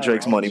give away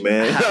Drake's money,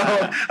 man.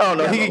 I don't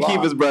know. He can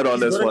keep his bread on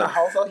this one. A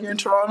house out here in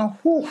Toronto.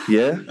 Whew.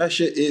 Yeah. That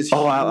shit is.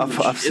 Oh,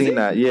 I've seen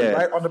that. Yeah.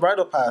 Right on the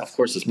Bridle Path. Of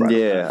course, it's Bridle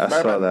Path. Yeah,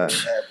 I saw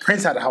that.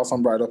 Prince had a house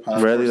on Bridle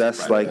Path. Really?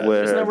 That's like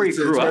where. Isn't that where he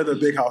grew up? Where the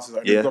big houses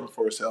are. Yeah.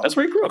 Forest Hill. That's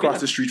where he grew up. Across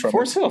the street from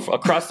Forest Hill.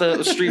 Across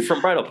the street from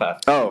Bridle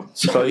Path. Oh,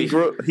 so he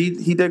grew.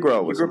 He did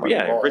grow up with somebody.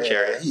 Yeah, rich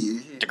area.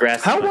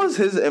 Degrassi. How was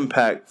his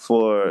impact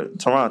for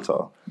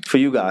Toronto? For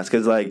you guys,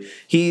 because like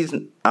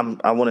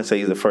I wouldn't say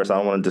he's the first. I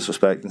don't want to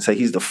disrespect and say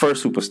he's the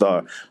first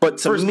superstar, but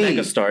to first me,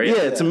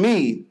 megastar, to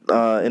me,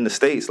 in the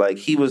States, like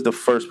he was the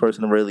first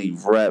person to really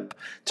rep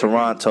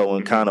Toronto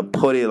and kind of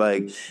put it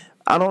like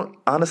I don't,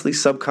 honestly,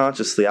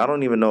 subconsciously, I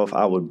don't even know if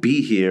I would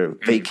be here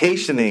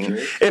vacationing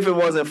if it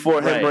wasn't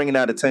for him bringing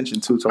that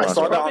attention to Toronto. I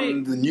saw that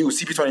on the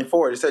news,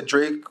 CP24. It said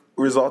Drake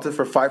resulted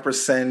for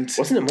 5%.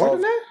 Wasn't it more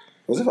than that?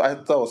 Was it? I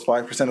thought it was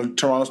 5% of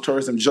Toronto's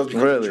tourism just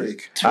because of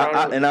Drake.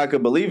 And I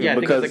could believe it because I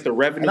think it's like the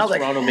revenue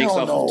Toronto makes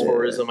off of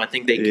tourism. I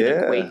think they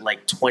can equate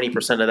like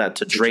 20% of that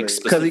to Drake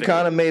specifically. Because he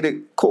kind of made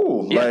it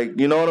cool. Yeah. Like,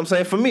 you know what I'm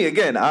saying? For me,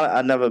 again,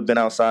 I've never been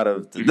outside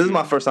of... This is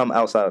my first time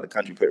outside of the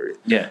country, period.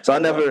 Yeah. So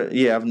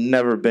I've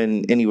never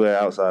been anywhere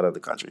outside of the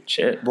country.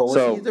 Shit. But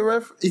was he the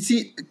ref?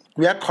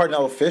 We had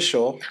Cardinal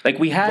Official. Like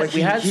we had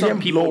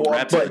some people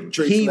but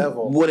Drake's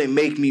level. Wouldn't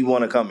make me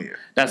want to come here.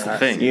 That's the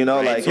thing. You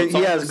know, like so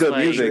he has good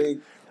music.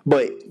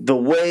 But the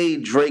way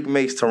Drake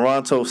makes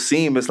Toronto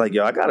seem, it's like,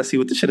 yo, I gotta see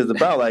what this shit is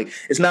about. Like,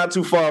 it's not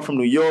too far from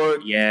New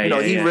York.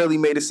 He really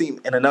made it seem.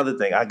 And another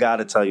thing, I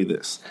gotta tell you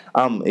this: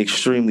 I'm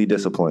extremely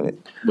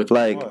disappointed. With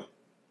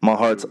my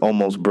heart's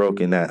almost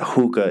broken that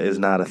hookah is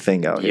not a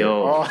thing out here.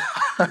 Yo,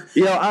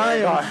 I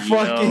am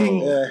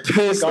fucking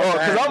pissed off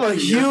because I'm a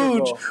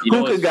huge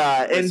hookah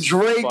guy, and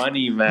Drake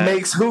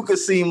makes hookah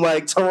seem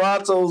like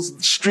Toronto's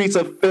streets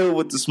are filled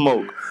with the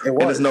smoke, and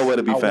there's nowhere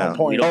to be found.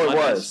 It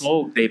was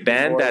smoke. They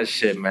banned that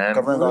shit, man.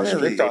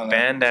 They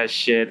banned that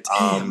shit.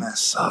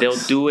 They'll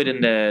do it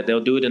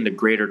in the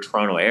Greater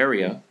Toronto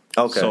area.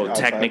 Okay. So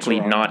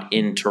technically not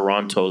in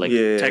Toronto. Like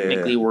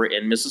technically we're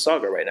in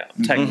Mississauga right now.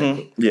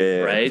 Technically.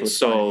 Right?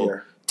 So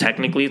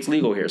technically it's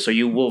legal here. So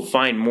you will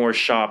find more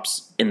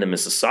shops in the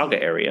Mississauga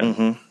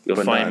area.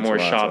 You'll find more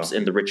shops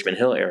in the Richmond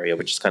Hill area,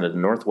 which is kind of the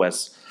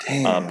northwest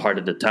part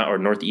of the town, or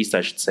northeast,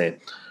 I should say.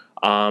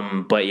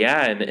 But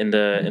yeah, in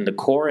the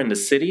core in the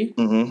city,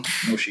 no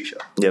shisha.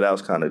 Yeah, that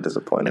was kind of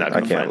disappointing.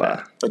 I can't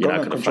lie. The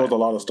government controls a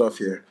lot of stuff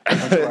here. They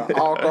control our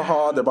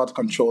alcohol. They're about to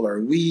control our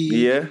weed.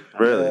 Yeah,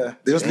 really.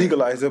 They just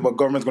legalized it, but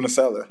government's gonna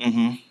sell it.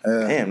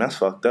 Damn, that's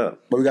fucked up.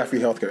 But we got free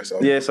healthcare, so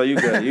so you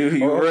good. You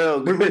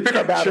real good. We pick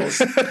our battles.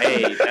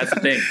 Hey, that's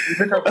the thing. We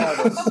pick our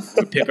battles.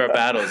 We pick our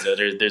battles.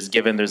 There's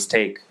give and there's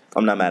take.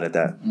 I'm not mad at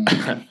that.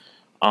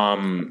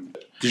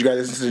 Did you guys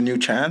listen to the new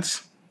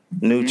Chance?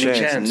 New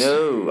Chance.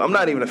 No, I'm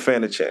not even a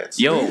fan of Chance.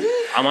 Yo,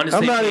 I'm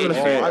honestly not even a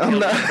fan.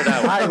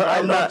 I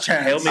love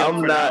Chance.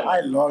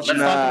 I love Chance. Let's talk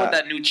about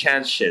that new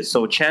Chance shit.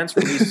 So Chance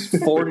released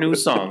 4 new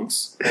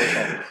songs.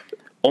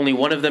 Only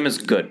one of them is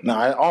good.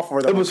 No, all 4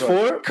 of them. It was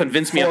 4?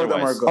 Convince me otherwise.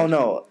 Them are good. Oh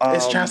no,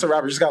 it's Chance the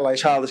Rapper. Just got like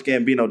Childish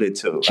Gambino did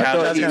too.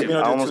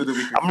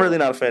 I'm really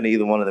not a fan of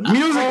either one of them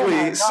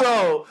musically.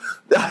 So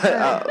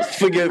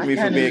forgive me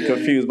for being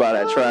confused by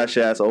that trash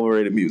ass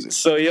overrated music.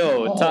 So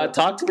yo,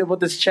 talk to me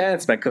about this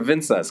Chance, man.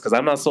 Convince us, because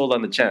I'm not sold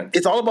on the Chance.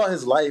 It's all about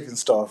his life and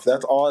stuff.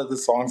 That's all the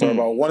songs are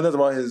about. One of them's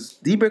about his.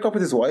 Did he break up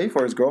with his wife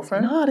or his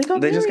girlfriend? No,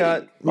 they just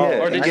got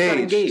or they just got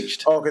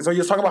engaged. Okay, so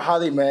you're talking about how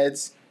they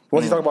met.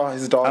 What's he talking about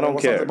his daughter? I don't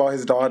care. About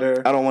his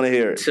daughter. I don't want to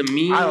hear it. To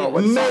me, I don't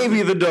know,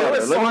 maybe the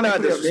daughter. Let me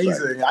not disrespect.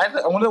 Amazing.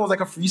 I wonder if it was like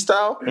a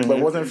freestyle, but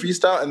it wasn't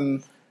freestyle.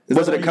 And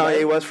was it a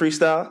Kanye West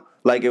freestyle?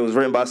 Like it was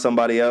written by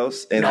somebody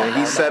else, and then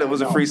he said it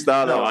was a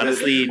freestyle. No,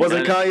 honestly, was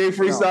it Kanye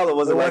freestyle or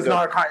was it like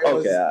not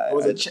Kanye? It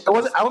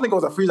wasn't. I don't think it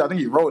was a freestyle. I think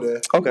he wrote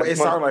it. Okay, but it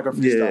sounded like a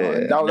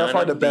freestyle. Yeah. That's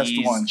probably the best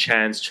one.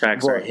 Chance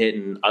tracks are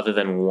hitting, other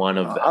than one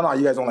of them. I know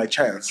you guys don't like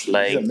Chance.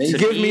 Like,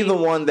 give me the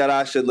one that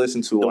I should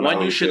listen to. The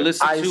one you should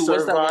listen to.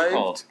 What's that one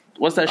called?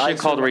 What's that shit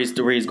called where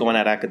he's going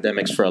at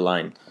Academics for a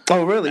line?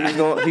 Oh, really?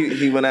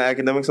 He went at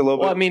Academics a little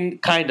bit? Well, I mean,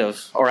 kind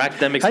of. Or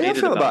Academics made it about. How do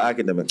you feel about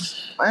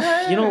Academics?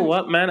 You know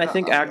what, man? I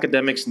think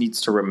Academics needs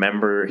to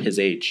remember his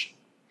age.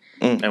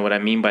 And what I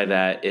mean by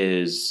that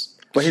is...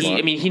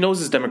 he knows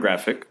his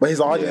demographic. But his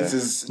audience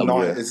is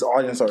not... His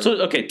audience are...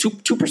 So, okay,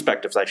 two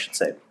perspectives, I should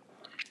say.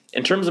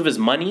 In terms of his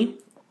money...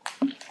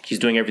 He's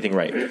doing everything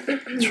right.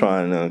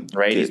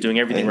 He's doing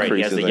everything right.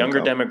 He has a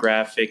younger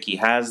demographic. He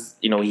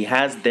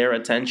has their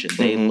attention.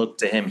 They look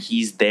to him.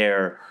 He's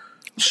their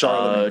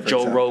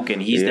Joe Rogan.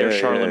 He's their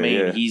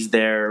Charlemagne. He's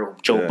their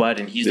Joe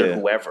Budden. He's their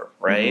whoever,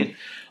 right?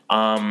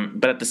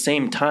 But at the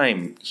same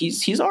time,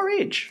 he's our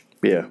age.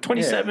 Yeah.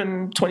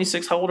 27,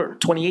 26, how old are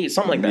 28,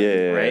 something like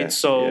that, right?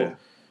 So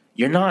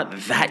you're not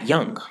that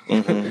young.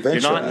 You're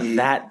not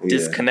that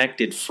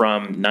disconnected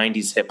from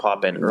 90s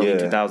hip-hop and early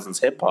 2000s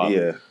hip-hop.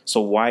 Yeah. So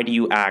why do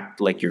you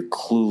act like you're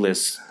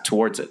clueless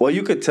towards it? Well,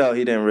 you could tell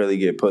he didn't really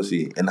get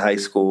pussy in high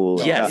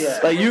school.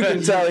 Yes. Like, you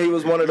can tell he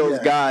was one of those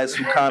guys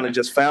who kind of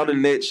just found a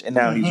niche, and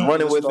now he's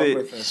running with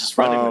it.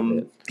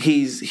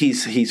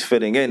 He's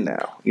fitting in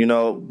now. You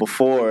know,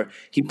 before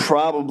he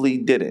probably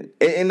didn't,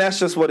 and that's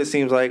just what it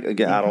seems like.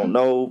 Again, I don't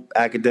know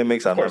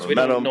Academics. Of course, we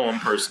don't know him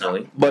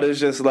personally, but it's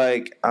just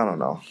like I don't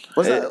know.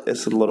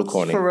 It's a little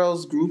corny.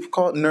 Pharrell's group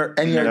called NERD.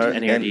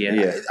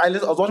 I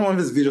was watching one of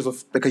his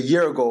videos like a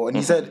year ago, and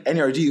he said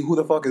NERD. Who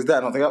the fuck is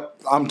that? And I was like,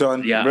 I'm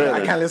done. Yeah, really?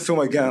 I can't listen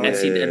to him again.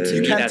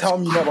 You can't tell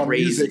me about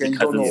music and you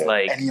don't know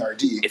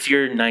NERD. If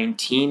you're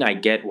 19, I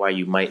get why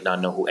you might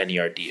not know who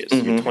NERD is.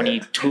 You're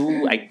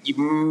 22,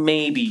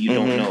 maybe you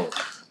don't know.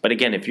 But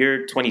again, if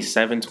you're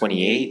 27,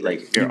 28,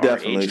 like if you're our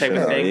age type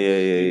of thing,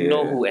 you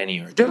know who any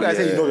are. You guys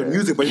say you know the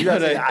music, but you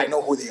guys say I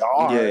know who they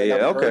are.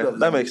 Okay,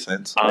 that makes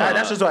sense.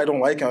 That's just why I don't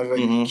like him.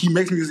 Like, he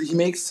makes music. He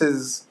makes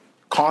his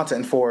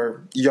content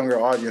for younger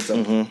audience.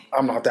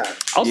 I'm not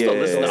that. I'll still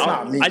listen.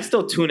 I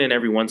still tune in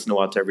every once in a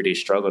while to Everyday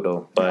Struggle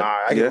though. But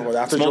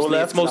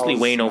it's mostly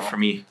Wayno for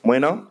me.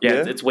 Wayno?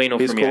 Yeah, it's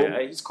Wayno for me.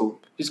 Cool. He's cool.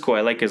 He's cool.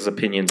 I like his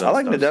opinions. I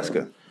like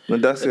Nadeska.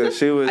 Nadeska,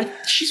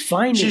 she's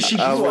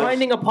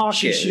finding a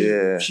pocket.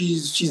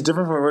 She's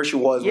different from where she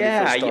was.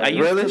 Yeah,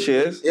 really, she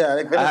is.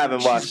 Yeah, I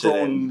haven't watched it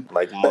in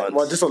like months.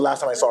 Well, this was the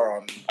last time I saw her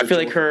on. I feel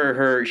like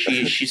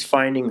she's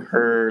finding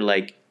her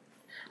like.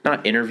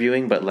 Not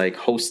interviewing, but like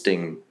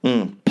hosting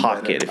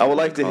pocket. I would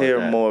like to hear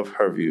more of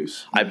her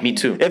views. Me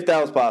too. If that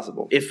was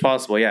possible. If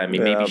possible, yeah. I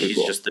mean, maybe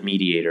she's just the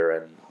mediator,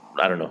 and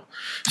I don't know.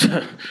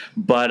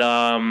 But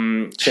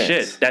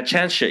Chance. That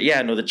Chance shit.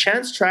 Yeah, no, the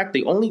Chance track.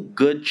 The only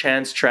good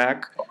Chance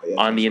track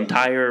on the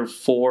entire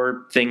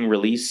 4-thing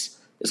release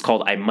is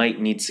called "I Might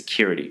Need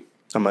Security."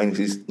 I might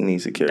need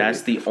security.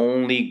 That's the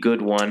only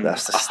good one.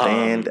 That's the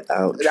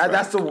standout.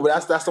 That's the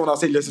one I'll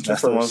say listen to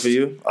that's first. That's the one for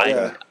you?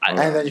 And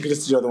then you can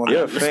listen to the other one.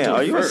 You're a fan.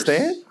 Are you a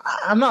stan?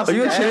 I'm not a stan.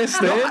 Are you a Chance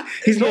stan?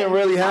 He's getting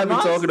really happy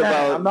talking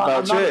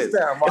about Chance.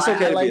 It's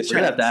okay to be a stan.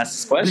 You have to ask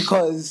this question.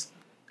 Because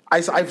I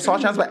saw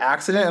Chance by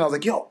accident, and I was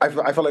like, yo, I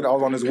felt like I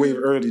was on his wave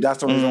early. That's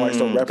the reason why I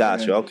still repping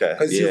Gotcha, okay.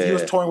 Because he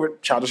was touring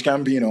with Childish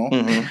Gambino,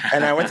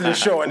 and I went to the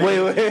show. And wait,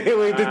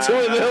 the two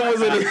of them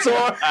was in the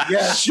tour?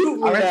 Yeah. Shoot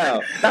me now.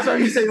 That's why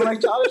he said you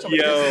like Childish.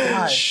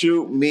 Yo,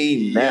 shoot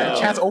me now.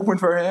 Chance opened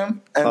for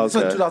him, and this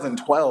was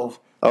 2012.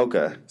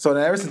 Okay. So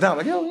then ever since then, I'm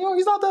like, yo,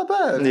 he's not that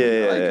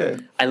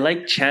bad. I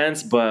like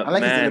Chance, but I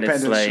like his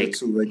independent shit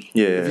too. Like,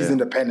 if he's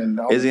independent.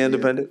 Is he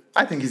independent?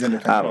 I think he's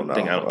independent. I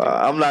don't know.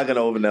 I'm not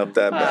gonna open up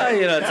that bad.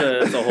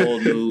 It's a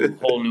whole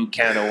new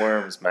can of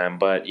worms, man.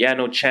 But yeah,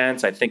 no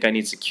Chance. I think I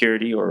need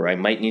security, or I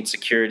might need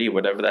security,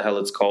 whatever the hell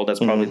it's called. That's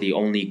probably the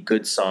only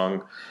good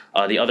song.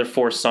 The other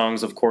 4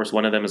 songs, of course,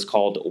 one of them is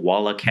called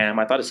Walla Cam.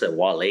 I thought it said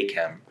Wale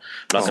Cam.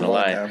 I'm not gonna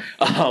lie.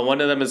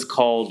 One of them is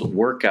called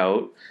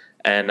Workout.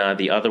 And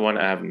the other one,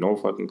 I have no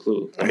fucking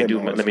clue. Let me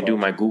do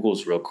my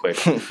Googles real quick.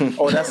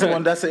 That's the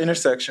one. That's the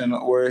intersection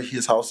where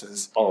his house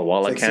is. Oh,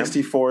 Walla like Cam?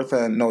 64th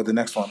and the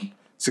next one.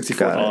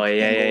 64th. Oh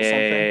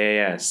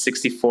yeah.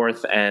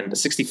 64th and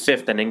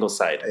 65th and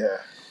Ingleside. Yeah.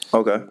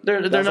 Okay.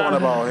 They're not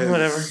about his,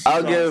 whatever.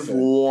 I'll give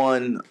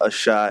one a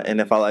shot, and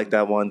if I like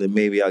that one, then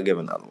maybe I'll give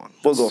another one.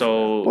 We'll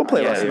go. We'll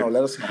play it.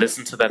 Let us know.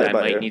 Listen to that. I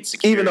might need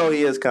security. Even though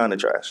he is kind of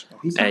trash,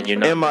 and you're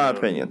not, in my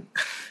opinion.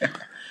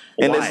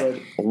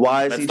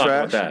 Why is he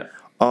trash?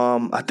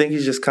 I think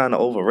he's just kind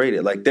of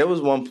overrated. Like, there was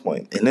one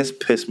point, and this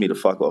pissed me the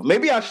fuck off.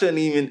 Maybe I shouldn't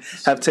even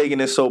have taken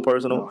this so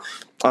personal,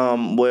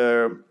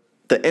 where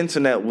the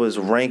internet was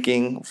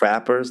ranking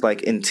rappers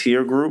like in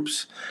tier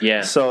groups.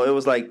 Yeah. So it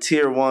was like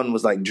tier 1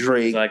 was like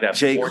Drake, like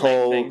J.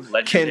 Cole,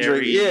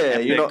 Kendrick. Yeah,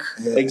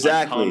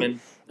 exactly.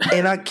 Uncommon.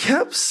 And I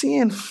kept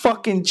seeing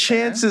fucking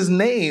Chance's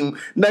name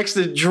next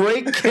to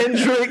Drake,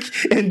 Kendrick,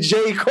 and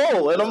J.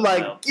 Cole. And I'm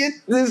like, get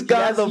this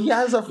guy he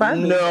has a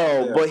fan base.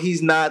 No, but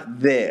he's not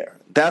there.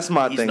 That's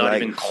my thing. Not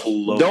like, even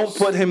close. Don't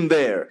put him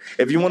there.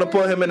 If you want to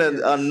put him in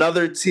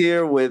another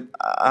tier with,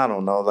 I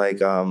don't know,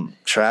 like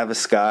Travis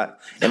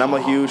Scott, and I'm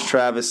a huge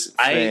Travis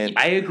fan.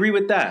 I agree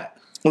with that.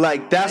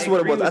 Like, that's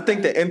what it was. I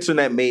think the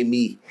internet made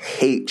me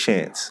hate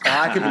Chance.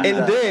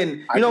 And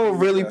then, you know what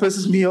really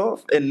pisses me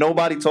off? And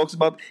nobody talks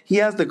about? He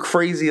has the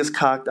craziest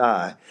cocked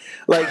eye.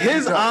 Like,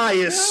 his eye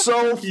is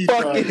so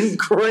fucking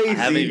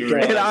crazy.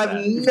 And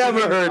I've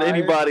never heard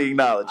anybody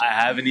acknowledge it. I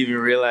haven't even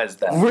realized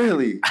that.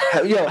 Really?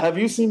 Have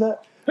you seen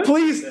that?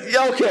 Please,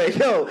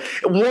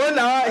 one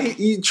eye,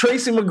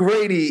 Tracy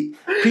McGrady,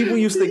 people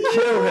used to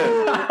kill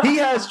him. He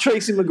has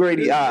Tracy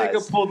McGrady eyes.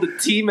 Nigga pulled the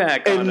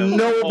T-Mac on him. And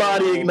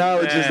nobody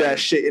acknowledges that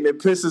shit, and it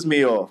pisses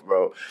me off,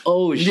 bro.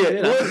 Oh,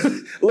 shit. Yeah,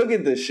 look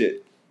at this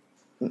shit.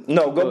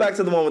 No, go back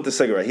to the one with the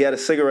cigarette. He had a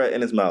cigarette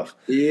in his mouth.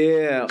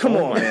 Yeah. Come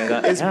on,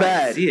 man. It's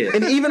bad.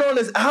 And even on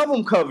his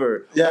album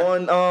cover,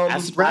 on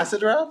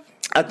Acid Rap?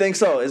 I think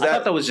so. I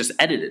thought that was just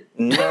edited.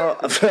 No.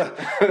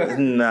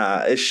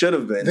 Nah, it should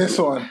have been. This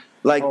one.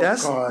 Like,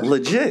 that's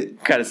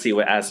legit. Gotta see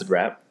what Acid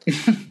Rap.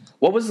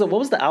 What was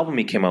the album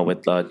he came out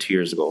with 2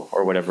 years ago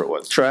or whatever it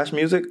was? Trash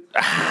music?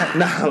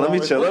 Let me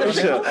chill.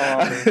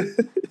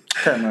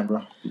 Can't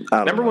remember.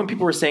 Remember when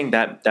people were saying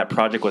that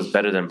project was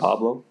better than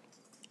Pablo?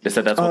 They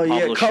said that's what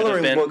Pablo should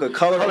have been.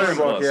 Coloring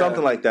book,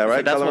 something like that,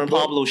 right? That's what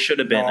Pablo should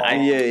have been.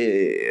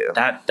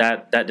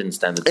 That didn't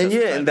stand the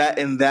test.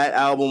 And that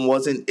album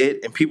wasn't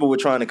it. And people were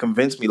trying to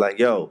convince me, like,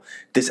 yo,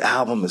 this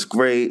album is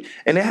great.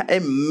 And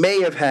it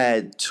may have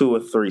had 2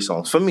 or 3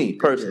 songs for me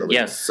personally.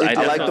 Yes, I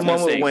like the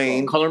one with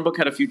Wayne. Coloring Book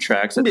had a few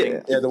tracks. I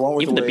think. Yeah, the one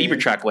with even the Bieber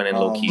track went in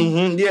low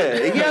key. He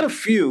had a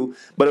few,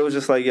 but it was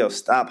just like, yo,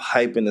 stop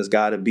hyping this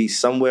guy to be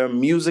somewhere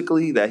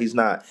musically that he's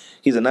not.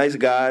 He's a nice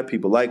guy.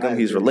 People like him.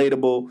 He's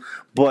relatable.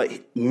 But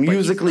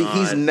musically,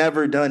 he's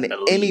never done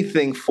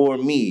anything for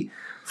me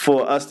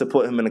for us to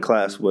put him in a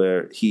class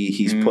where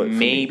he's put.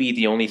 Maybe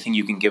the only thing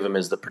you can give him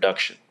is the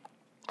production.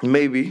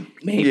 Maybe.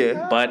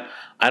 Yeah. But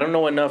I don't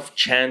know enough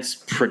Chance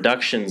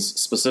Productions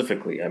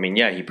specifically. I mean,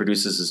 yeah, he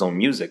produces his own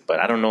music, but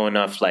I don't know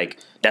enough, like,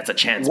 that's a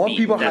Chance what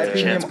beat. What people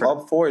hyping him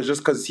up for is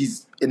just because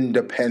he's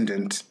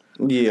independent.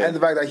 Yeah. And the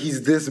fact that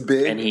he's this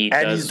big and he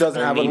doesn't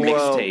have a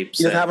mixtapes.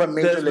 He doesn't have a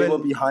major label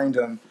behind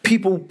him.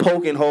 People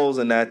poking holes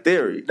in that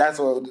theory. That's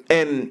what.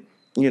 And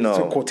you know,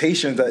 some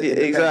quotations that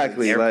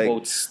exactly like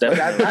quotes,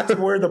 that's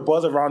where the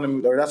buzz around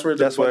him, or that's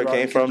where it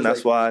came from.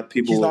 That's why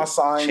people he's not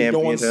signed. No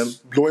one's him.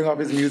 blowing up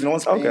his music. No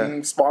one's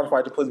paying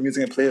Spotify to put his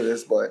music in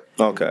playlists. But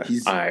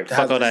he's all right.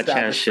 Fuck all that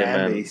Chance shit,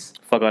 man.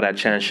 Fuck all that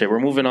Chance shit. We're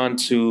moving on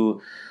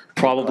to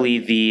probably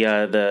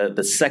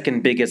the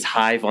second biggest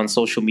hive on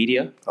social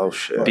media. Oh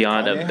shit!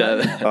 Beyond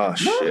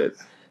shit.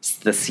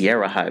 The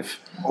Sierra Hive.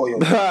 Oh, yo.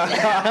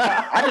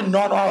 I did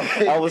not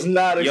know. I was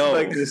not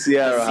expecting the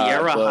Sierra Hive.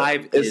 Sierra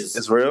Hive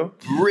is real?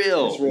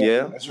 Real.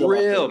 Yeah. It's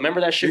real.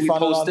 Remember that shit we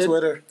posted? On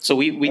Twitter. So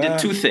we did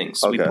two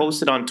things. Okay. We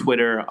posted on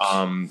Twitter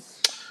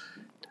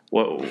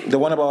the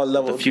one about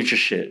level the future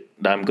shit.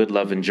 I'm Good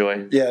Love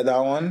Enjoy. Yeah, that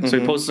one. So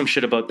we posted some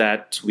shit about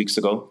that 2 weeks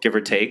ago, give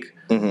or take.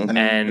 Mm-hmm.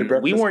 And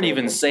we weren't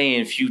even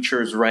saying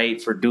Future's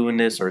right for doing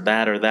this or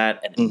that.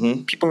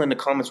 And people in the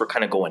comments were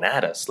kind of going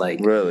at us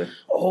like, really?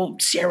 Oh,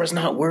 Sierra's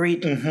not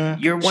worried.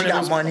 Mm-hmm. You're one of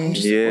those money.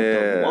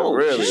 Yeah, whoa,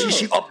 really?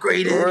 She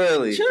upgraded.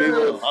 Really?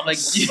 People, I'm like,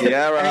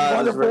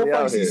 Sierra is really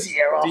out here.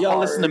 Do y'all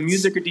listen to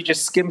music or do you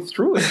just skim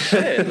through it?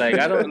 Shit. Like,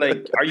 I don't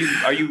like.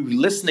 Are you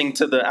listening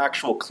to the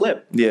actual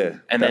clip? Yeah.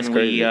 And then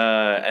we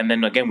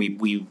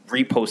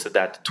reposted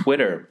that to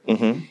Twitter,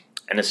 and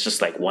it's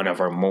just like one of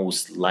our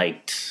most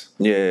liked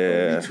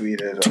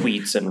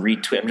tweets and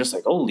retweet. I'm just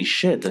like, holy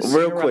shit, the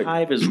Sierra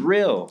Hive is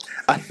real.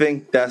 I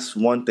think that's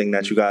one thing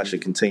that you guys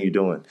should continue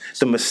doing.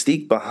 The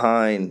mystique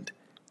behind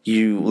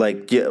you,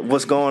 like,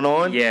 what's going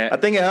on. Yeah, I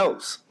think it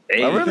helps.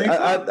 Hey,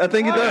 I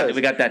think it does.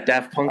 We got that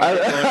Daft Punk.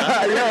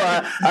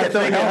 I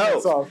think it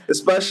helps,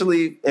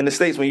 especially in the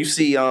States when you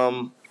see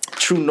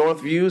True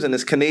North views and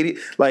it's Canadian,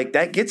 like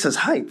that gets us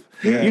hype.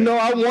 Yeah. You know,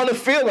 I want to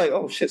feel like,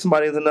 oh shit,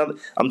 somebody's another.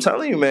 I'm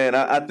telling you, man,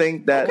 I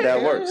think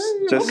that works.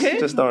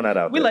 Just throwing that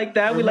out. We like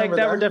that. We like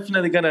that. We're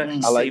definitely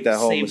gonna save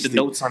the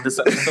notes on this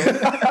episode.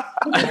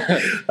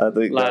 I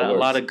think a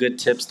lot of good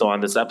tips though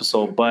on this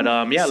episode. But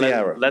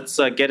let's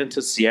get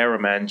into Sierra,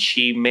 man.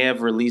 She may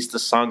have released the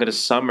song of the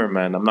summer,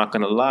 man. I'm not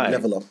gonna lie.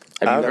 Level Up.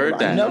 Have you heard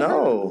that?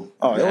 No.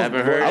 I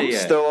haven't heard it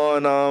yet. I'm still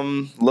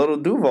on Little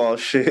Duval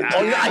shit.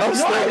 I'm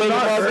still living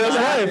my best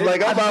life.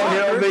 Like I'm out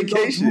here on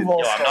vacation.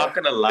 Yo, I'm not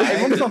gonna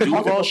lie.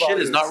 Duval shit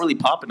is not really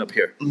popping up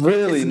here.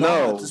 Really?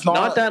 No.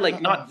 Not that,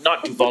 like, not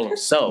Duval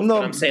himself. No,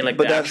 but I'm saying like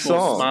the actual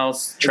song.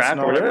 Smiles track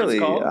or whatever it's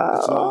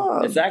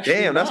called. It's actually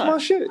damn, that's my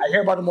shit. I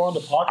hear about it more on the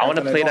podcast. I want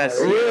to play that.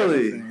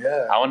 Really?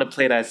 Yeah. I want to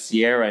play that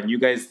Sierra, and you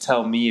guys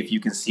tell me if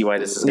you can see why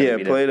this is going to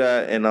be. Yeah, play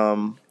that, and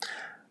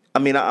I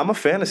mean, I'm a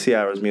fan of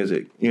Ciara's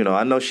music. You know,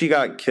 I know she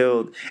got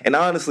killed, and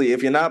honestly,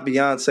 if you're not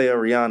Beyonce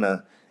or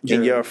Rihanna,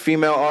 and you're a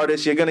female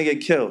artist, you're gonna get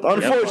killed.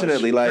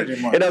 Unfortunately,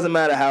 it doesn't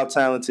matter how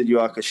talented you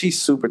are, because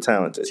she's super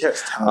talented.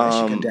 Yes, she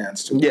can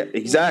dance too. Yeah,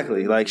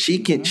 exactly. Like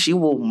she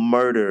will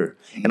murder,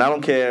 and I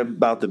don't care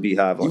about the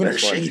Beehive on even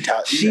this one.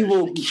 She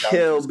will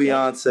kill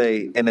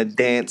Beyonce in a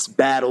dance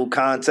battle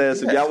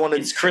contest. If y'all want to,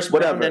 it's Chris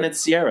Brown and it's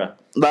Sierra.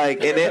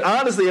 Like, and then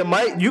honestly,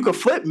 you could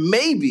flip,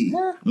 maybe.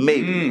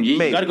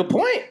 You got a good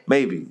point.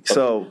 Maybe.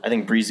 So I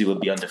think Breezy would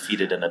be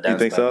undefeated in a dance.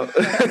 You think so?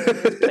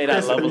 Play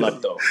that Level Up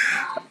though.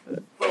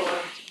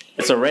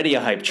 It's already a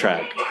hype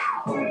track.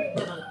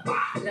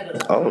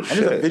 Oh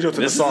shit! A video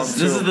to the song. This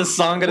is the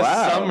song of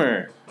the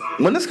summer.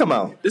 When this come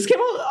out? This came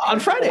out on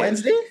Friday.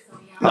 Wednesday?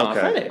 No, okay.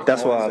 Friday.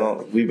 That's why I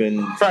don't. We've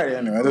been Friday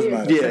anyway. It doesn't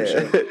matter.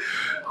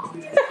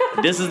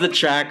 Yeah. This is the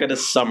track of the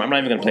summer. I'm not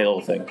even gonna play the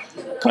whole thing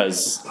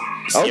because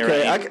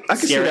Sierra I can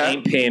see that.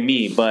 Ain't paying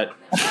me. But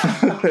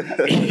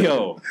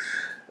yo,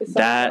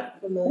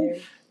 that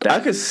I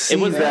could see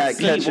that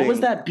catching. What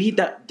was that beat?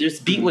 That this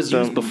beat was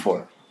used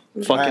before.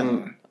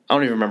 Fucking. I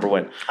don't even remember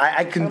when.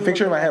 I can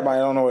picture it in my head, but I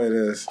don't know what it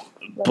is.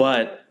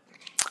 But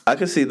I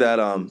can see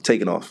that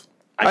taking off.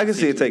 I can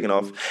see it taking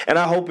off, and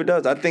I hope it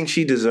does. I think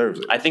she deserves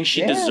it. I think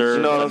she deserves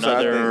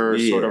another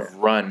sort of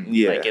run,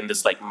 like in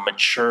this like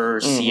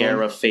mature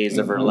Sierra phase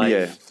of her life.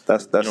 Yeah,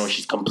 that's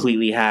she's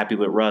completely happy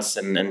with Russ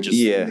and just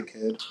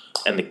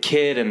the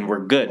kid, and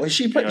we're good. Well,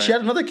 she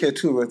had another kid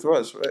too with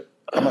Russ, right?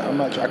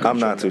 I'm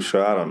not too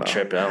sure. I don't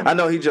know. I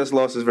know he just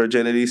lost his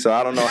virginity, so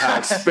I don't know how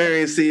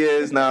experienced he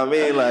is. Now I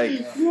mean, like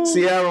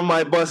Sierra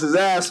might bust his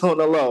ass on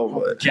the low,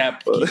 but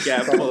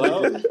pull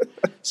out.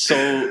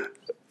 So,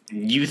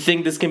 you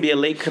think this can be a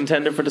late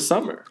contender for the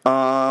summer?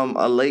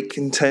 A late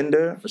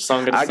contender for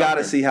song of the summer. I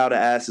gotta see how the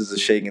asses are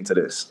shaking to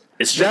this.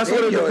 That's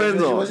what it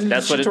depends on.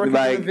 That's what it's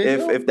like.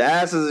 If the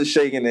asses are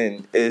shaking,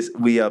 then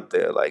we up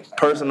there. Like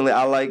personally,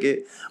 I like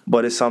it,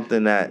 but it's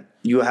something that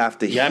you have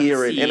to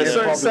hear it in a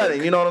certain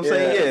setting. You know what I'm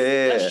saying?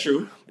 Yeah. That's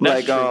true.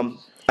 Like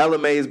Ella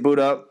May's Boot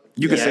Up.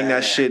 You can sing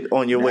that shit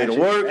on your way to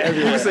work.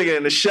 You can sing it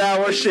in the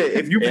shower. Shit.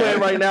 If you play it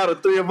right now, the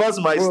three of us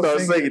might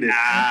start singing it.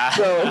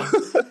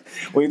 So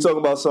when you talk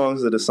about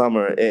songs of the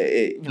summer,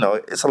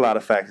 it's a lot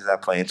of factors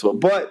that play into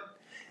it. But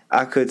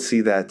I could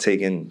see that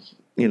taking,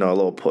 a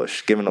little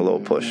push, giving a little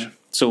push.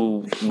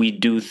 So we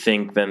do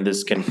think then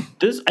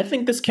I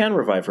think this can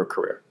revive her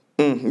career.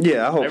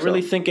 Yeah, I hope so. I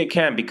really think it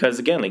can because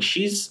again, like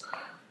she's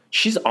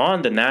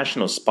on the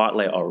national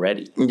spotlight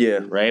already. Yeah.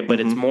 Right? But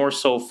it's more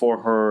so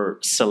for her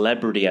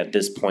celebrity at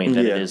this point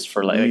than it is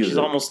for like she's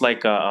almost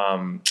like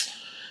a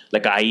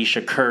like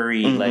Aisha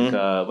Curry, like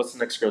what's the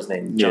next girl's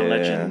name? John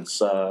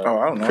Legend's. I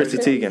don't know. Chrissy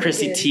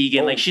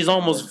Teigen. Like she's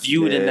almost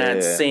viewed in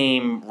that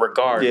same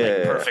regard,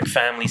 like perfect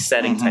family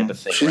setting type of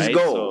thing. She's right?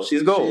 gold.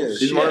 She's gold.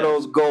 She's one of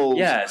those goals.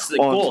 Yeah, it's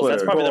like goals. Twitter.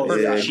 That's probably the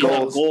perfect. She's a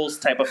goals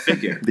type of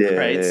figure,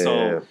 right?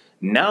 So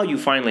now you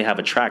finally have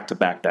a track to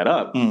back that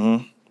up.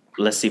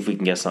 Let's see if we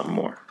can get something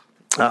more.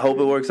 I hope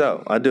it works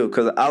out. I do,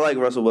 because I like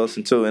Russell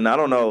Wilson too. And I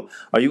don't know,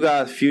 are you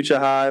guys Future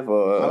Hive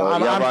or y'all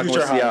rocking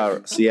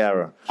with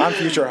Ciara? I'm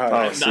Future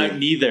Hive. I'm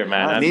neither,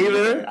 man.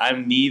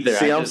 I'm neither.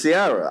 See, I'm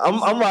Ciara.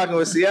 I'm rocking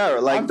with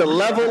Ciara. Like the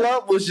level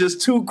up was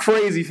just too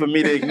crazy for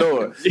me to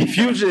ignore.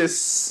 Future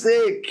is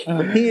sick.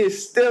 He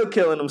is still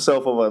killing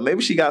himself over it.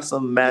 Maybe she got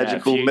some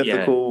magical,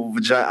 mythical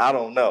vagina. I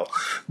don't know,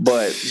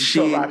 but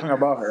still rapping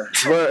about her.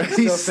 But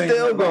he's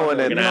still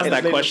going in. We're gonna ask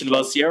that question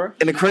about Ciara.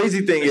 And the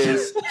crazy thing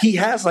is, he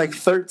has like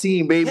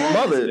 13 baby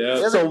mothers.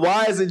 Yeah. So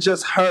why is it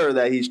just her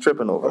that he's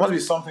tripping over? There must be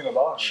something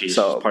about her. She's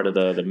part of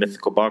the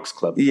mythical box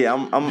club. Yeah,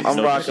 I'm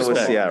rocking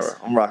with Ciara.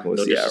 I'm rocking with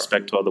Ciara. No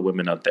disrespect to all the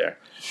women out there.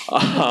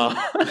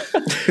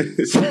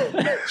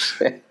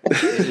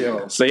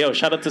 So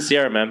shout out to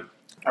Ciara, man.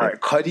 All right,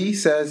 Cudi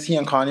says he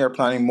and Kanye are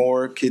planning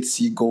more Kids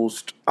See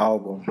Ghost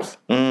albums.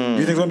 Do you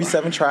think there's going to be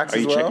 7 tracks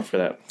as well? Are you checking for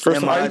that? First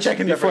of all, are you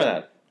checking before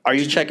that? Are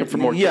you checking for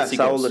more Kids See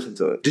Ghost? I will listen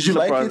to it. Did you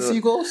like Kids See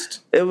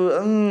Ghost? It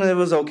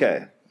was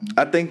okay.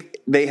 I think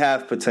they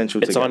have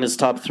potential. It's on his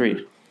top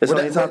 3. It's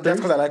on his top 3? That's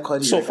because I like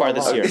Kanye. So far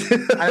this year.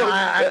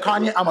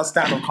 Kanye, I'm a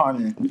stan of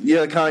Kanye.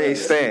 Yeah, Kanye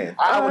stan.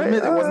 I would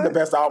admit it wasn't the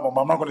best album,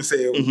 but I'm not going to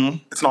say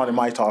it's not in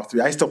my top 3.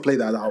 I still play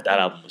that album. That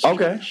album was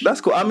okay.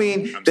 That's cool. I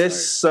mean,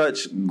 there's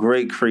such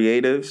great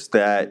creatives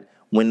that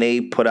when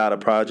they put out a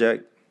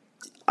project,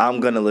 I'm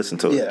going to listen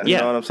to it. Yeah. You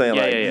know what I'm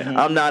saying?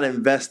 I'm not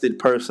invested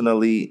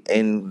personally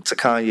into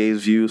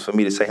Kanye's views for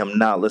me to say I'm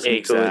not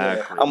listening to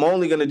it. I'm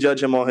only going to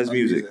judge him on his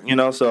music,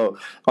 So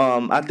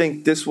I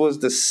think this was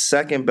the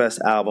second best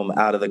album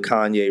out of the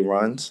Kanye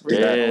runs.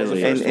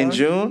 Really? In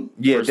June?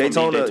 Yeah,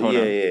 Daytona.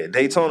 Yeah.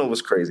 Daytona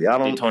was crazy.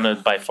 Daytona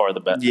is by far the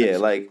best. Yeah,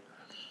 like...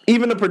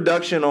 Even the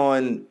production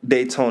on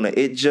Daytona,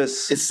 it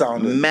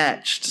sounded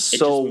matched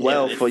so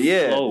well for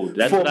flowed.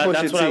 That's what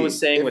I was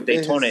saying with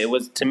Daytona. It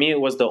was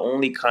the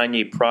only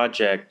Kanye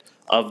project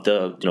of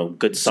the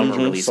good summer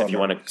release, if you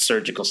want a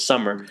surgical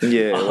summer.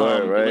 Yeah,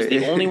 right. It was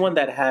the only one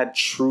that had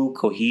true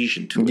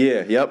cohesion to it.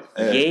 Yeah, yep.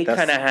 Ye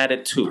kind of had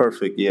it too.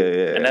 Perfect. Yeah.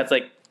 And that's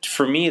like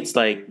for me, it's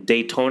like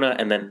Daytona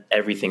and then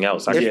everything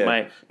else.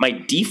 Actually, my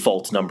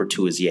default number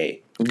 2 is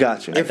Ye.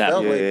 Gotcha. It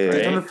felt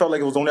like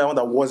it was the only one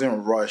that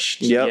wasn't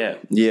rushed. Yeah.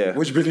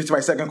 Which brings me to my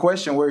second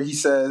question, where he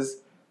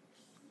says,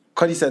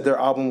 Cudi said their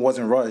album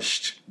wasn't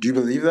rushed. Do you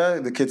believe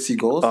that? The Kids See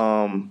Ghost?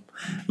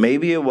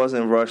 Maybe it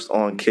wasn't rushed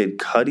on Kid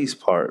Cudi's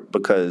part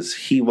because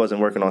he wasn't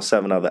working on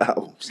 7 other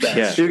albums.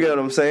 Yeah. You get what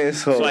I'm saying?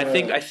 So I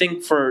think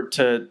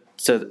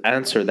to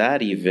answer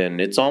that even,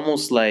 it's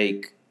almost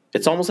like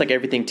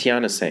everything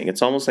Tiana's saying.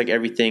 It's almost like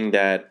everything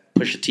that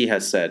Pusha T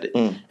has said,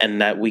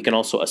 and that we can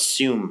also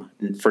assume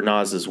for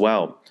Nas as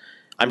well.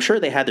 I'm sure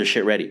they had their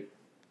shit ready,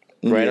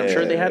 right? I'm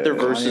sure they had their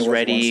verses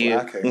ready,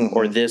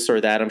 or this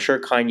or that. I'm sure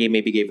Kanye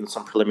maybe gave them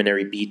some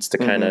preliminary beats to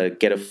kind of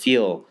get a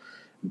feel,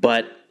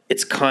 but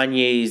it's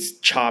Kanye's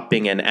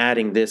chopping and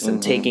adding this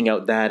and taking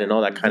out that and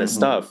all that kind of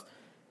stuff.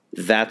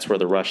 That's where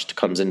the rush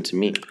comes into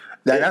me.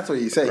 That's what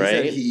he said.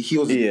 Right? He said he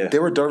was. They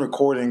were done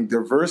recording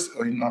their verse.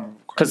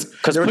 Because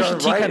Pusha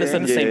T kind of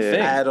said the same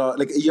thing at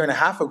like a year and a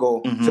half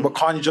ago. So, but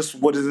Kanye just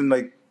wasn't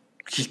like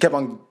he kept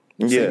on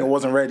saying it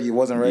wasn't ready. It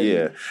wasn't ready.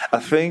 Yeah, I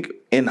think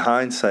in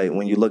hindsight,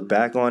 when you look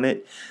back on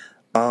it,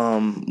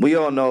 we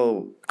all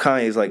know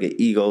Kanye's like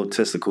an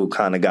egotistical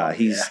kind of guy.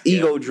 He's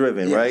ego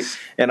driven, right?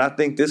 And I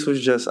think this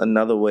was just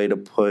another way to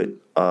put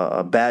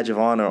a badge of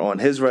honor on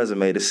his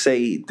resume to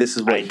say this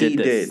is what he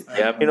did.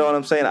 Yep. You know what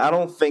I'm saying? I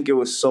don't think it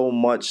was so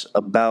much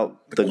about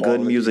the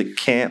good music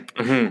camp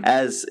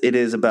as it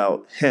is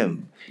about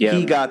him. Yeah.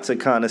 He got to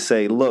kind of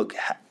say, look,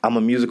 I'm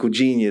a musical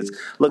genius.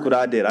 Look what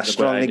I did. I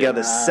strung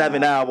together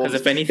 7 albums.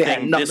 Because if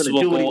anything, this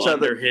will go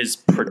under his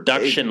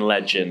production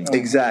legend.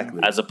 Exactly.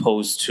 As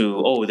opposed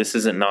to, this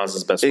isn't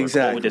Nas's best work.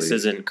 Exactly. This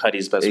isn't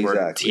Cudi's best work.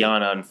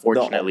 Tiana,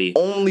 unfortunately. The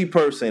only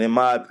person, in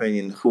my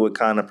opinion, who it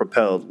kind of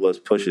propelled was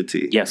Pusha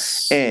T.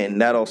 Yes. And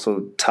that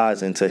also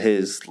ties into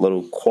his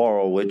little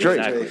quarrel with Drake.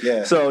 Exactly.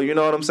 Yeah. So, you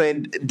know what I'm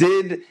saying?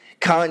 Did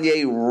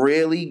Kanye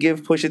really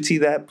give Pusha T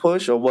that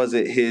push, or was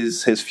it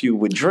his feud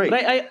with Drake?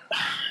 But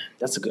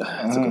that's a good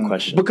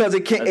question. Because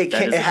it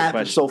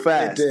happened so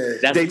fast.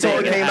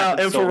 Daytona came out,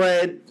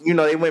 Infrared.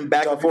 They went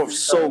back and forth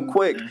so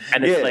quick,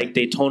 and it's like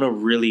Daytona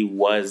really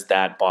was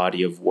that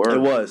body of work.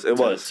 It was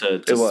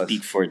to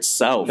speak for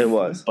itself. It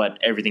was, but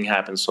everything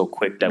happened so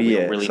quick that we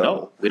don't really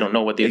know. We don't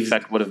know what the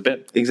effect would have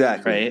been.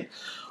 Exactly. Right.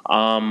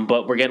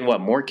 But we're getting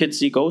more Kids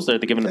See Ghosts? Are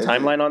they giving a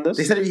timeline on this?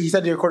 He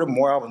said he recorded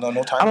more albums.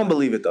 No time. I don't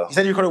believe it though. He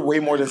said he recorded way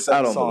more than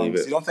 7 songs. I don't believe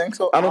it. You don't think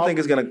so? I don't think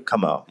it's gonna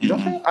come out. You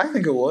don't think? I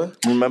think it would.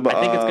 Remember,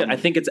 I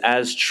think it's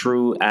as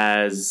true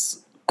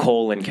as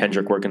Cole and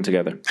Kendrick working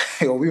together.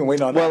 Yo, we've been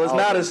waiting on that. Well, it's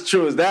not as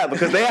true as that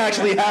because they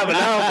actually have an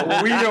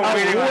album. We've been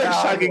waiting on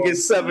that. I could get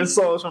 7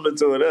 songs from the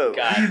two of them.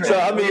 God, so,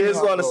 I mean, it's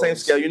on the same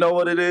scale. You know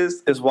what it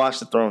is? It's Watch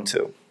the Throne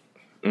 2.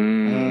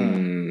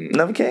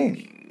 Never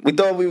came. We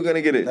thought we were going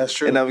to get it. That's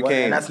true. It never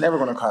came. And that's never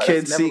going to come.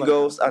 Kids See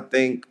Ghosts, I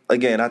think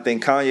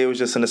Kanye was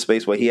just in a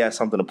space where he had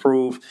something to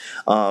prove.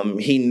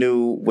 He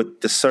knew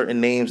with the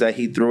certain names that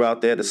he threw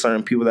out there, the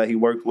certain people that he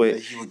worked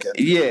with,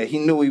 he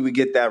knew he would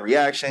get that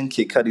reaction.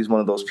 Kid Cudi's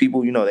one of those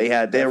people. You know, they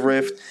had their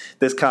rift.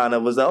 This kind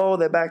of was,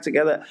 they're back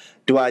together.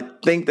 Do I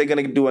think they're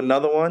going to do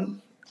another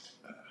one?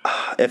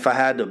 If I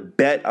had to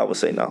bet, I would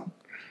say no.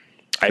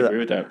 I agree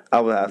with that. I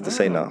would have to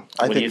say no.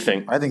 What do you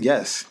think? I think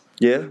yes.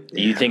 Yeah.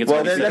 Do you think it's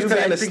well? You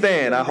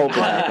understand. I hope it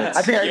happens.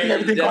 I think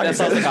everything.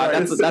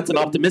 That's an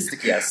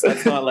optimistic yes.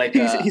 That's not like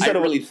he said. I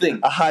really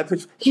think a high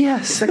pitch.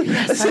 Yes.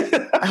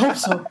 I hope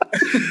so.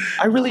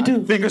 I really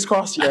do. Fingers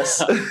crossed.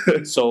 Yes.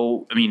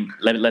 So I mean,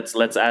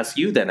 let's ask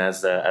you then,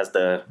 as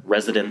the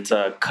resident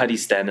Cudi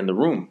stand in the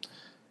room.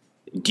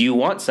 Do you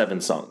want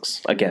 7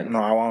 songs again? No,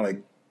 I want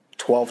like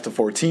 12 to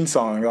 14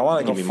 songs. I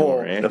want like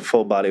a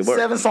full body of work.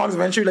 7 songs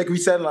eventually, like we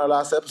said in our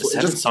last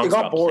episode. It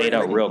got boring. Played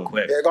out real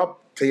quick. Yeah, it got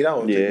played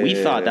out. Yeah.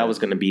 We thought that was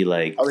going to be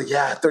like. I was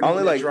like, 30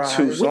 only like drive.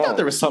 2 songs. We thought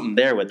there was something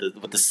there with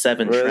the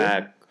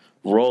 7-track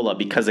roll up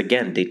because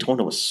again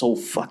Daytona was so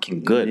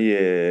fucking good.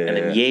 Yeah. And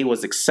then Ye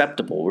was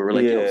acceptable. We were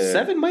like,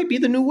 7 might be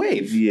the new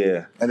wave.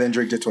 Yeah. And then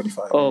Drake did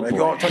 25. Oh, like,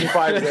 boy.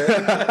 25 there.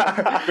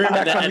 Bring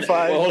back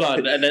 25. Hold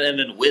on. And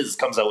then Wiz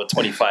comes out with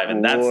 25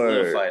 and that's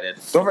solidified it.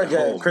 Don't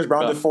forget, Chris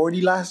Brown did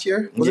 40 last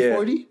year. Was it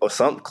 40? Or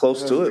something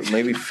close to it.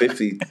 Maybe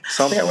 50.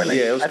 Something.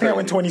 I think I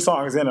went 20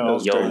 songs in.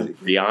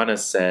 Rihanna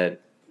said,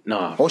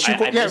 no.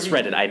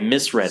 I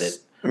misread it.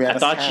 I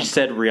thought she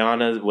said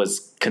Rihanna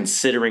was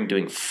considering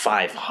doing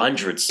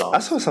 500 songs. I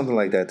saw something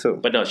like that too.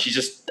 But no,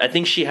 I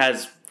think she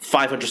has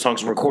 500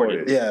 songs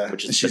recorded. Yeah.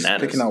 Which is she's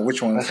bananas. Picking out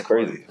which ones. That's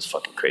crazy. It's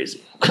fucking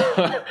crazy.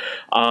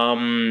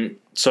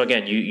 So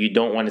again, you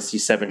don't want to see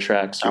 7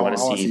 tracks. You want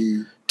to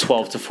see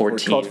 12 to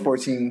 14. 12 to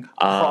 14.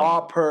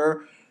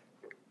 Proper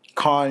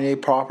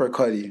Kanye, proper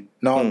Cudi.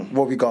 Now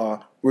what we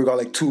got? We got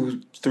like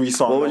 2-3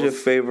 songs. What was your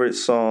favorite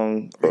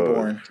song?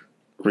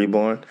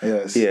 Reborn.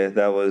 Yes. Yeah,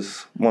 that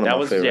was one of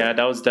my favorites. Yeah,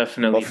 that was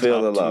definitely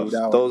Feel the Love.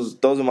 Those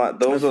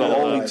are the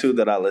only 2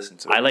 that I listened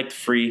to. I liked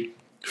Free.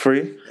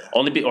 Free?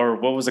 Or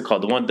what was it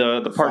called? The one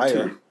the part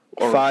Fire. 2.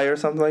 Or Fire or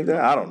something like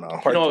that? I don't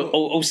know.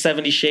 No,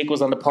 070 Shake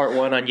was on the part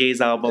 1 on Ye's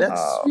album.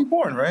 That's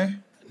Reborn, right?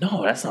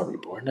 No, that's not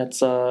Reborn.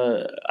 That's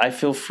I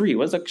Feel Free.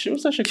 What's that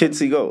shit? Kids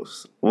See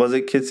Ghosts. Was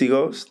it Kids See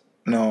Ghosts?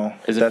 No.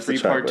 Is it Free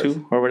Part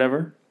 2 or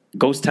whatever?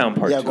 Ghost Town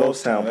Part 2. Yeah,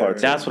 Ghost Town Part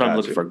 2. That's what I'm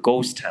looking for.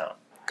 Ghost Town.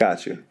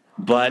 Got you.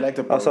 But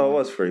also, it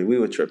was free. We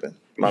were tripping.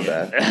 My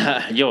bad.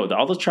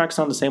 All the tracks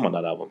sound the same on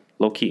that album.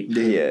 Low key.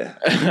 Yeah.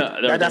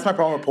 That's my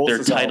problem with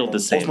Post's They're titled album. the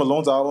same. Post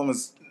Malone's album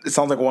it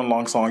sounds like one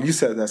long song. You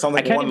said that. It sounds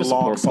like one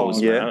long song.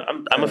 Post, yeah.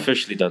 I'm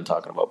officially done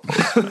talking about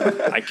Post.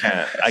 I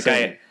can't.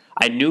 Like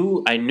I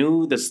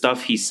knew the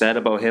stuff he said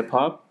about hip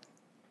hop.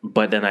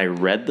 But then I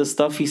read the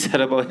stuff he said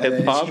about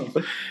hip hop,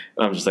 and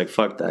I'm just like,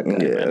 "Fuck that guy,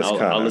 man."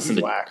 I'll listen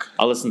to whack.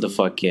 I'll listen to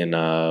fucking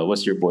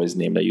what's your boy's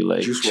name that you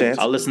like? Juice WRLD.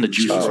 I'll listen to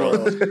Juice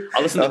WRLD.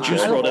 I'll listen to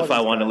Juice WRLD if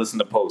I want to listen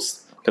to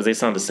Post because they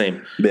sound the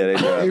same. Yeah, they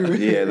do.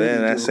 Yeah, they're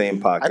in that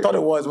same pocket. I thought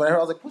it was when I heard.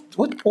 I was like,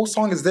 "What Post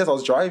song is this?" I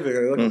was driving.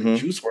 I looked like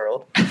Juice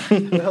WRLD. Who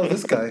the hell is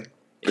this guy?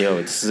 Yo,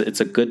 it's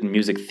a good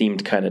music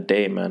themed kind of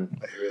day, man.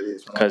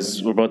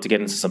 Because we're about to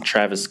get into some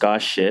Travis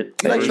Scott shit.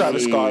 You like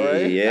Travis Scott,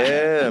 right?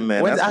 Yeah,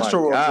 man. When's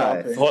Astroworld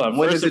dropping? Hold on.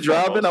 When is it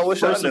dropping? I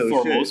wish I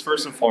knew.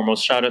 First and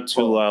foremost, shout out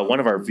to one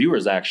of our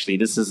viewers. Actually,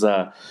 this is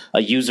a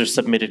user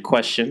submitted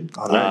question.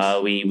 Oh,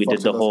 nice. We did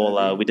the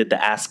whole we did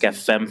the Ask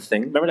FM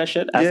thing. Remember that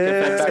shit?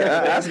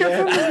 Ask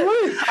FM is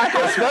lit.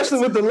 Especially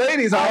with the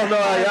ladies. I don't know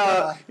how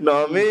y'all. You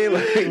know what I mean?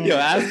 Like, yo,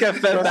 Ask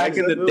FM back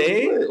in the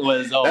day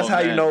was. That's how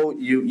you know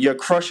your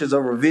crushes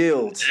are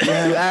revealed. You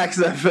Ask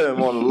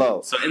FM on the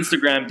low. So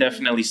Instagram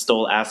definitely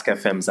stole Ask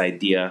FM's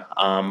idea,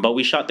 but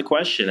we shot the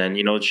question, and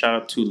shout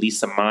out to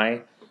Lisa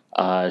Mai.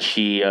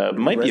 She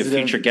might be a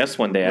future guest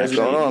one day. Actually,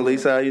 what's going on,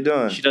 Lisa? How you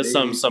doing? She does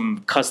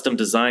some custom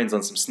designs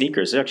on some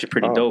sneakers. They're actually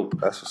pretty dope.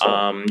 That's what's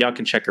up. Y'all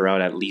can check her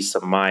out at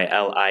Lisa Mai,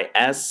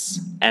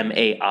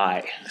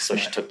 LISMAI. So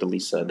she took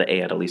the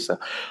A out of Lisa.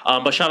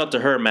 But shout out to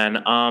her,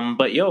 man.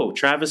 But yo,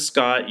 Travis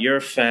Scott, you're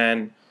a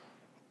fan.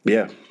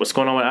 Yeah. What's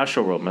going on with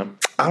Astroworld, man?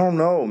 I don't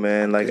know,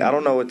 man. Like, I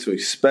don't know what to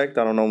expect.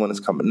 I don't know when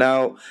it's coming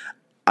out.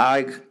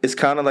 It's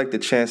kind of like the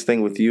Chance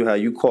thing with you, how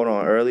you caught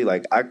on early.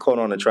 Like, I caught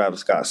on to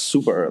Travis Scott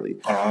super early.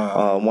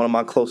 One of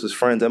my closest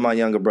friends and my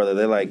younger brother,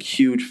 they're like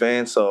huge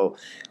fans. So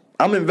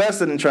I'm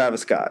invested in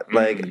Travis Scott,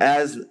 like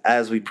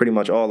as we pretty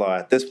much all are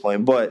at this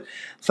point. But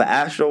for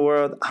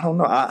Astroworld, I don't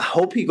know. I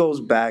hope he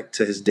goes back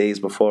to his days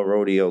before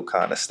rodeo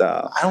kind of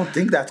style. I don't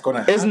think that's going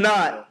to happen. It's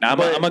not. Now, I'm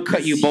going to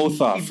cut you both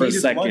off for a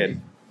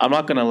second. I'm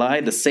not gonna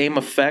lie, the same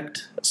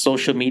effect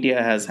social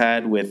media has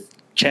had with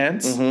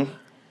Chance. Mm-hmm.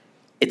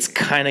 It's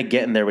kind of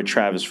getting there with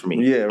Travis for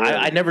me. Yeah, really.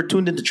 I never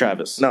tuned into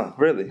Travis. No,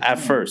 really. At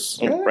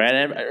first, right?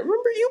 I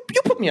remember you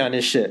put me on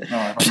this shit. No,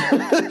 I'm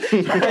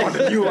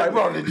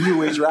on the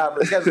new age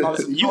rappers.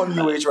 You on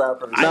new age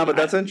rappers. No, but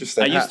that's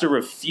interesting. I used to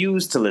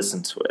refuse to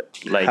listen to it,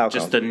 like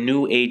just the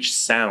new age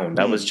sound.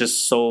 I was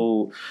just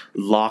so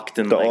locked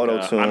in the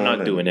auto-tune. I'm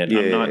not doing it.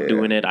 I'm not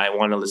doing it. I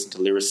want to listen to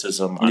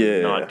lyricism.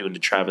 I'm not doing the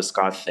Travis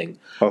Scott thing.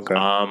 Okay.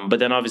 But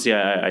then obviously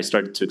I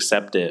started to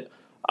accept it.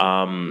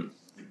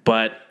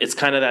 But it's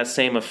kind of that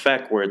same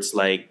effect where it's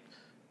like,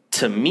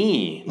 to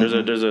me,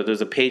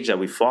 there's a page that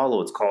we follow.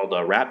 It's called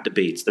Rap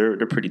Debates.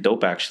 They're pretty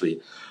dope actually.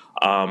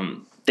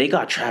 They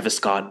got Travis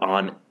Scott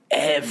on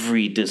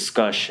every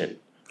discussion.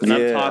 And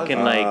I'm talking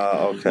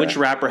which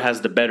rapper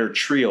has the better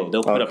trio?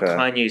 They'll put up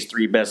Kanye's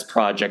 3 best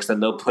projects, then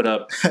they'll put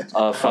up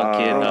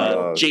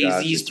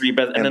Jay-Z's 3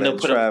 best, and then they'll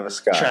put Travis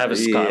up Scott.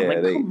 Travis Scott. I'm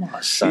like, come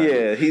on, son.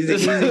 Yeah,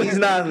 he's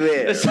not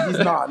there. He's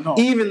not, no.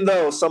 Even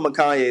though some of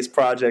Kanye's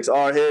projects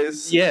are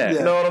his. Yeah.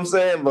 You know what I'm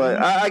saying?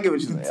 But I get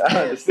what you're saying.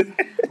 I understand.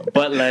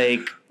 But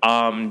like,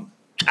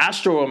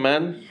 Astro,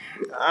 man.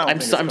 I'm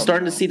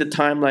starting to see the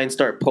timeline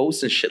start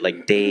posting shit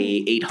like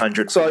day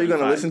 800. So are you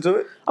gonna listen to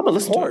it? I'm gonna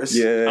listen to it.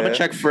 Yeah, I'm gonna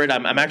check for it.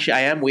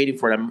 I am waiting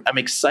for it. I'm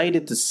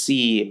excited to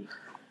see.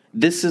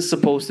 This is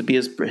supposed to be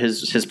his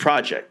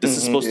project. This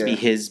is supposed to be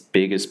his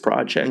biggest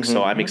project.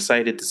 So I'm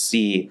excited to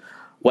see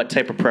what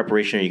type of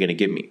preparation are you gonna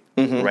give me,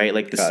 right?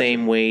 Like the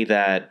same way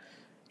that.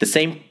 The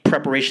same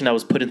preparation that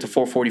was put into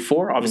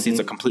 444, obviously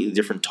it's a completely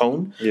different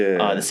tone.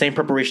 Yeah. The same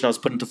preparation that was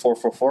put into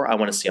 444, I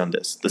want to see on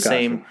this. The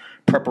same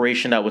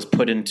preparation that was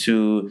put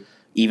into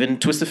even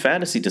Twisted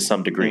Fantasy to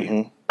some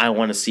degree, I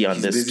want to see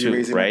on this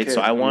too, right? So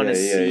I want to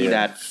see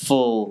that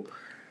full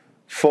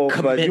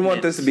but you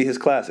want this to be his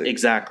classic.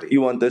 Exactly.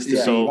 You want this to be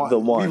the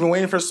one. We've been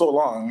waiting for so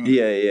long.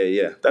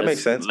 Yeah. That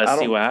makes sense. Let's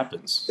see what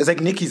happens. It's like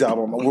Nicki's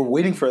album. We're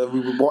waiting for it.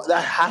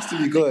 That has to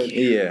be good.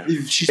 Yeah.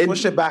 She's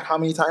pushed it back how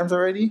many times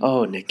already?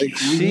 Oh, Nicki.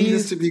 Like, we need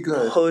this to be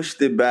good.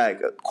 Pushed it back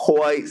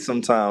quite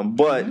some time.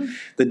 But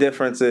the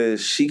difference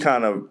is she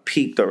kind of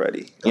peaked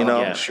already. You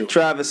know? Yeah, sure.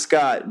 Travis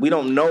Scott, we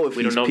don't know if he's peaked.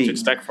 We don't know what to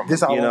expect from him.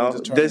 This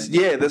album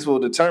this will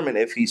determine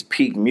if he's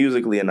peaked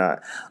musically or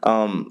not.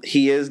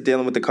 He is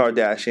dealing with the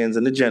Kardashians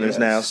and the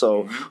Jenners now,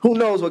 so who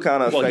knows what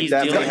kind of effect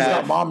that's going to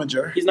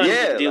have. He's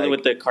not dealing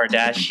with the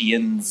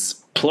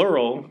Kardashians,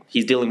 plural.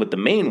 He's dealing with the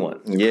main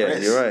one. Yeah,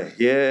 Chris. You're right.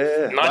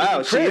 Yeah. Not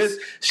even Chris.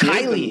 She is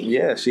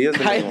Kylie. She is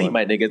the main one. Kylie,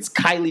 my nigga. It's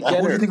Kylie Jenner.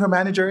 Who do you think her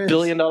manager is? $1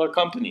 billion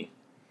company.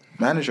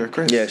 Manager,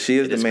 Chris. Yeah, she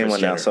is the main one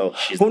now. So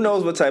who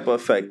knows what type of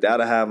effect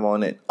that'll have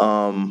on it.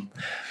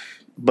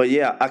 But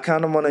yeah, I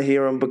kind of want to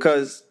hear him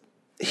because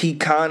he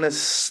kind of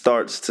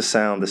starts to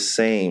sound the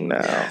same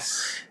now.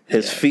 Yes.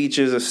 His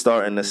features are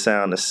starting to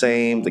sound the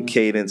same. The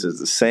cadence is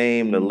the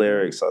same. The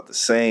lyrics are the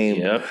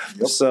same. Yep.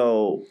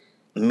 So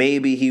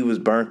maybe he was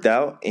burnt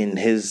out in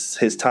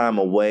his time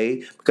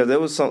away because there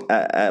was some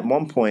at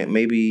one point,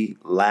 maybe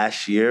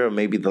last year or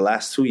maybe the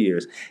last 2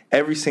 years,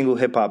 every single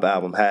hip hop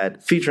album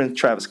had featuring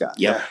Travis Scott.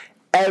 Yeah.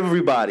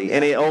 Everybody,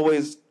 and it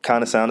always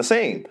kind of sound the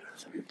same.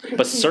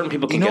 But certain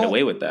people can get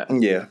away with that.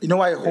 Yeah. You know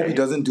why I hope he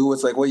doesn't do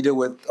it's like what he did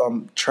with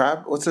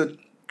Trap. What's it?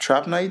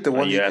 Trap Night, the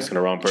one you're asking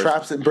the wrong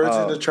person. Birds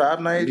in the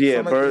Trap Night.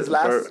 Yeah, Birds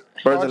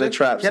in the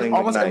Trap.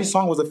 Almost every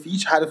song was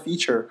had a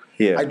feature.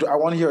 Yeah, I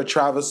want to hear a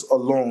Travis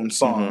alone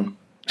song.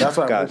 That's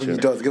what I'm hoping he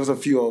does. Give us a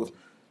few of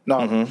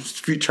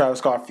Travis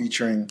Scott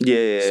featuring.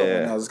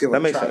 Someone else. Give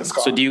that makes sense.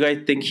 Scott. So do you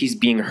guys think he's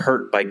being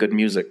hurt by Good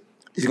Music?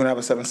 He's gonna have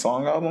a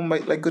 7-song album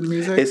like Good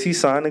Music. Is he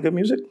signed to Good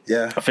Music?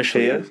 Yeah,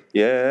 officially.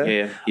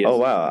 Yeah. Oh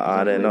wow,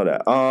 I didn't know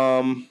that.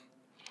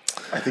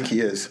 I think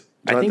he is.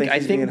 I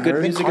think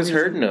Good Music is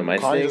hurting him. I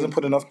think doesn't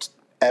put enough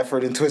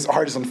effort into his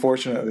artists,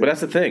 unfortunately. But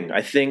that's the thing.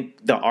 I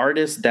think the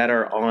artists that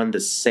are on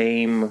the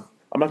same,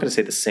 I'm not going to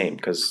say the same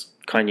because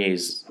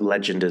Kanye's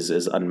legend is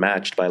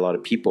unmatched by a lot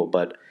of people,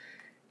 but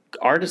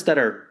artists that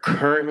are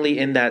currently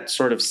in that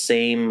sort of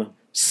same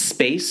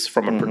space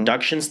from a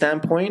production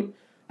standpoint,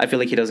 I feel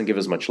like he doesn't give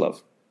as much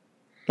love.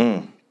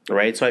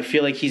 Right? So I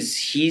feel like he's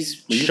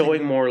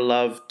showing more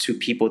love to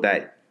people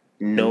that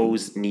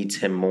needs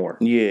him more.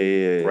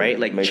 Yeah. Right?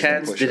 Like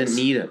Chance didn't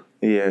need him.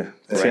 Yeah. Right?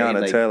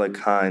 Tiana Taylor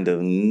kind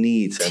of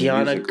needs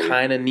him. Tiana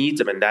kind of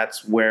needs him, and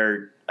that's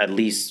where, at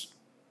least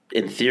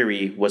in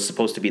theory, was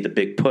supposed to be the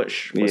big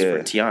push was for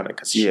Tiana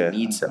because she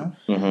needs him.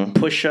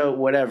 Pusha,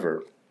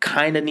 whatever,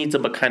 kind of needs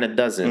him, but kind of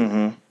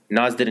doesn't.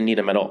 Nas didn't need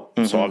him at all,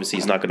 so obviously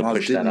he's not going to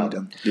push that out.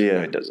 Yeah,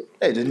 no, he doesn't.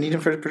 Hey, didn't need him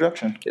for the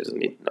production. He doesn't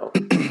need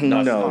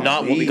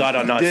not what we got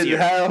on Nas here.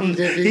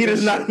 He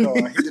does not.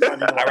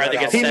 I'd rather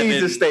get 7. He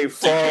needs to stay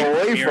far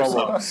away from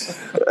us.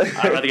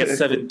 I'd rather get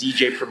 7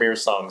 DJ Premier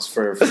songs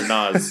for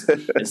Nas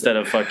instead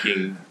of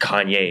fucking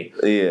Kanye.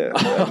 Yeah,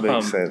 that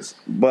makes sense.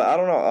 But I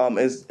don't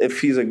know.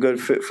 If he's a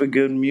good fit for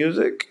Good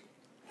Music.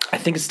 I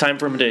think it's time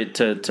for him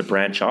to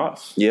branch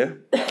off. Yeah,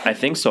 I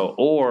think so.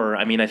 Or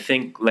I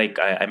think like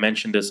I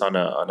mentioned this on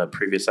a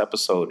previous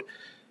episode.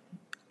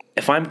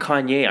 If I'm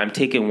Kanye, I'm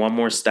taking one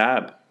more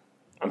stab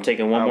I'm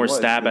taking one more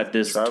stab at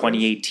this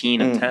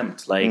 2018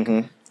 attempt. Like,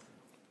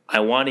 I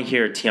want to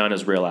hear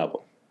Tiana's real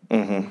album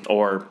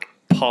or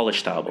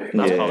polished album.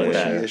 Let's call it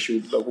that.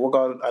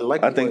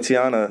 I think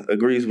Tiana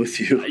agrees with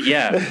you.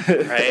 Yeah,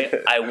 right.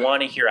 I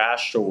want to hear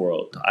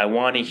Astroworld. I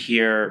want to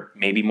hear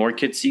maybe more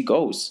Kids See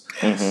Ghosts.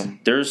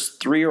 There's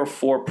 3 or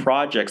 4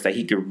 projects that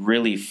he could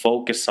really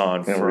focus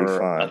on for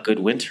a good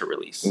winter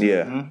release.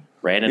 Yeah.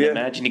 Right? And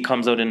imagine he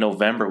comes out in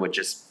November with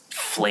just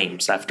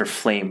flames after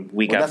flame,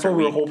 week after week. That's what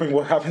we were hoping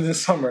would happen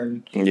this summer.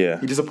 And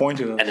he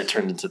disappointed us. And it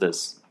turned into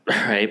this.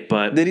 Right,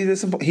 but did he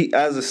disappoint? He,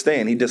 as a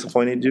stan, he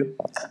disappointed you.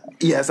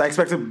 Yes, I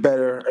expected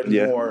better and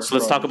more. So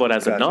let's talk about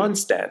as a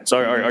non-stan.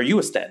 So are you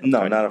a stan?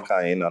 No, not of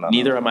Kanye. No.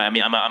 Neither am I. I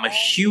mean, I'm a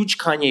huge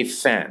Kanye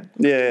fan.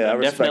 Yeah, I'm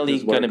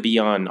definitely going to be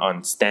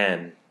on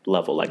stan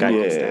level. Like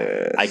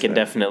I can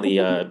definitely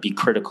be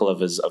critical of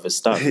his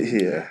stuff.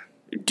 Yeah.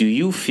 Do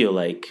you feel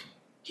like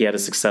he had a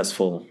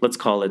successful, let's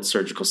call it,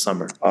 surgical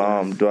summer?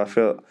 Do I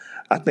feel?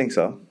 I think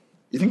so.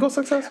 You think it was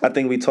successful? I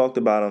think we talked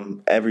about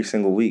him every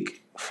single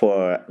week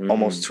for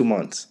almost 2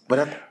 months.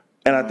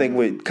 And I think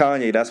with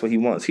Kanye, that's what he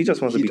wants. He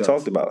just wants to be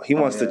talked about. He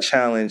wants to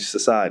challenge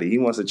society. He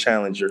wants to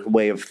challenge your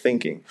way of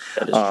thinking.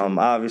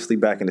 Obviously,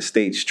 back in the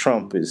States,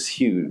 Trump is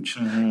huge.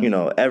 You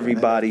know,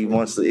 everybody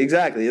wants to.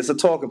 Exactly. It's a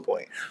talking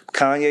point.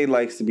 Kanye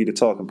likes to be the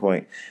talking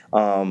point.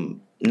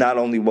 Not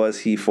only was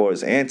he for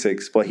his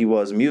antics, but he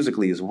was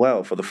musically as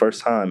well for the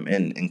first time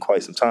in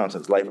quite some time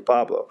since Life of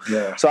Pablo.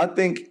 Yeah. So I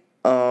think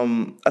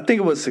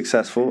it was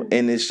successful,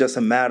 and it's just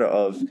a matter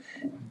of,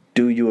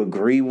 do you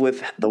agree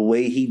with the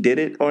way he did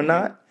it or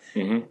not?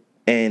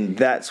 And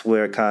that's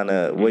where you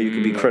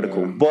can be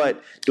critical.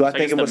 But do I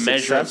think it was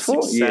successful? The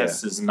measure of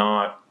success is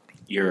not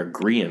your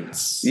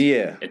agreeance.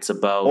 Yeah. It's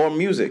about... Or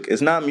music.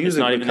 It's not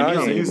music. It's not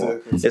even the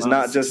music. It's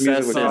not just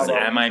music with Kanye.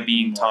 Am I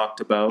being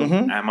talked about?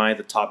 Am I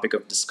the topic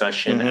of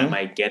discussion? Am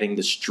I getting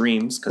the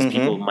streams? Because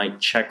people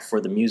might check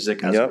for the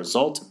music as a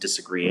result of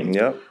disagreeing.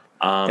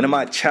 And am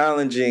I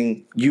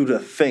challenging you to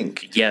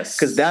think? Yes.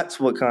 Because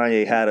that's what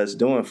Kanye had us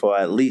doing for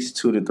at least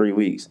 2 to 3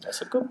 weeks.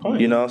 That's a good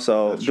point. You know,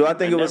 so do I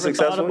think it was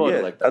successful?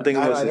 Yeah, I think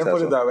it was successful.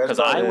 Because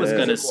I was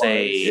going to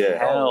say,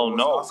 hell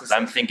no, because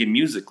I'm thinking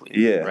musically.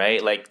 Yeah.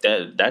 Right? Like,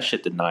 that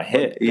shit did not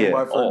hit.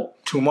 Yeah. For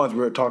 2 months,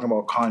 we were talking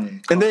about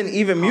Kanye. And then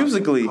even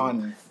musically,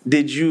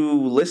 did you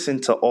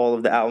listen to all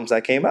of the albums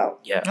that came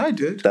out? Yeah. I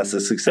did. That's a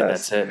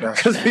success. And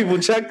that's it. Because people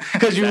check,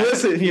 because you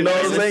listen, you know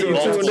what I'm saying?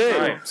 You tuned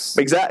in.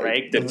 Exactly.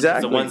 Right?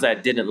 The ones that I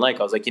didn't like,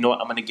 I was like, you know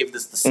what, I'm going to give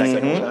this the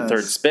second or the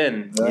third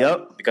spin.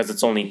 Yep. Because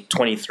it's only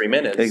 23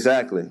 minutes.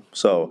 Exactly.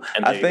 So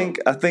I think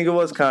it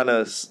was kind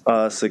of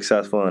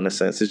successful in a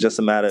sense. It's just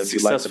a matter of if you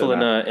like it or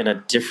not. Successful in a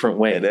different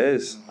way. It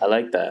is. I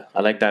like that.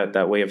 I like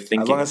that way of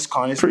thinking. As long as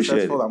Kanye's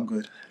successful, I'm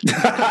good.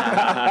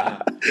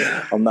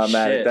 I'm not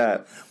mad at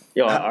that.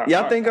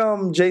 Y'all think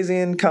Jay-Z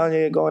and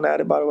Kanye are going at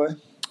it, by the way?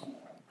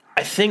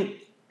 I think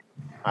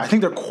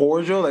they're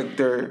cordial. Like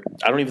I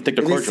don't even think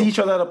they're cordial. They see each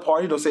other at a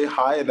party, they'll say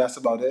hi, and that's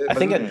about it. I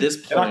think at this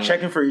point, they're not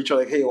checking for each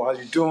other. Like, hey, how's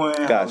you doing?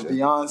 How's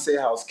Beyonce?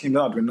 How's Kim?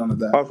 They're not doing none of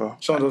that. Okay.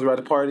 Someone goes at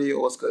the party.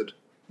 What's good?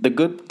 The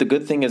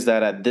good thing is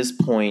that at this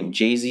point,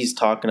 Jay-Z's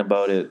talking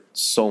about it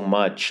so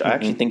much. I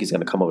actually think he's going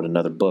to come out with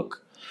another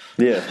book.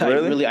 Yeah,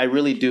 really? I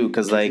really do,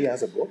 because like he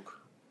has a book.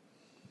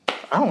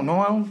 I don't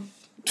know.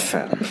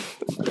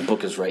 The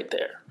book is right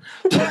there.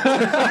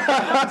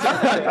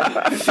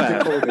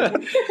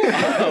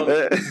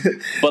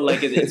 But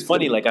like it's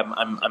funny. Like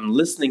I'm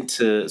listening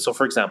to. So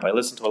for example, I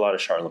listen to a lot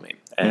of Charlemagne,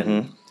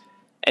 and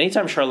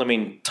anytime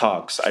Charlemagne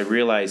talks, I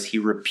realize he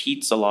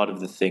repeats a lot of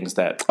the things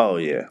that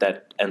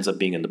that ends up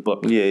being in the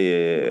book.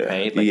 Yeah.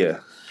 Right?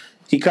 Like,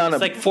 he kind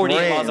of it's like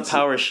 48 laws of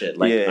power shit.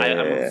 Like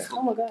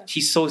oh my god,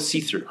 he's so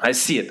see through. I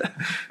see it,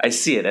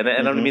 and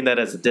I don't mean that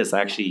as a diss.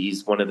 Actually,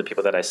 he's one of the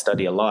people that I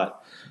study a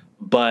lot.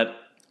 But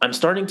I'm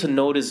starting to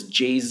notice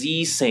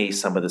Jay-Z say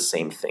some of the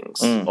same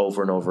things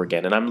over and over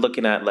again. And I'm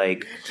looking at,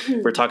 like,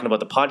 we're talking about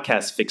the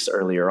podcast fix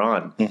earlier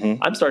on.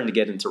 I'm starting to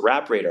get into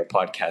Rap Radar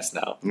podcast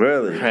now.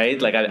 Really?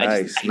 Right? Like, I need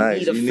a fix. I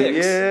need a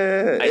fix.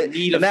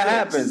 And that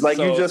happens. Like,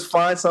 you just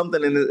find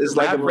something and it's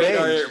like a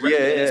page.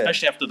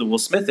 Especially after the Will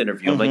Smith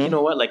interview. I'm like, you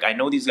know what? Like, I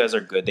know these guys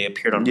are good. They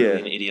appeared on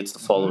Brilliant Idiots the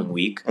following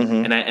week.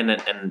 And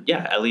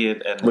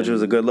Elliot. Which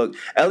was a good look.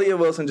 Elliot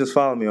Wilson just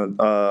followed me on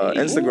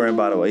Instagram,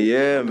 by the way.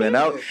 Yeah, man.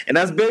 And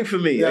that's big for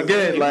me.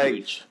 Again,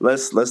 like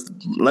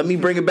let me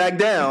bring it back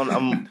down.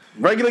 I'm a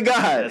regular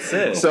guy. That's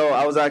it. So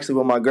I was actually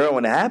with my girl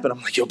when it happened.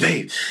 I'm like, yo,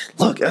 babe,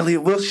 look,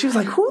 Elliot Wilson. She was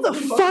like, who the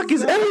fuck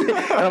is Elliot?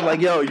 And I'm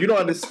like, yo, you don't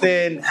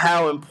understand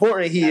how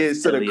important he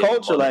is to the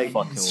culture. Like,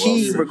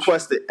 he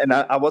requested, and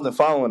I wasn't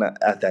following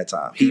at that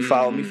time. He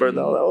followed me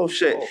further. I was like, oh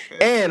shit.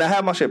 Okay. And I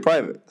had my shit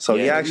private. So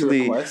he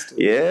actually, man.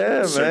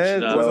 It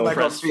wasn't like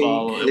a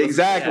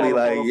exactly.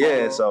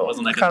 So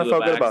I kind of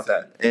felt good about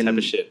that. And type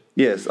of shit.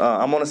 Yes,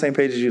 I'm on the same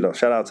page as you though.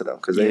 Shout out to them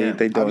because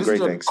they doing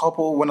great things.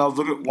 Couple when I was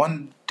looking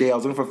one day, I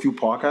was looking for a few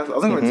podcasts. I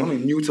was looking for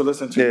something new to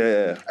listen to.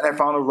 Yeah. And I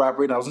found a rap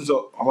radio. I was listening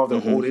to all of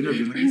their old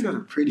interviews. Like, these guys are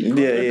pretty good.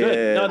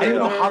 Yeah. No, I didn't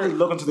know how they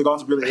look until they got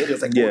to really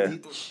idiots. Like,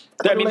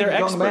 I mean, they're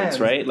experts,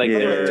 right? Like,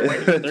 they're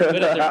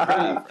good at their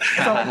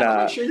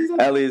craft.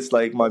 Elliott's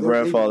like my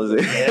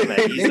grandfather's. Yeah,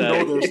 man.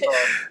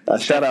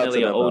 He's shout out to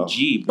them, an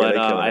OG. But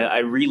I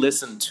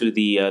re-listened to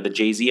the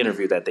Jay-Z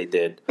interview that they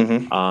did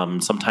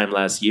sometime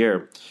last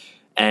year.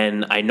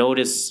 And I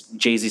noticed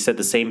Jay-Z said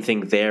the same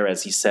thing there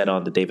as he said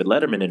on the David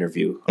Letterman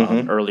interview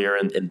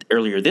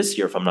earlier this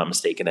year, if I'm not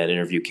mistaken. That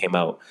interview came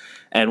out.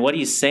 And what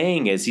he's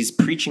saying is he's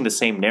preaching the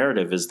same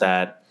narrative, is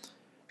that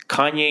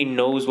Kanye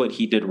knows what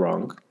he did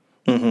wrong.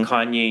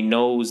 Kanye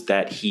knows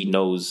that he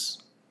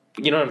knows.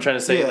 You know what I'm trying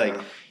to say?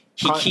 Like,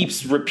 he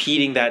keeps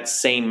repeating that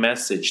same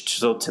message.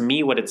 So to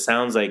me, what it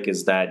sounds like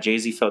is that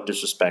Jay-Z felt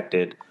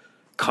disrespected.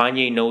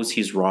 Kanye knows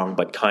he's wrong,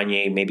 but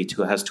Kanye maybe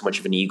has too much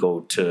of an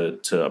ego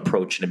to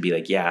approach and be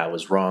like, yeah, I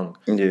was wrong.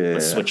 Yeah.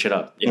 Let's switch it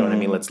up. You know what I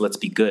mean? Let's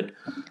be good.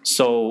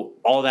 So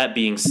all that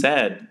being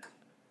said,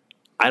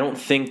 I don't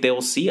think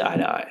they'll see eye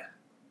to eye.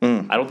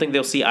 I don't think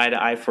they'll see eye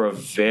to eye for a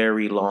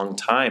very long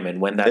time.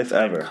 And when that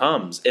time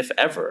comes, if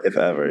ever,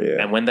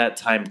 and when that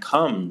time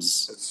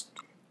comes,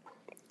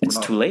 it's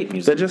too late.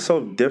 They're just so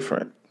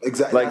different.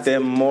 Exactly. Like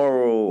their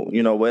moral,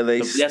 where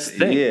they... That's the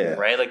thing,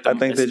 right? Like I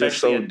think they're just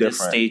so different.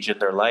 This stage in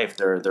their life,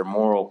 their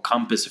moral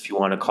compass, if you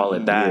want to call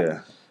it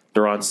that,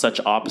 they're on such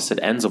opposite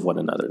ends of one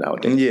another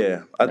nowadays.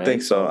 Yeah, I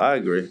think so. I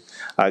agree.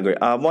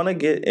 I want to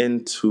get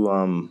into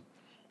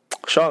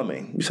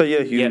Charlamagne. You said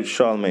you're a huge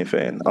Charlamagne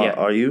fan.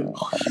 Are you?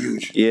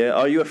 Huge. Yeah.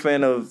 Are you a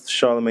fan of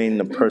Charlamagne,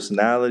 the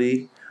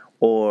personality,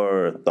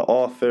 or the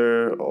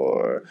author,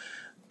 or...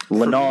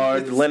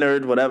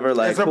 Leonard, whatever.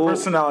 Like, it's a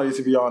personality,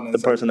 to be honest.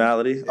 The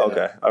personality? Yeah.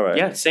 Okay, all right.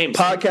 Yeah, same.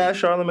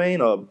 Podcast Charlamagne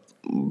or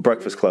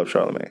Breakfast Club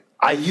Charlamagne?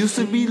 I used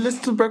to be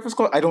listening to Breakfast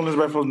Club. I don't listen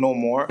to Breakfast Club no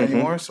more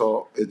anymore,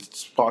 so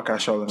it's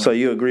Podcast Charlamagne. So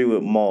you agree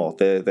with Maul?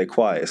 They're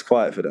quiet. It's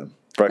quiet for them.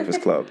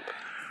 Breakfast Club.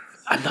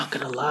 I'm not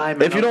gonna lie,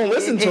 man. If you don't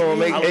listen to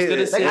them, it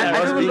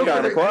must be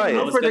kind of quiet.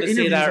 I was gonna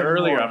say that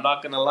earlier. I'm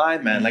not gonna lie,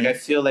 man. Like, I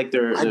feel like I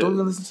don't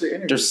even listen to the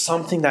interviews. There's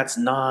something that's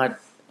not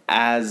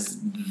as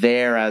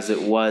there as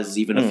it was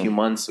even a few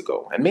months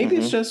ago, and maybe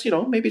it's just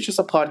maybe it's just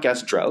a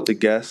podcast drought. The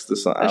guest,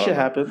 that shit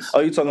happens.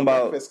 Oh, you talking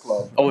about Breakfast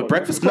Club? Oh, with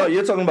Breakfast Club? No,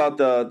 you're talking about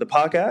the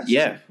podcast.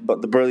 Yeah,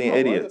 but the Brilliant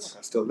Idiots.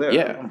 Still there.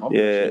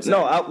 Yeah.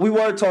 No, we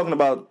were talking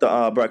about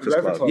the Breakfast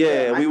Club.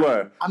 Yeah, we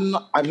were. I'm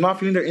not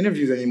feeling their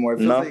interviews anymore. It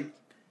feels like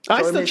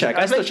I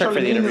still check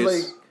for the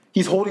interviews.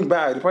 He's holding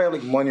back. They probably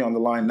have money on the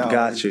line now.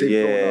 Got you.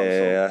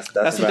 Yeah,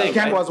 that's the thing.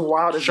 Can't go as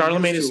wild as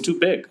Charlamagne is too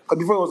big.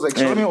 Before it was like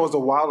Charlamagne was the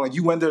wild one.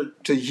 You went there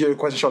to hear a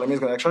question.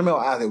 Charlamagne's going to Charlamagne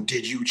will ask,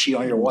 "Did you cheat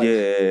on your wife?"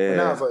 Yeah. And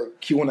now it's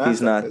like he won't ask.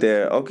 He's not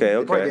there. Okay.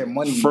 They probably get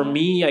money. For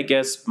me, I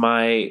guess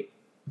I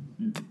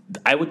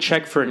would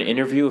check for an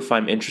interview if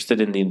I'm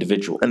interested in the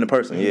individual and the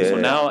person. Yeah. So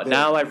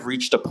now I've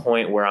reached a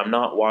point where I'm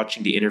not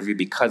watching the interview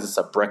because it's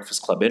a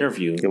Breakfast Club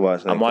interview.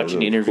 I'm watching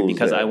the interview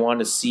because I want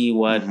to see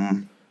what.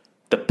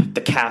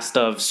 The cast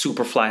of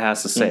Superfly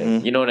has to say.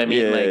 You know what I mean?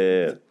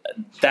 Yeah.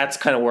 That's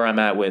kind of where I'm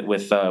at with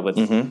what's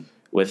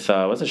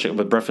the shit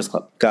with Breakfast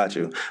Club. Got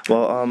you.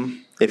 Well,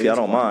 if y'all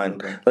don't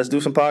mind, let's do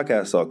some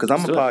podcasts talk, because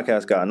I'm a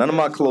podcast guy. None of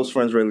my close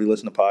friends really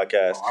listen to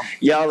podcasts.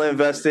 Y'all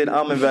invested.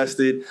 I'm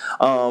invested.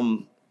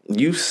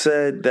 You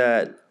said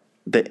that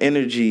the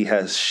energy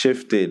has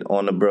shifted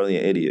on the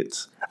Brilliant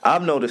Idiots.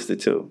 I've noticed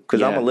it too,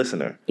 because I'm a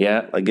listener.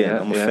 Yeah. Again,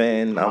 I'm a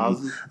fan.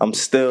 I'm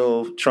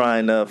still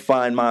trying to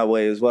find my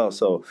way as well.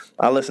 So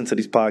I listen to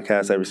these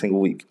podcasts every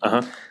single week.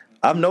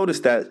 I've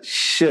noticed that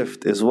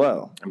shift as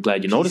well. I'm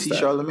glad you noticed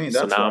that. Charlamagne.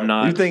 So now I'm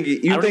not. You think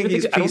he's PC? I don't think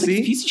it's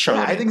PC Charlamagne.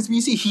 Yeah, I think it's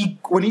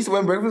PC.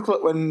 When Breakfast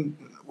Club,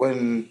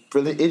 when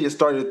Brilliant Idiot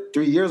started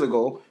 3 years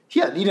ago,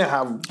 he didn't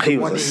have the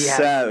money he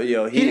has.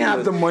 He didn't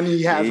have the money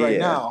he has right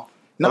now.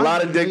 A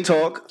lot of dick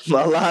talk, a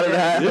lot of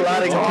that, a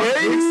lot of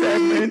gay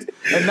segments,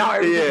 and now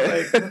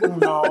everything's like, oh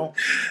no.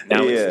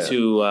 Now it's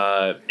too.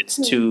 I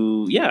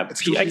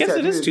guess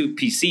it is too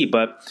PC,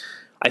 but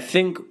I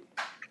think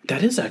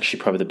that is actually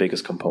probably the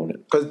biggest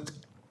component. Because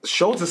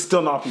Schultz is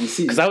still not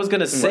PC. Because I was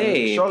gonna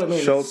say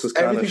Schultz is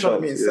kind of Schultz.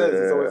 Everything Charlamagne says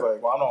is always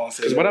like, well, I don't want to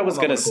say. Because what I was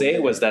gonna say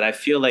was that I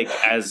feel like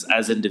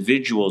as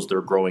individuals they're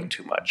growing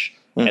too much,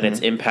 and it's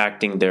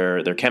impacting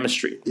their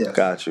chemistry. Yeah,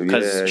 got you.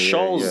 Because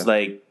Schultz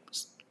like.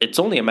 It's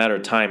only a matter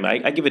of time.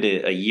 I give it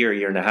a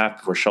year and a half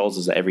before Schultz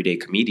is an everyday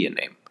comedian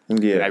name.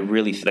 Yeah, I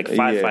really think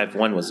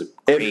 551 was a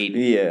great.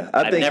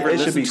 I've never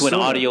listened to an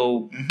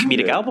audio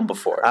comedic album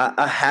before.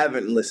 I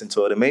haven't listened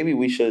to it, and maybe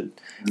we should.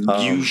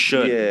 You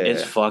should. Yeah.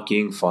 It's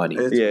fucking funny.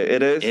 It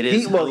is. It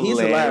is. He's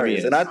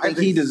hilarious, and I think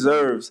he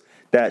deserves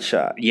that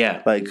shot.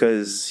 Yeah, like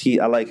because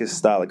I like his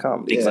style of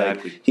comedy.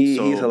 Exactly. Like, he's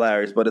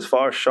hilarious. But as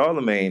far as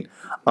Charlamagne,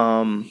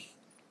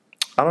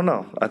 I don't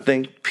know. I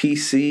think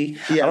PC.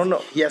 I don't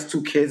know. He has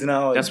 2 kids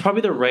now. That's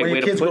probably the right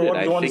way to put it.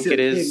 I think it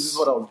is. This is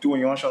what I was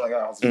doing. You want to show like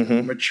I was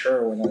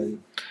mature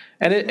when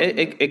And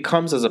it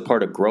comes as a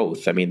part of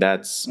growth. I mean,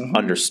 that's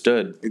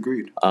understood.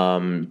 Agreed.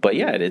 But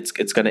yeah, it's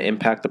going to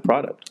impact the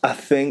product. I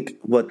think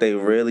what they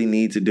really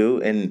need to do,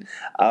 and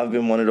I've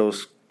been one of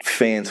those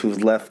fans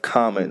who's left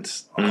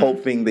comments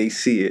hoping they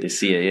see it. They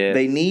see it, yeah.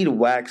 They need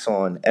Wax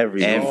on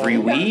every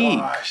week.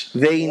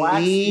 They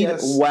need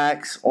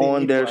Wax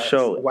on their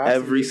show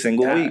every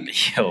single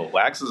week. Yo,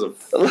 Wax is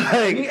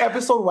any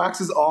episode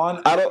Wax is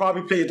on, I'll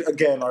probably play it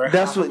again or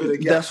that's what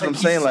I'm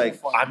saying.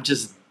 Like, I'm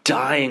just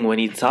dying when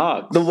he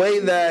talks. The way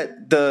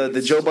that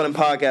the Joe Budden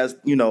podcast,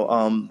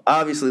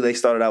 obviously they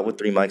started out with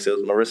 3 mics. It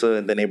was Marissa,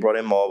 and then they brought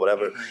in Maul,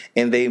 whatever,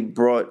 and they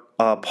brought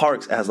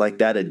Parks as like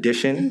that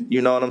addition.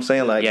 You know what I'm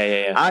saying? Like,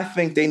 yeah. I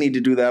think they need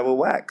to do that with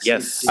Wax.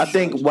 Yes, I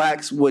think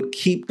Wax would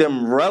keep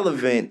them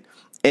relevant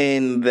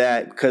in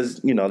that,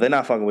 because they're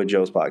not fucking with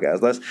Joe's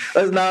podcast. Let's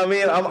know what I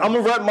mean. I'm gonna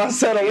run my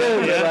set a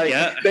little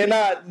bit. They're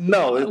not.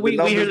 No, we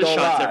hear the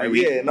shots every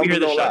week. Yeah, we hear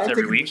the shots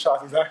every week.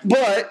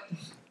 But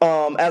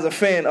as a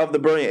fan of the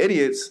Brilliant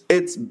Idiots,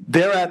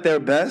 they're at their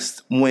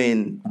best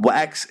when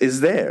Wax is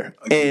there.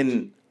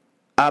 And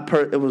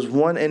it was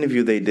one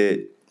interview they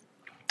did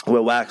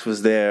where Wax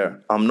was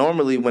there.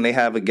 Normally when they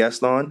have a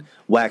guest on,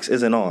 Wax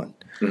isn't on.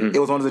 Mm-hmm. It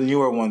was one of the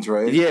newer ones,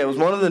 right? Yeah, it was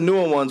one of the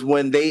newer ones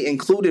when they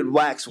included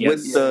Wax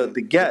with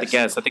the guest. The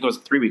guest, I think it was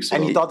 3 weeks ago.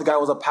 And he thought the guy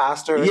was a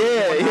pastor.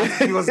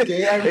 Yeah. He was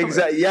gay.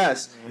 Exactly.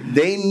 Yes.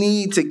 They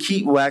need to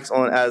keep Wax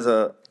on as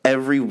a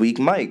every week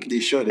mic. They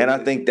should. And I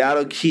think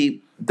that'll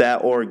keep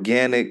that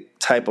organic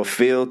type of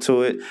feel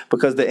to it,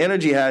 because the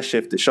energy has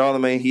shifted.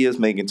 Charlamagne, he is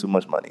making too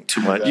much money.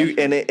 Too much.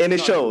 And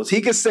it shows. He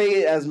can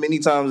say it as many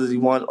times as he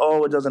wants.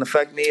 Oh, it doesn't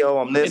affect me. Oh,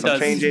 I'm this. I'm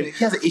changing. He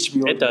has an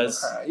HBO. It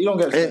does. You don't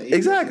get it.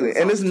 Exactly.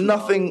 And there's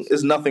nothing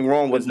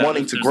wrong with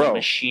wanting to grow. There's a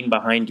machine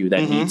behind you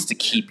that needs to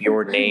keep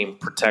your name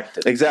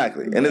protected.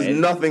 Exactly. And there's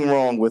nothing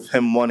wrong with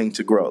him wanting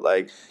to grow.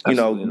 Like,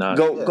 go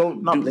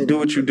do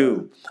what you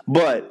do.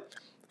 But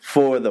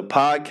for the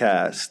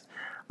podcast,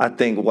 I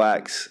think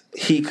Wax,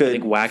 he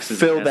could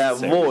fill that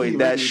void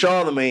that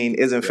Charlamagne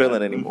isn't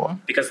filling anymore.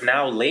 Because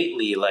now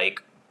lately,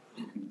 like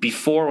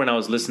before when I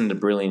was listening to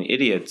Brilliant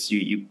Idiots,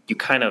 you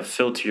kind of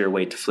filter your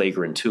way to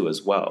Flagrant 2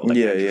 as well. Like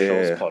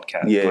Show's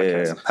podcast.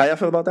 Yeah. How y'all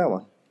feel about that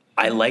one?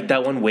 I like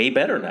that one way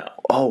better now.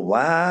 Oh,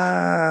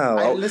 wow.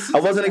 I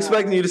wasn't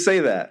expecting you to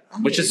say that.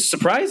 Which is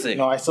surprising.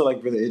 No, I still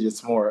like Brilliant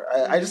Idiots more.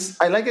 I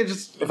like it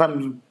just if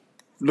I'm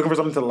looking for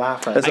something to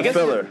laugh at. It's a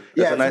filler.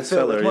 It's a nice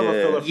filler.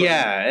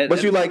 Yeah.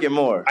 But you like it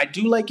more. I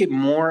do like it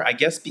more, I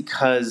guess,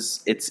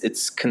 because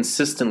it's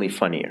consistently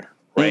funnier.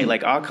 Right?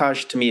 Like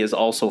Akash to me is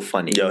also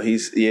funny. Yo,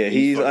 he's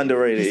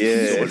underrated.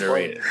 He's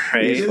underrated.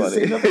 Right? He's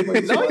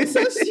funny. No, he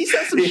says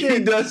some shit. He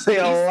does say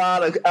a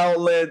lot of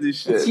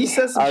outlandish shit. He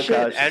says some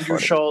shit. Andrew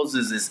Schulz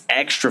is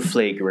extra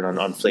flagrant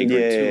on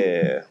Flagrant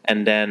 2.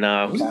 And then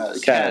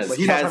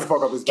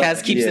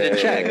Kaz keeps it in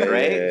check,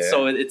 right? Yeah.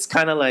 So it's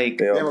kind of like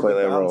they all play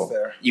their role.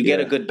 You get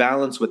a good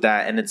balance with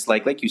that, and it's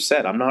like you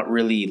said, I'm not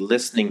really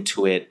listening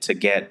to it to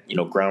get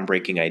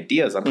groundbreaking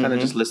ideas. I'm kind of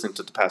just listening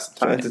to pass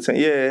the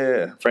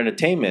time. For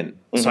entertainment.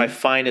 So I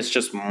find it's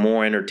just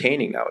more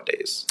entertaining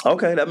nowadays.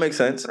 Okay, that makes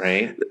sense.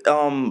 Right?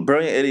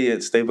 Brilliant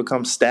Idiots, they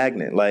become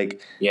stagnant.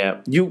 Like,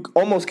 you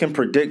almost can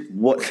predict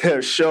what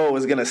their show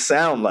is going to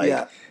sound like.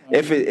 Yeah.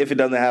 If it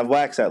doesn't have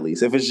Wax, at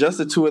least. If it's just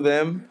the two of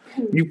them,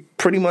 you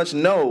pretty much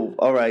know,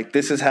 all right,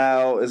 this is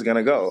how it's going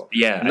to go.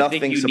 Yeah, nothing I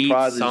think you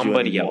surprises need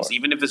somebody you else.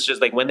 Even if it's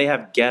just like when they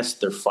have guests,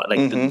 they're fun.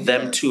 Like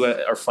them two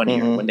are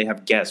funnier. When they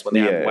have guests, when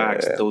they have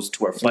Wax, those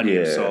two are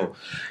funnier. Yeah. So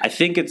I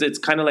think it's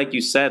kind of like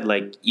you said,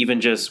 like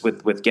even just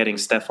with getting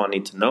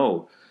Stefani to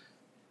know,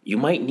 you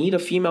might need a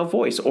female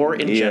voice, or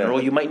in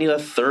general, you might need a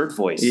third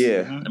voice.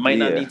 Yeah. It might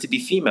not need to be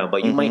female,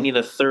 but you might need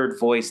a third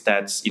voice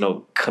that's,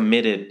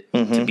 committed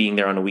to being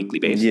there on a be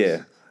basis.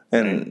 Yeah.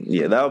 And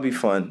that would be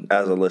fun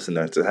as a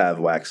listener to have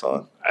Wax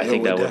on. I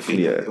think that would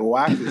be.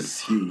 Wax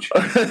is huge.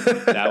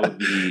 That would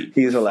be.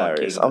 He's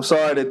hilarious. I'm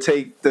sorry to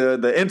take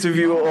the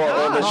interview or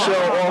the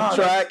show off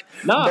track,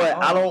 but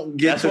I don't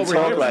get to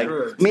talk like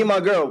me and my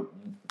girl.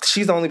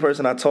 She's the only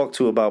person I talk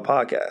to about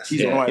podcasts.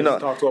 She's the only one I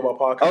talk to about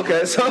podcasts.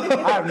 Okay, so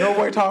I have no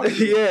way talking.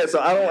 Yeah, so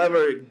I don't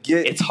ever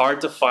get. It's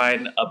hard to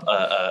find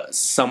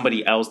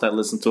somebody else that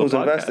listens to a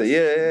podcast. Invested.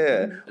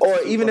 Yeah. Or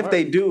even if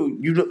they do,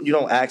 you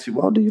don't ask you.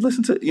 Well, do you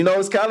listen to?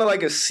 It's kind of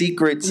like a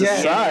secret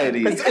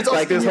society. It's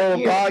like this whole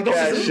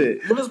podcast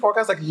shit. You listen to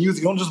podcasts like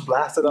music. You don't just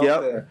blast it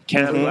out there.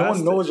 No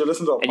one knows you're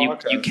listening to a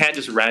podcast. And you can't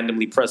just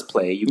randomly press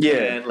play. You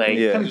can't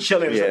kind of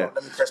chilling. Yeah.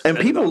 And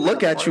people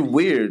look at you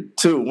weird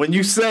too when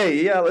you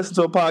say, "Yeah, I listen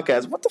to a podcast."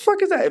 What the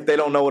fuck is that? If they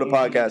don't know what a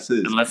podcast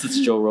is, unless it's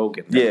Joe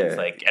Rogan. Yeah, it's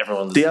like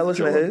everyone. Do y'all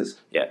listen to his?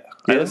 Yeah,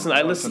 I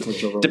listen. To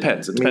Joe Rogan.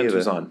 Depends. It depends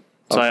who's on.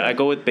 So I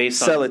go with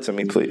based on. Sell it to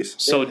me, please.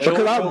 So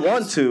because I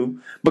want to,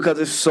 because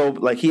it's so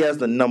like he has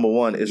the number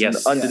one.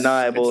 It's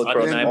undeniable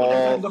across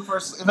all. The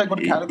first, if I go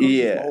to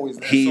categories,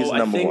 he's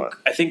number one.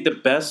 I think the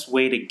best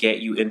way to get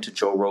you into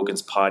Joe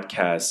Rogan's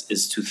podcast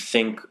is to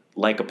think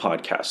like a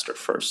podcaster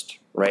first,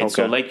 right? Okay.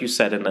 So like you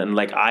said, and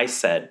like I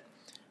said,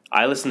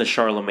 I listen to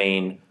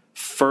Charlamagne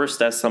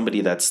first as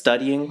somebody that's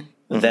studying,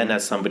 then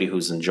as somebody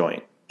who's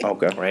enjoying.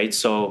 Okay. Right?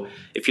 So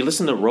if you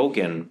listen to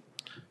Rogan,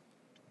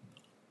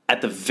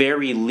 at the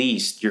very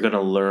least, you're going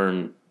to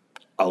learn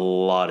a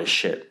lot of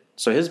shit.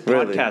 So his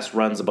podcast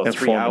runs about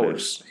 3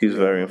 hours. He's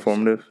very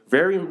informative.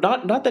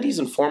 Not that he's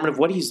informative.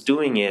 What he's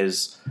doing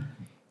is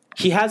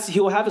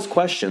he'll have his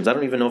questions. I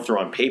don't even know if they're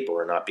on paper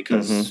or not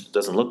because it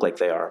doesn't look like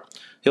they are.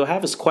 He'll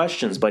have his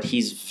questions, but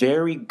he's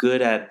very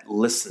good at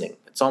listening.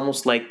 It's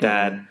almost like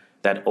that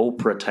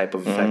Oprah type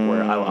of effect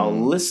where I'll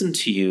listen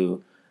to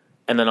you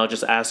and then I'll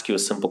just ask you a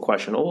simple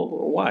question. Oh,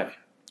 why?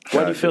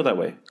 Why do you feel that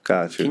way?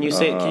 Got you. Can you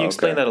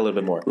explain that a little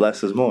bit more?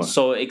 Less is more.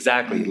 So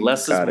exactly,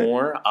 less is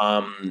more.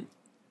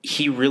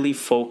 He really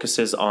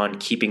focuses on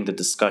keeping the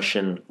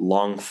discussion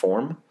long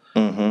form.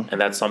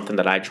 And that's something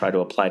that I try to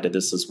apply to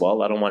this as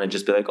well. I don't want to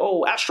just be like,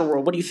 oh,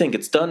 Astroworld, what do you think?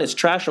 It's done? It's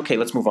trash? Okay,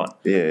 let's move on.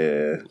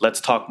 Yeah.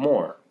 Let's talk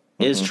more.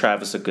 Is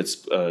Travis a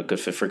good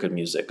fit for good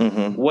music?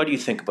 What do you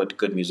think about the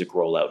good music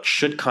rollout?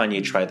 Should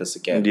Kanye try this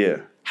again?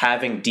 Yeah.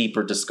 Having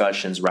deeper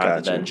discussions rather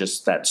than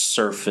just that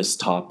surface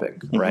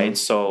topic, right?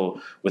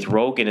 So with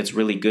Rogan, it's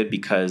really good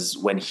because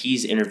when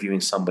he's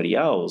interviewing somebody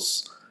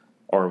else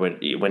or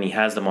when he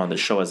has them on the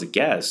show as a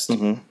guest,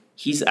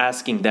 he's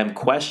asking them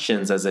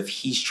questions as if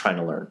he's trying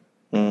to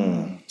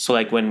learn. So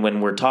like when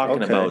we're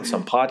talking about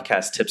some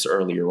podcast tips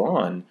earlier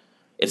on,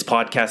 it's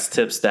podcast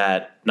tips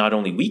that not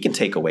only we can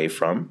take away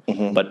from,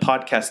 but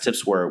podcast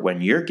tips where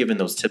when you're giving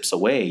those tips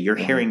away, you're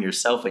hearing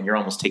yourself and you're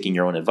almost taking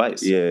your own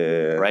advice.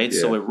 Yeah. Right? Yeah.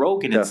 So with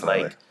Rogan, it's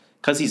like,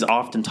 because he's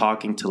often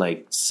talking to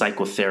like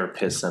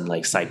psychotherapists and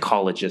like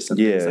psychologists and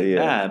things like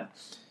that,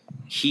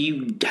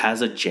 he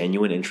has a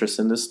genuine interest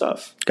in this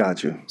stuff.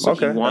 Got you. So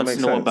he wants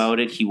to know about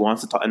it. He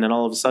wants to talk, and then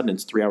all of a sudden,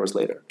 it's 3 hours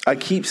later. I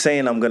keep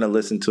saying I'm going to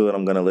listen to it.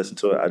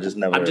 I just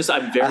never. I'm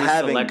very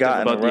selective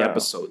about the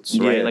episodes,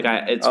 right? Yeah. Like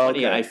it's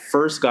funny. I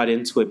first got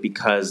into it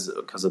because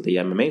of the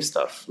MMA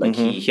stuff. Like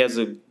he has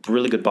a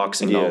really good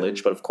boxing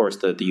knowledge, but of course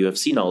the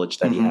UFC knowledge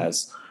that he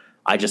has.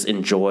 I just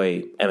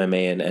enjoy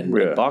MMA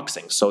and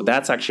boxing. So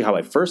that's actually how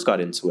I first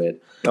got into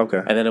it. Okay.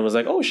 And then it was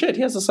like, oh shit,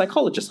 he has a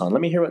psychologist on.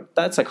 Let me hear what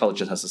that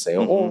psychologist has to say.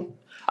 Oh,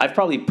 I've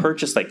probably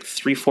purchased like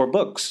 3-4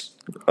 books.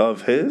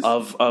 Of his?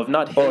 Of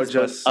not his, or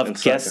just but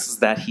of guests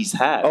that he's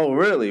had. Oh,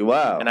 really?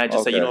 Wow. And I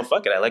just say,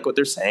 fuck it. I like what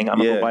they're saying. I'm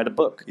going to go buy the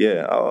book.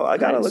 Yeah. Oh, I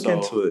got to look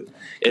into it.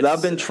 Because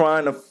I've been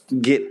trying to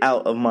get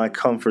out of my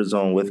comfort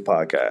zone with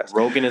podcasts.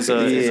 Rogan is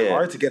it's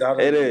hard to get out of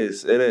it.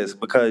 It is.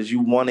 Because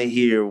you want to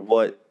hear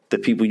what the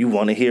people you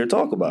want to hear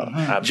talk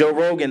about. Joe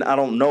Rogan, I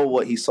don't know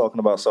what he's talking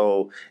about,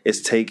 so it's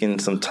taking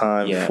some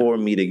time for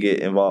me to get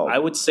involved. I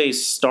would say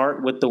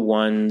start with the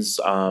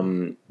ones,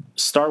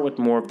 start with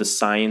more of the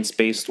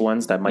science-based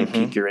ones that might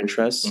pique your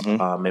interest.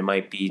 It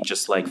might be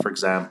just like, for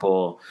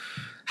example,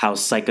 how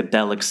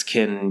psychedelics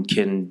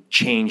can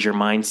change your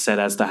mindset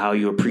as to how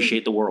you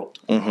appreciate the world.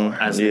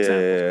 As an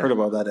example. Heard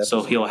about that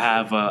episode. So he'll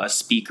have a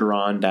speaker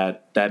on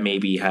that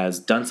maybe has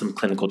done some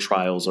clinical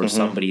trials or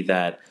somebody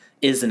that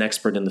is an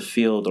expert in the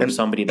field or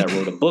somebody that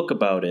wrote a book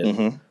about it,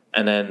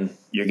 and then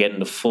you're getting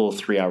the full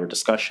 3-hour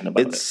discussion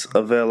about it. It's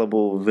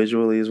available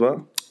visually as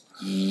well?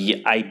 Yeah,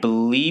 I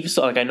believe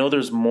so. Like, I know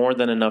there's more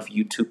than enough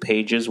YouTube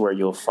pages where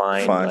you'll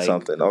find like,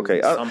 something.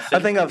 Okay. I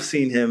think I've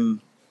seen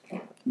him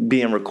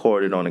being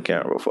recorded on the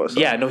camera before. So.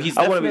 Yeah, no, he's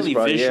definitely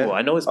visual. Yeah.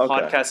 I know his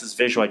podcast is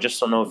visual. I just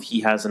don't know if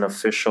he has an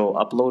official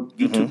upload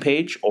YouTube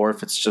page or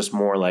if it's just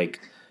more like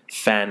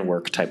fan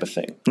work type of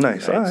thing.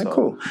 Nice. Right? All right,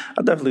 cool.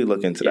 I'll definitely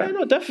look into that. Yeah,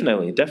 no,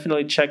 definitely.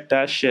 Definitely check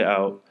that shit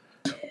out.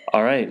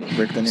 All right.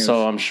 Break the news.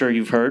 So I'm sure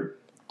you've heard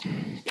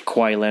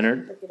Kawhi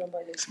Leonard.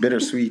 It's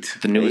bittersweet.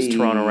 The newest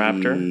Toronto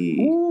Raptor.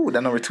 Ooh,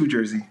 that number 2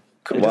 jersey.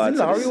 Kawhi Does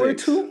Lowry wear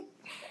 2?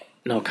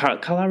 No,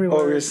 Lowry wear...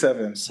 Oh, you're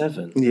 7.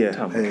 7.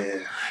 Yeah.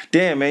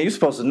 Damn, man, you're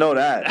supposed to know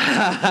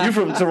that. You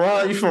from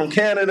Toronto? You from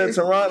Canada,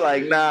 Toronto?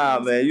 Like, nah,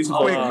 man, you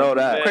supposed to know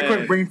that.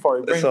 Quick brain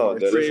fart. It's all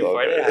good.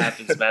 It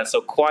happens, man.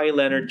 So Kawhi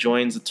Leonard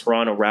joins the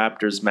Toronto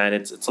Raptors, man.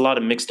 It's a lot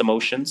of mixed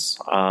emotions.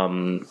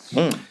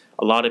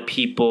 A lot of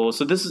people.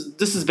 So this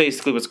is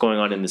basically what's going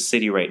on in the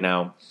city right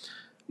now.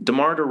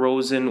 DeMar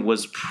DeRozan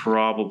was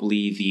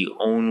probably the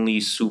only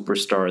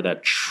superstar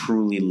that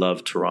truly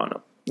loved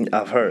Toronto.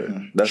 I've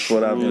heard. That's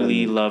what I've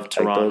truly loved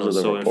Toronto. Like,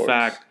 so in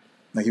fact,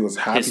 like he was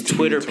happy his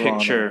Twitter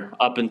picture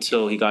up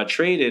until he got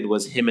traded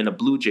was him in a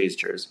Blue Jays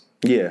jersey.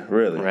 Yeah,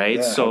 really. Right?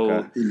 Yeah,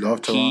 so he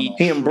loved Toronto.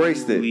 He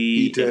embraced it.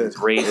 He did.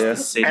 Embraced the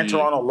city. And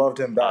Toronto loved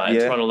him back.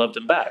 Toronto loved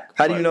him back.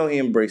 How do you know he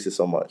embraced it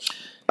so much?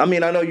 I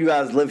mean, I know you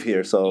guys live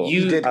here, so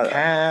he did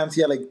camps.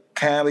 He had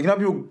camps. Like, you know,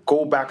 people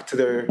go back to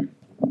their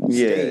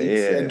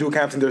states and do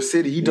camps in their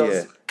city. He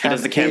does. He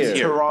does the camps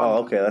here. Toronto.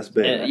 Oh, okay, that's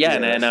big.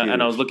 And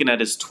I was looking at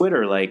his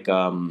Twitter, like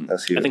I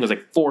think it was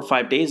like 4 or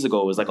 5 days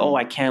ago. It was like, oh,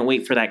 I can't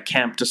wait for that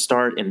camp to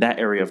start in that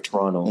area of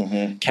Toronto.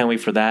 Can't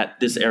wait for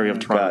this area of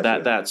Toronto.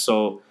 Gotcha. That.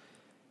 So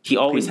he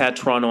always had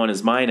Toronto on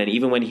his mind, and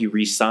even when he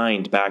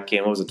re-signed back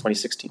in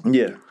 2016?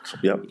 Yeah.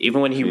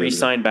 Even when he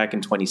re-signed back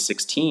in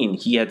 2016,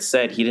 he had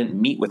said he didn't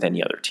meet with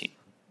any other team.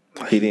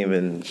 He didn't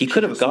even. He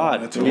could have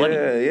got money.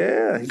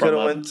 Yeah. He could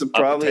have went to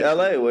probably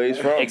LA, where he's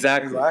from.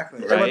 Exactly. Right?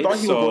 I thought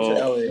he would go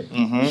to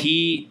LA.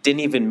 He didn't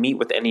even meet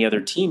with any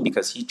other team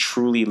because he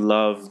truly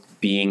loved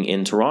being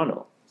in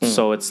Toronto.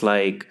 So it's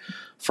like,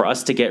 for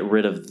us to get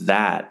rid of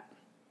that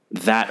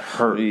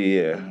hurt.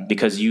 Yeah.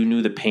 Because you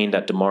knew the pain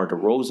that DeMar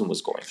DeRozan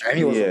was going through. And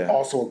he was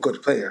also a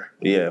good player.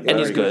 Yeah. And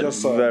he's good.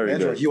 Very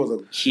good.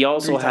 He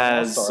also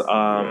has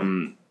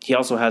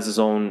his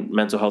own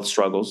mental health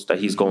struggles that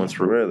he's going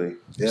through. Really?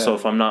 Yeah. So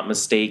if I'm not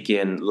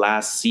mistaken,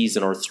 last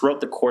season or throughout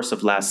the course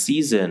of last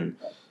season,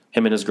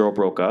 him and his girl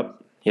broke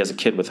up. He has a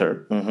kid with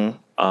her.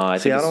 I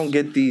don't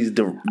get these.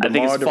 I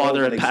think his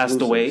father had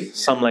passed away,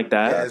 something like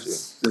that. Yeah,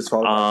 his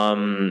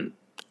father.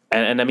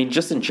 And I mean,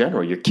 just in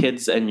general, your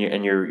kids and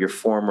your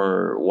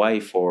former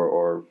wife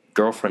or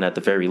girlfriend, at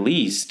the very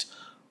least,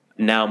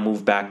 now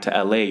move back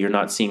to LA. You're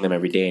not seeing them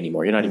every day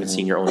anymore. You're not even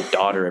seeing your own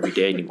daughter every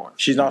day anymore.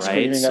 She's not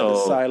screaming at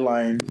the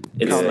sideline.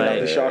 It's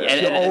like,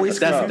 and that's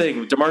the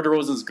thing. DeMar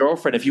DeRozan's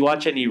girlfriend. If you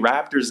watch any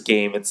Raptors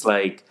game, it's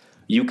like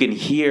you can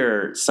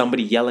hear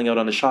somebody yelling out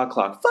on the shot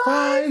clock,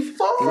 5,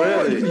 4.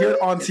 Really? You hear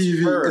it on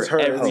TV. It's her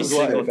every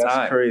single time.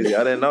 That's crazy.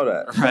 I didn't know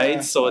that. Right?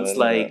 Yeah. So it's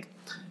like,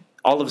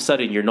 all of a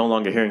sudden, you're no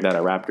longer hearing that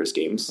at Raptors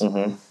games.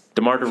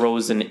 DeMar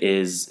DeRozan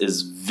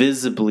is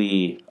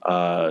visibly,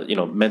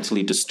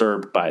 mentally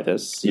disturbed by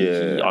this.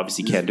 Yeah. He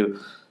obviously can't do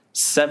it.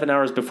 7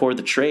 hours before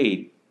the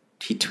trade,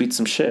 he tweets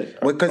some shit.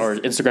 Or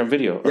Instagram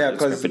video. Yeah,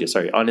 because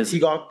on his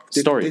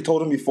story. They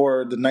told him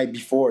the night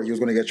before, he was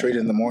going to get traded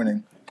in the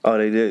morning. Oh,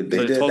 they did.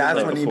 They did.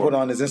 That's when he put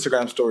on his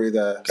Instagram story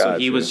that. So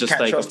he was just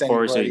like, of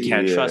course, you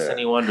can't trust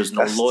anyone. There's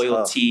no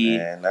loyalty.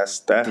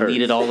 Tough, that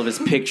deleted all of his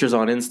pictures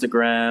on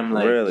Instagram.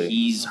 Like, really?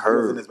 He's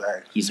hurt.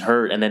 He's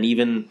hurt. And then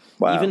even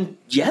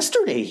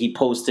yesterday, he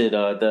posted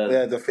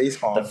the face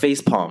palm. The face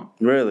palm.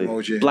 Really?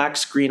 Emoji. Black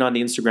screen on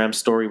the Instagram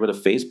story with a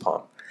face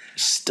palm.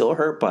 Still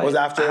hurt by it.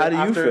 How do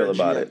you feel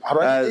about it?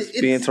 As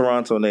being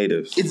Toronto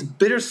natives, it's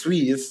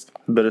bittersweet. It's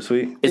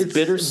bittersweet. It's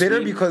bittersweet.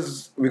 Bitter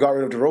because we got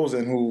rid of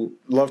DeRozan, who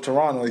loved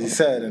Toronto, as he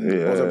said, and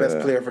was our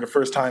best player for the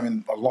first time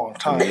in a long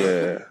time.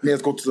 Yeah.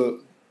 Let's go to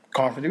the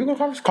conference. Did we go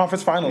to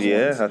conference finals?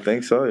 Yeah, once? I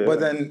think so. Yeah.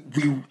 But then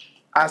we,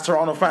 as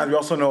Toronto fans, we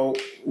also know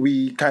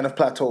we kind of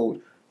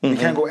plateaued. We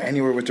can't go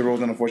anywhere with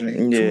DeRozan,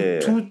 unfortunately.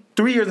 Yeah.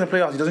 3 years in the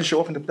playoffs, he doesn't show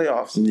up in the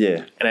playoffs.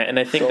 Yeah. And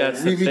I think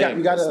that's the thing.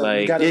 We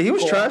gotta he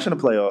was trash in the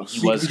playoffs.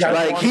 He was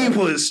trash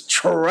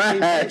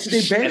in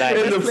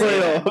the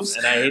playoffs.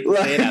 And I hate to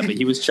say that, but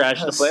he was trash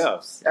in the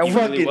playoffs. And he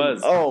really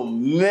was. Oh,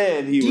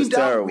 man, he was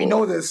terrible. We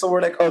know this, so we're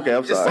like, okay,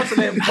 I'm sorry.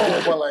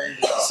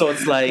 So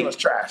it's like, he was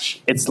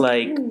trash. It's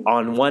like,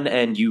 on one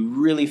end, you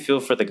really feel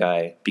for the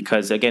guy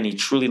because, again, he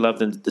truly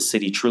loved the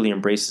city, truly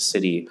embraced the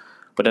city.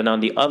 But then on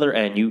the other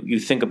end, you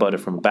think about it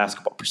from a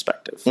basketball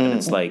perspective. And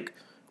it's like,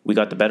 we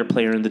got the better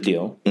player in the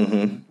deal,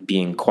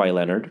 being Kawhi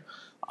Leonard.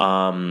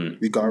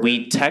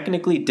 We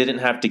technically didn't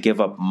have to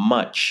give up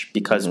much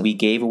because we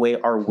gave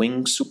away our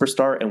wing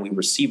superstar and we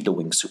received a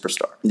wing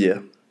superstar.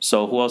 Yeah.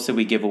 So who else did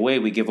we give away?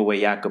 We give away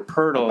Jakob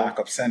Poeltl,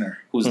 backup center,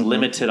 who's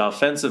limited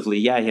offensively.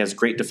 Yeah, he has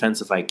great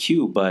defensive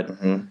IQ, but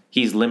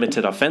he's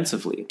limited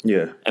offensively.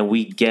 Yeah. And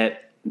we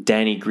get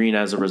Danny Green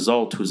as a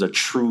result, who's a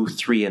true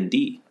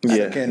 3-and-D.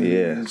 Yeah.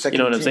 You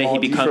know what I'm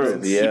saying?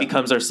 He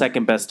becomes our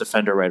second best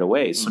defender right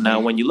away. So now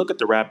when you look at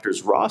the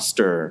Raptors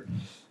roster,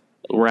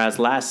 whereas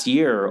last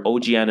year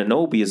OG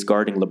Anunoby is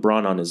guarding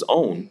LeBron on his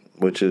own,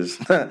 which is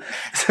the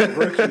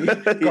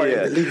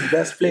league's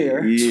best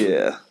player.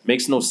 Yeah.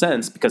 Makes no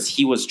sense because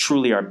he was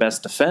truly our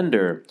best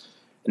defender.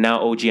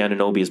 Now OG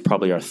Anunoby is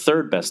probably our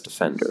third best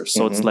defender.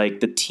 So it's like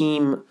the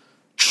team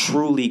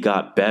truly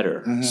got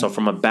better. So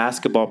from a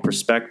basketball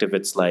perspective,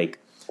 it's like,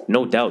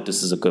 no doubt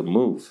this is a good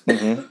move.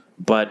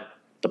 But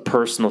the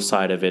personal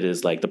side of it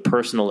is like the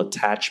personal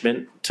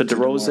attachment to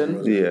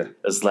DeRozan.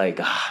 Is like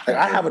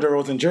I have a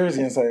DeRozan jersey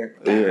and it's like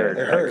it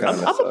hurts. I'm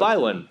gonna buy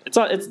one.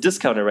 It's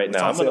discounted right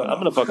now. I'm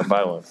gonna fucking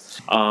buy one.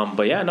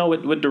 But yeah, no,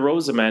 with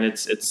DeRozan, man,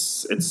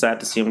 it's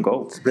sad to see him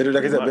go. It's bitter,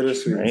 like I said,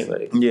 bittersweet. Right?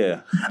 Like,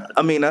 yeah,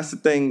 I mean that's the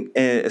thing,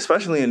 and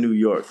especially in New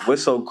York, we're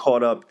so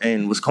caught up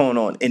in what's going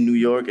on in New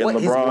York and what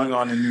LeBron. What is going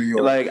on in New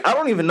York? Like I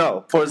don't even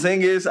know.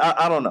 Porzingis,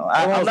 I don't know.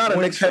 I'm not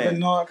a Knicks fan. You're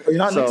not a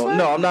Knicks fan?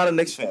 No, I'm not a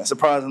Knicks fan.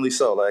 Surprisingly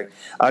so. Like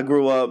I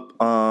grew up,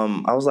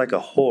 I was like a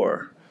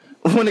whore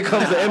when it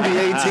comes to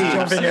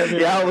NBA teams.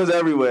 Yeah, I was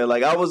everywhere.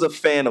 Like I was a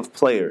fan of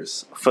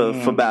players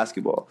for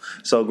basketball.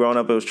 So growing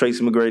up, it was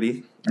Tracy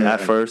McGrady at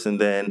first, and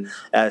then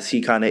as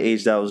he kind of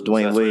aged out, it was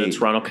Dwayne Wade. Where the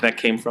Toronto Connect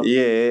came from.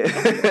 Yeah,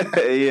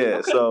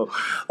 yeah. So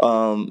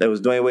it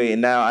was Dwayne Wade,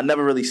 and now I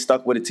never really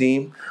stuck with a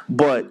team.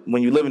 But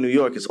when you live in New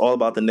York, it's all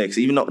about the Knicks.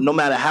 Even though no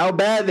matter how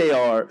bad they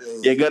are,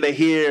 you're gonna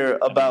hear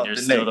about the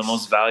Knicks. They're still the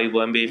most valuable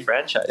NBA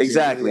franchise.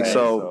 Exactly.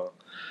 So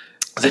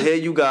to hear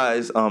you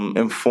guys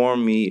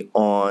inform me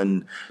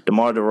on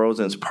DeMar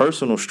DeRozan's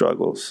personal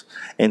struggles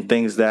and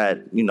things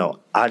that,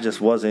 I just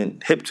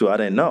wasn't hip to. I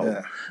didn't know.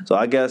 Yeah. So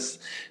I guess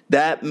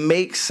that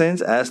makes sense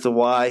as to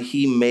why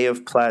he may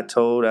have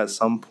plateaued at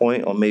some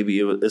point, or maybe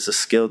it's a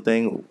skill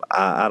thing.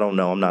 I don't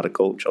know. I'm not a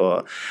coach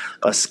or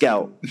a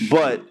scout.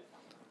 But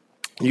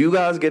you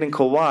guys getting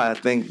Kawhi, I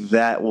think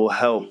that will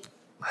help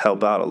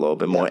out a little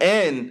bit more.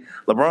 And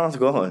LeBron's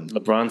gone.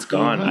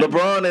 Mm-hmm.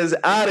 LeBron is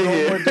out of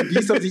here. The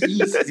beast of the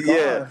East is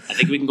gone. I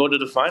think we can go to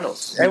the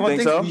finals. Everyone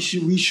thinks so?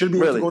 we should be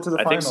able to go to the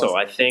finals. I think so.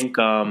 I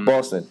think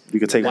Boston. You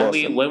could take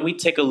Boston. When we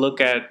take a look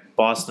at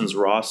Boston's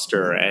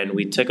roster and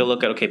we take a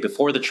look at,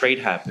 before the trade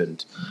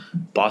happened,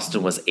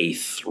 Boston was a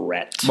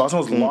threat. Boston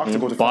was locked to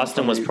go to the finals.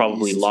 Boston was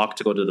probably locked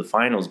to go to the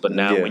finals. But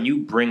now when you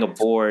bring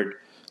aboard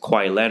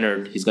Kawhi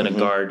Leonard, he's going to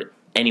guard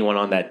anyone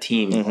on that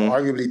team.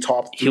 Arguably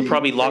top 3. He'll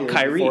probably lock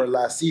Kyrie. Before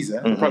last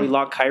season. He'll probably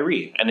lock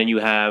Kyrie. And then you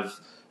have,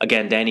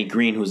 again, Danny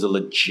Green, who's a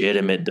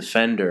legitimate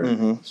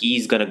defender.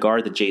 He's going to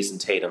guard the Jason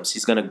Tatums.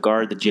 He's going to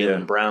guard the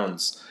Jaylen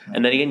Browns.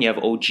 And then again, you have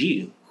OG,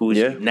 who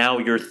is now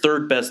your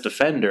third best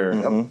defender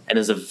and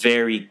is a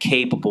very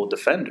capable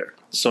defender.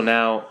 So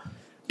now,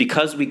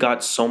 because we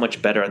got so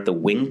much better at the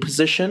wing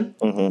position,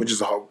 which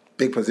is a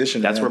big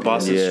position. That's where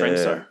Boston's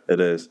strengths are. It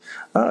is.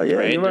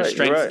 Right? Their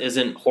strengths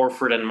isn't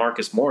Horford and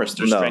Marcus Morris.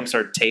 Their strengths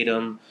are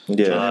Tatum and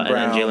then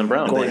Jaylen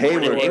Brown.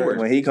 Hayward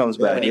when he comes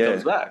back.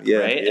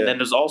 Right? And then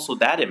there's also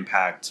that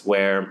impact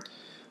where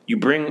you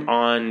bring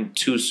on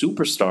 2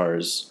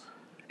 superstars.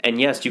 And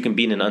yes, you can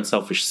be in an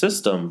unselfish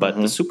system, but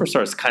the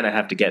superstars kind of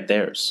have to get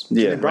theirs.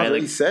 Yeah, Brown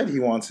already said he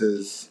wants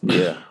his.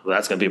 Yeah, well,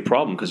 that's going to be a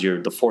problem because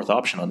you're the 4th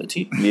option on the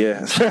team.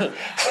 Yeah,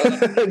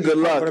 good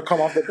luck. Going to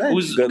come off the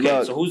bench. Good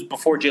luck. So who's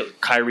before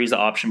Kyrie's the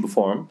option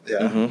before him?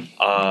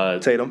 Yeah.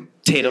 Tatum's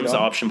the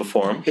option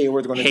before him.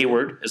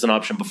 Hayward is an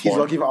option before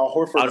him. He's lucky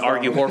Horford. I'd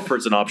argue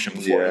Horford's an option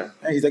before him.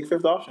 Yeah, he's like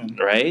 5th option.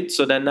 Right.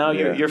 So then now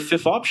you're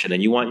 5th option,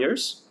 and you want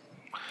yours.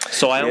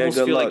 So I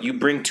almost feel like you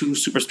bring 2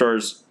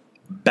 superstars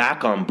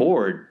back on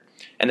board,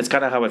 and it's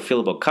kind of how I feel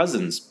about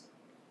Cousins.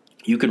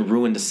 You can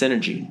ruin the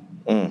synergy.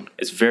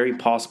 It's very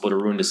possible to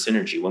ruin the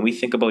synergy. When we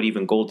think about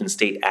even Golden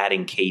State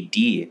adding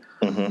KD,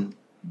 and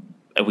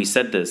we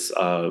said this,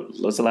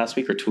 was it last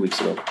week or 2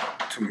 weeks ago?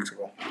 2 weeks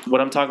ago. What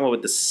I'm talking about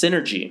with the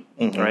synergy,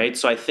 right?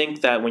 So I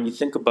think that when you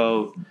think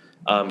about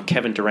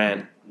Kevin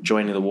Durant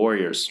joining the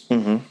Warriors,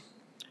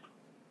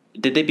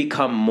 did they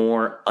become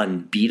more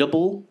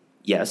unbeatable?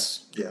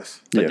 Yes.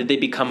 But did they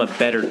become a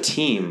better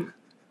team?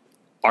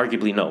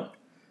 Arguably, no.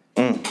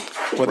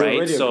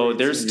 Right? So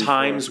there's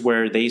times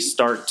where they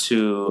start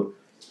to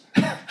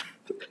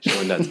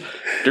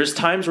there's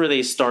times where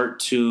they start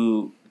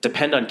to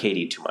depend on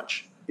KD too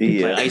much. They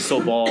play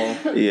iso ball.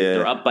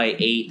 They're up by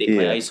 8. They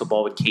play iso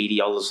ball with KD.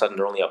 All of a sudden,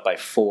 they're only up by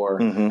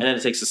 4. And then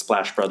it takes the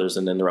Splash Brothers,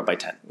 and then they're up by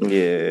 10.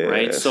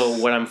 Right? So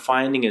what I'm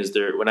finding is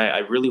when I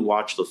really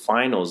watch the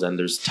finals, and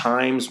there's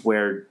times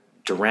where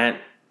Durant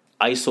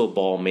iso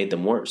ball made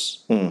them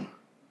worse.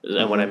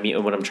 And what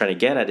I'm trying to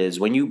get at is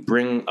when you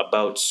bring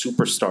about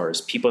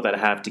superstars, people that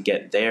have to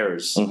get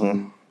theirs,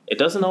 it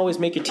doesn't always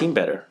make your team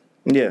better.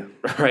 Yeah.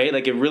 Right?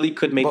 Like, it really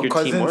could make your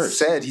team worse.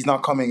 Said he's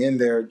not coming in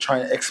there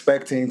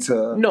expecting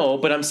to. No,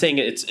 but I'm saying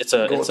it's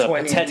a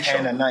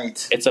potential. A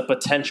night. It's a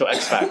potential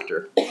X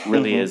factor.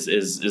 Really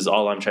is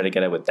all I'm trying to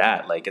get at with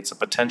that. Like, it's a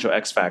potential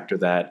X factor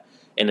that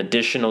an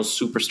additional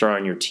superstar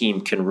on your team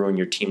can ruin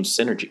your team's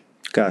synergy.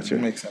 Gotcha.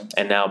 Makes sense.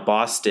 And now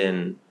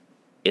Boston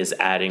is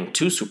adding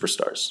 2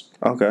 superstars.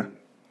 Okay.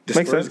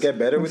 Does Spurs get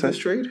better with this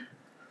trade?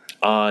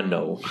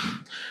 No.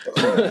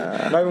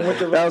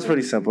 That was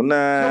pretty simple. Nah.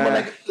 No, but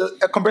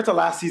like compared to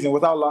last season,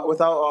 without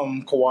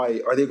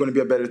Kawhi, are they going to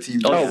be a better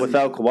team?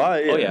 Without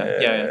Kawhi? Yeah. Oh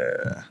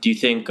yeah. Do you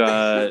think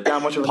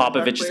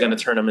Popovich is going to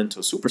turn him into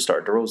a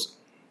superstar,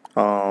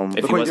 DeRozan?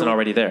 If he wasn't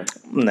already there?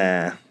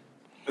 Nah.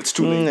 It's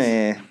too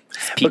late. Nah.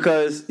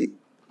 Because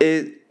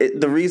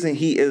the reason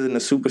he isn't a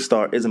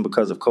superstar isn't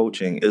because of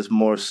coaching. It's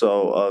more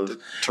so of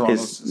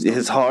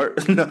his heart.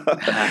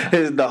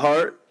 The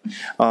heart.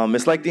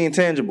 It's like the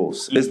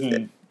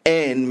intangibles.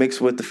 And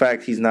mixed with the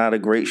fact he's not a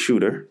great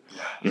shooter.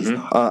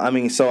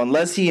 So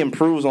unless he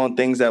improves on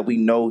things that we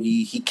know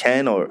he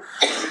can or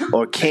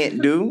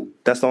can't do,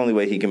 that's the only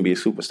way he can be a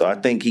superstar. I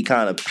think he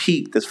kind of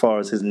peaked as far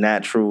as his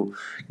natural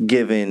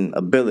given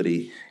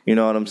ability. You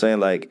know what I'm saying?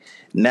 Like,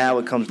 now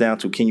it comes down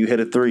to, can you hit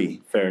a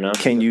 3? Fair enough.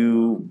 Can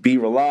you be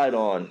relied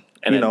on?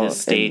 And at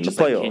this stage, it's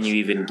like, can you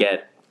even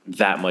get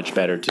that much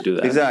better to do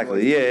that?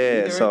 Exactly.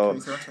 Yeah. So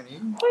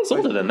he's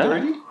older than that.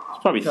 30? He's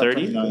probably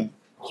 30.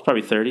 It's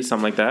probably 30,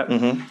 something like that.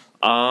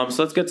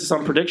 So let's get to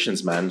some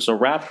predictions, man. So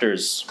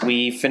Raptors,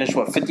 we finished,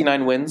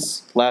 59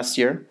 wins last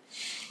year?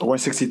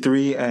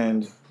 163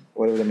 and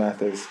whatever the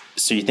math is.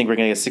 So you think we're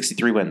going to get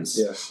 63 wins?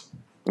 Yes.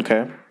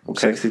 Okay.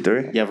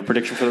 63? You have a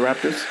prediction for the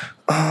Raptors?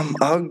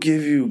 I'll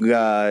give you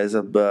guys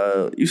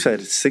about, you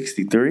said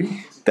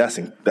 63? That's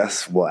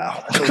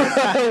wow.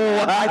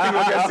 I think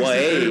we'll get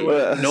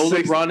 63. No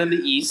LeBron in the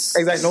East.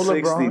 Exactly, no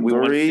LeBron. We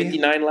won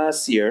 59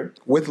 last year.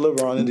 With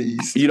LeBron in the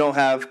East. You don't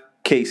have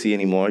Casey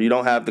anymore. You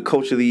don't have the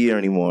coach of the year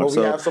anymore. Well,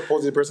 we have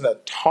supposedly the person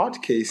that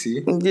taught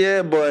Casey.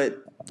 Yeah,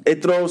 but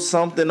it throws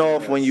something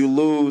off when you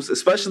lose,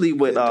 especially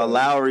with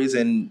Lowry's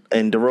and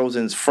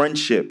DeRozan's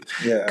friendship.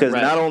 Yeah, because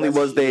not only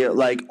was they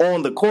like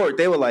on the court,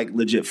 they were like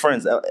legit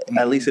friends.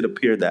 At least it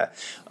appeared that.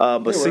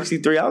 But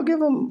 63, I'll give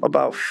them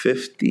about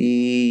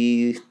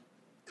 52.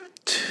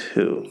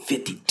 52.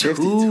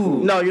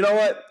 52. No, you know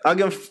what? I'll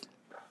give.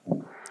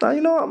 No,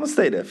 you know what? I'm gonna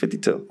stay there.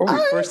 52. I'm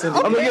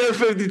gonna give it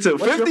 52.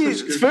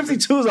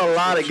 52 is a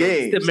lot of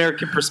games. The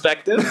American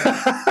perspective.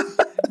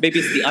 Maybe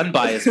it's the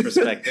unbiased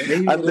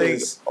perspective. I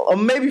think, or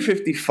maybe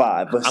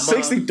 55, but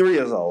 63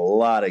 is a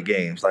lot of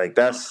games. Like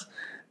that's.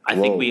 I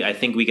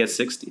think we get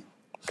 60.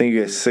 I think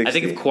you get 60. I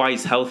think if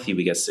Kawhi's healthy,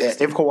 we get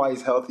 60. If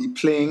Kawhi's healthy,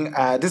 playing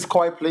this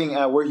Kawhi playing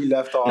where he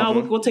left off. No,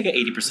 we'll take an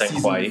 80%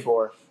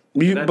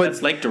 Kawhi.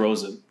 That's like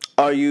DeRozan.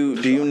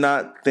 Do you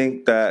not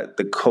think that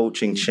the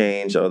coaching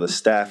change or the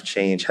staff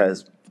change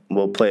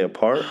will play a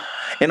part?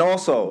 And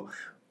also,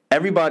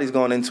 everybody's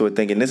going into it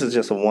thinking this is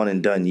just a one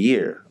and done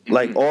year. Mm-hmm.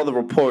 Like all the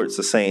reports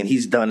are saying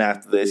he's done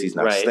after this, he's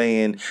not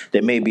staying,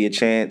 there may be a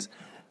chance.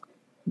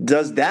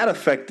 Does that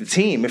affect the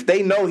team? If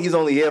they know he's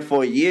only here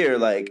for a year,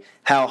 like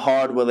how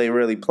hard will they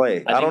really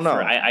play? I don't know.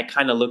 I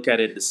kind of look at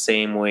it the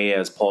same way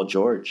as Paul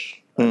George.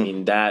 I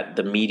mean, that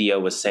the media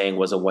was saying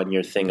was a 1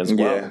 year thing as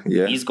well.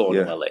 Yeah, he's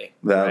going to LA,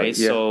 right?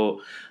 Yeah.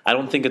 So I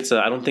don't think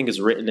it's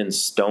written in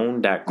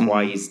stone that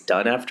Kawhi's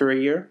done after a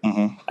year.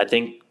 Mm-hmm. I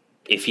think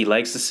if he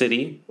likes the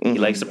city, he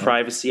likes the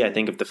privacy. I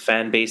think if the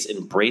fan base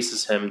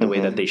embraces him the way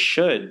that they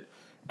should,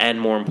 and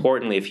more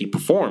importantly, if he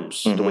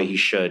performs the way he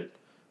should,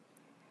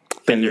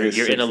 then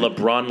you're in a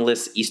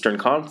LeBron-less Eastern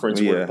Conference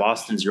where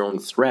Boston's your only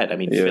threat. I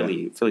mean,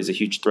 Philly's a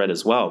huge threat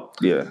as well.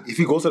 Yeah. If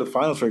he goes to the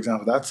finals, for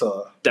example, that's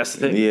the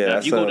thing. Yeah,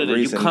 if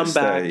you come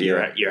back,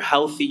 you're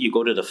healthy, you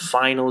go to the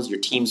finals, your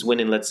team's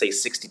winning, let's say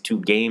 62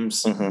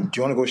 games. Mm-hmm. Do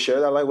you want to go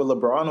share that light with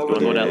LeBron over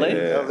there? You want to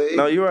go to LA?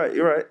 No, you're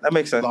right. That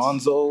makes sense.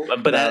 Lonzo.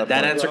 But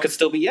that answer could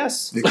still be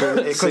yes. It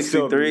could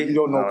 63. You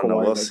don't know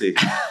Kawhi. We'll see.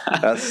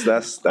 That's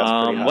pretty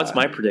high. What's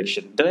my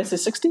prediction? Did I say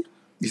 60?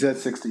 You said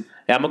 60.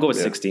 Yeah, I'm going to go with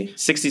 60.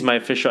 60 is my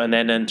official. And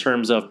then in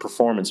terms of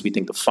performance, we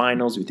think the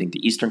finals. We think the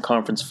Eastern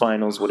Conference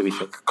finals. What do we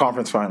think?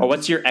 Conference finals. Or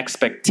what's your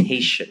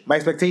expectation? My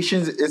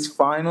expectations is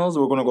finals.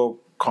 We're going to go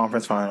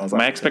conference finals.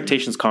 My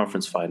expectations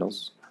conference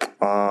finals.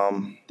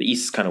 The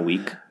East is kind of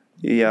weak.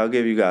 Yeah, I'll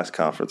give you guys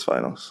conference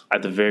finals.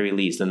 At the very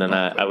least. And then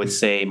I would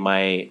say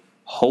my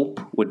hope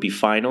would be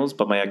finals,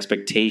 but my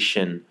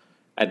expectation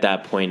at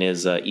that point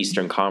is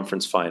Eastern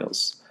Conference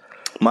finals.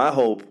 My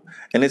hope,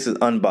 and this is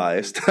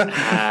unbiased,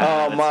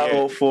 my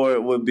hope for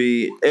it would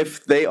be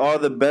if they are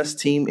the best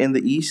team in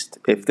the East,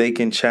 if they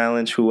can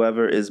challenge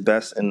whoever is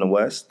best in the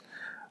West,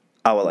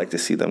 I would like to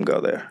see them go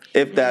there.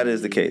 If that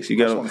is the case, you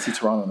got to see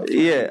Toronto.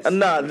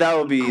 That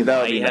would be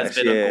nice. Has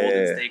been a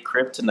Golden State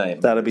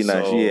kryptonite. That'd be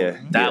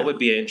nice. That would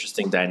be an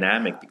interesting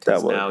dynamic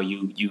because now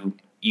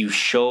you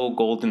show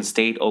Golden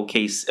State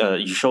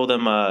you show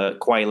them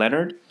Kawhi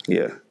Leonard.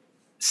 Yeah.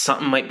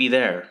 Something might be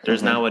there.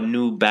 There's now a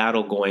new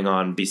battle going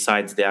on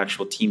besides the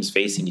actual teams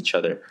facing each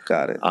other.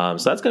 Got it.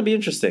 So that's going to be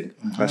interesting.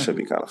 That should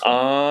be kind of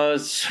fun.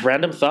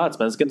 Random thoughts,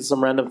 man. Let's get to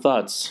some random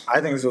thoughts.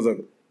 I think this was a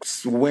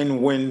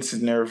win-win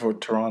scenario for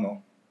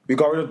Toronto. We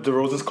got rid of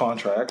DeRozan's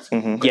contract.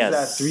 Mm-hmm. Yes.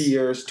 That's 3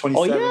 years,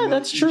 27 million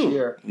that's true.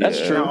 Year. That's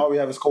true. Now all we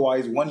have is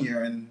Kawhi's 1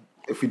 year, and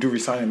if we do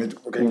resign him,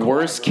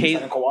 worst case,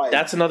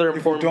 that's another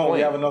important point.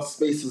 We have enough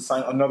space to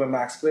sign another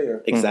max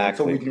player.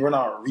 Exactly. So we're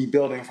not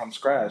rebuilding from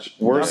scratch.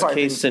 Worst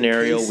case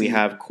scenario, we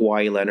have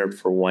Kawhi Leonard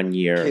for 1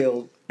 year.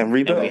 And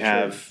rebuild. And we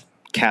have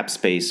cap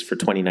space for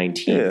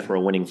 2019 for a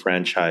winning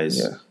franchise.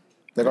 Yeah.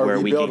 Like our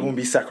rebuild won't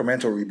be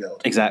Sacramento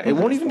rebuild. Exactly. It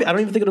won't even. I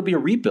don't even think it'll be a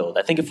rebuild.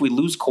 I think if we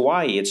lose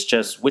Kawhi, it's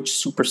just which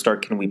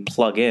superstar can we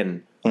plug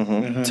in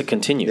to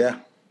continue. Yeah.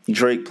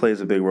 Drake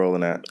plays a big role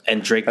in that,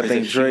 and Drake. I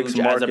think Drake's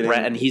marketing,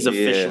 and he's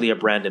officially a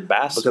brand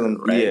ambassador,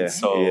 right?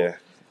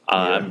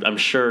 I'm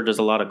sure there's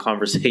a lot of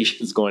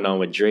conversations going on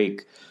with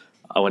Drake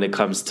when it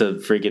comes to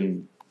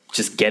freaking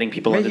just getting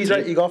people on the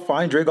team. He got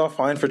fined. Drake got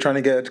fined for trying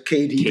to get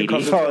KD to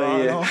come to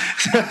Toronto.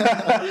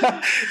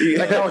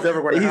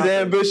 He's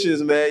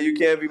ambitious, man. You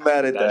can't be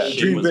mad at that.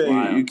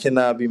 You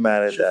cannot be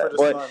mad at that.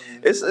 But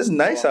it's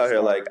nice out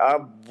here. Like I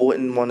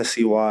wouldn't want to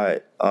see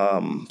why.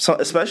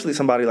 Especially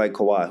somebody like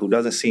Kawhi, who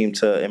doesn't seem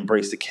to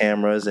embrace the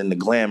cameras and the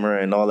glamour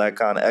and all that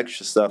kind of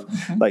extra stuff.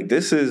 Mm-hmm. Like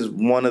this is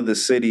one of the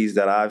cities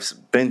that I've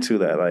been to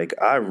that like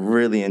I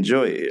really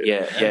enjoy it.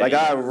 Yeah.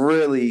 I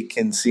really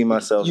can see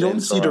myself. You don't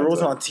see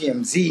DeRozan on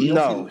TMZ. You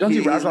don't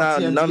see Raz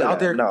on TMZ out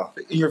there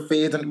in your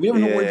face, and we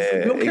don't know where.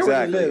 We don't care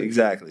where they live.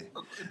 Exactly.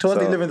 Tell us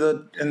they live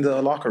in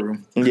the locker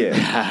room.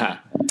 Yeah,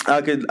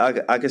 I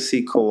could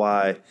see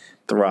Kawhi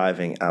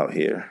thriving out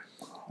here.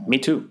 Me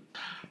too.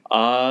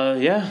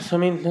 Yeah. I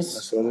mean,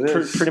 that's what it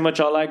is. Pretty much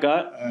all I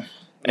got.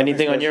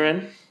 Anything on your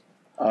end?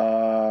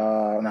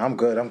 No, I'm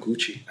good. I'm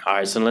Gucci. All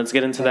right, so let's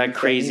get into that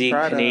crazy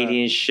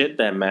Canadian shit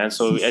then, man.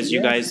 So CCS? As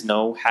you guys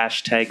know,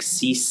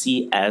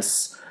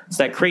 #CCS. It's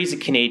that crazy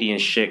Canadian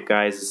shit,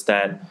 guys. It's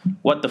that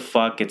what the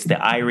fuck. It's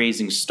the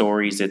eye-raising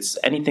stories. It's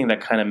anything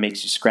that kind of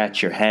makes you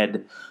scratch your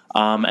head.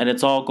 And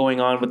it's all going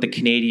on with the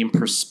Canadian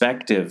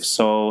perspective.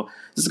 So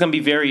this is going to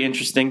be very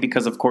interesting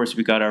because, of course,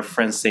 we got our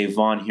friend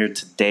Savon here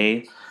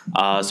today.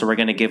 So we're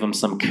going to give him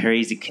some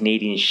crazy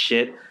Canadian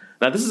shit.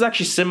 Now, this is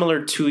actually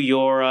similar to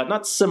your,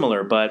 not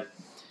similar, but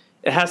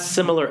it has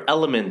similar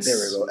elements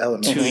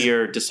to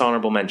your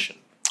dishonorable mention.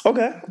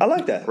 Okay, I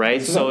like that.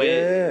 Right? So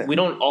we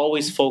don't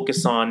always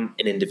focus on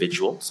an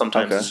individual.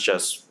 Sometimes it's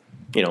just,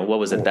 what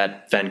was it?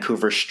 That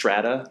Vancouver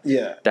Strata?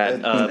 Yeah.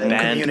 That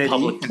banned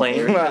public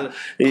playing?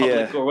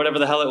 Or whatever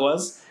the hell it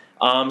was.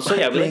 We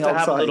like to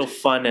have a little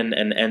fun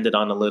and end it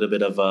on a little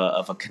bit of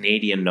a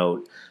Canadian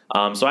note.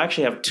 So I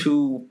actually have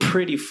two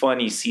pretty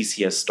funny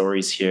CCS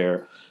stories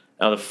here.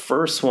 Now, the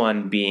first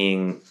one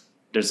being,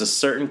 there's a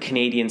certain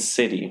Canadian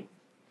city.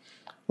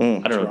 I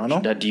don't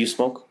know. Do you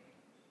smoke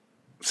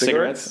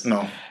cigarettes?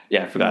 No.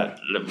 Yeah, I forgot.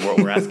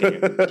 We're asking you.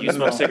 Do you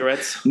smoke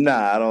cigarettes?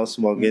 Nah, I don't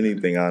smoke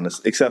anything,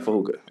 honest, except for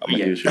hookah.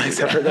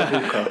 Except for the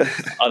hookah.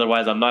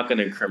 Otherwise, I'm not going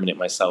to incriminate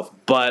myself.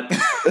 But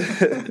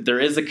there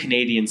is a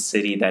Canadian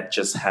city that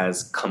just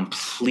has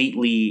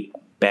completely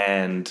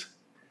banned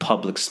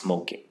public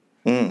smoking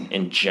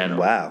in general.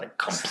 Wow. Like,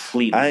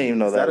 completely. I didn't even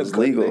know that was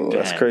legal.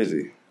 That's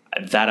crazy.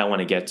 That I want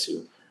to get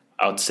to.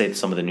 I'll say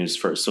some of the news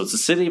first. So it's the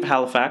city of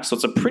Halifax. So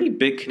it's a pretty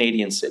big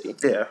Canadian city.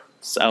 Yeah.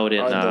 It's out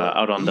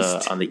on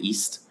the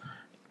east.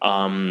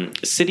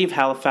 City of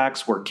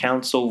Halifax, where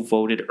council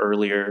voted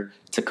earlier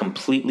to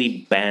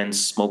completely ban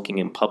smoking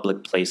in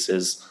public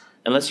places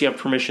unless you have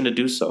permission to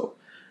do so.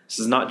 This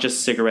is not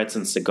just cigarettes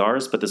and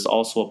cigars, but this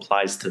also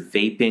applies to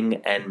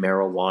vaping and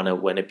marijuana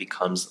when it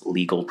becomes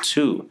legal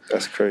too.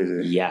 That's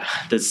crazy. Yeah.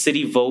 The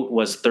city vote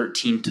was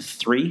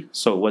 13-3,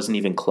 so it wasn't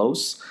even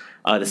close.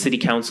 The city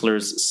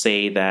councilors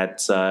say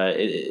that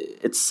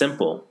it's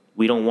simple.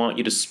 We don't want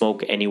you to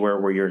smoke anywhere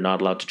where you're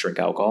not allowed to drink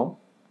alcohol.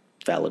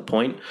 Valid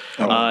point.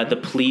 The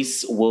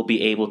police will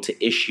be able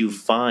to issue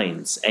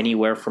fines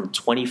anywhere from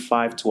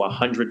 $25 to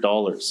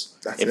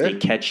 $100 if they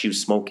catch you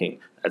smoking.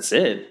 That's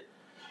it.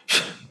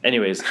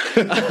 Anyways, a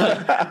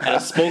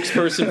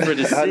spokesperson for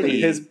the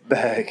city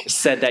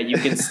said that you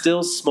can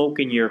still smoke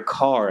in your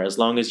car as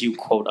long as you,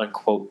 quote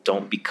unquote,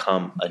 don't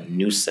become a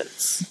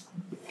nuisance.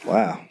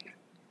 Wow.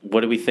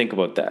 What do we think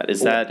about that?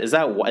 Is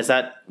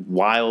that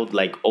wild?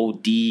 Like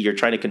OD? You're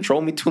trying to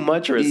control me too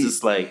much, or is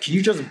this like? Can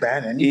you just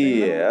ban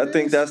anything? Yeah, I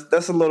think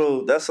that's a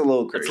little crazy.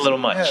 It's a little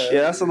much.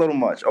 Yeah, that's a little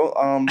much.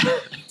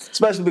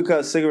 Especially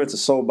because cigarettes are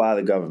sold by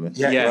the government.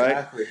 Yeah, right?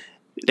 Exactly.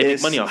 They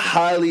make money off it.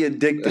 Highly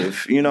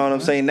addictive. You know what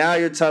I'm saying? Now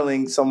you're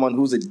telling someone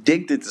who's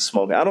addicted to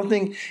smoking. I don't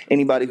think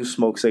anybody who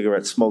smokes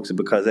cigarettes smokes it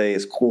because, hey,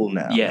 it's cool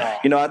now. Yeah.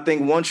 I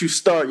think once you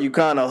start, you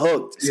kind of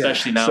hooked.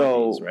 Especially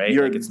nowadays, right?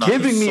 You're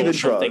giving me the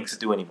drugs. Thing to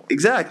do anymore.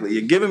 Exactly.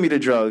 You're giving me the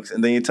drugs,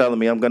 and then you're telling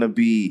me I'm going to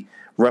be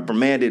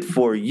reprimanded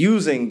for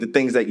using the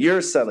things that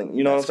you're selling.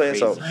 You know what I'm saying?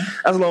 Crazy. So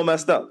that's a little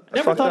messed up. I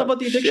never thought about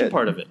the addiction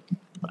part of it.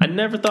 I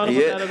never thought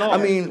about that at all. I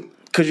mean,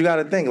 because you got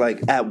to think, like,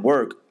 at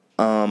work,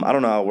 I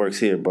don't know how it works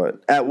here,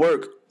 but at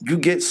work, you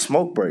get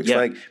smoke breaks. Yeah.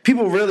 Like,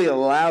 people really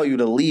allow you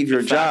to leave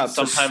your job to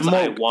smoke. Sometimes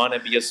I want to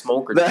be a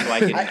smoker so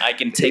I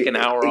can take an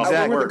hour off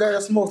I work. The guy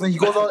that smokes and he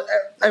goes out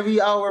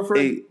every hour for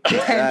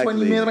 10, 20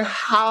 minutes. Like,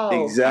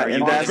 how? Exactly.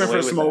 And that's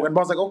for smoke. And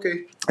boss like,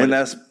 okay. And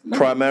that's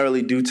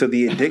primarily due to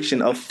the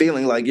addiction of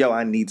feeling like, yo,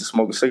 I need to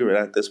smoke a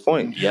cigarette at this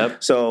point.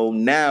 Yep. So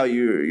now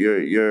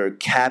you're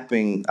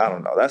capping. I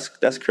don't know.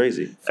 That's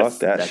crazy. Fuck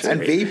that shit.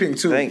 And vaping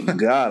too. Thank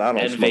God I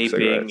don't smoke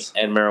cigarettes.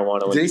 And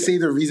marijuana. Did they say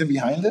the reason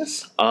behind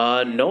this?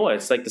 No.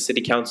 It's like the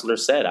city councilor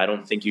said. I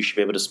don't think you should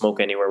be able to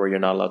smoke anywhere where you're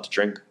not allowed to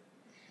drink.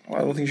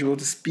 Well, I don't think you should be able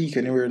to speak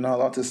anywhere you're not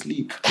allowed to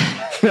sleep.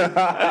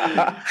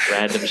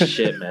 Random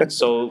shit, man.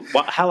 So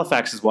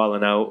Halifax is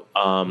wilding out.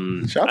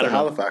 Shout out to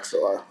Halifax,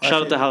 though.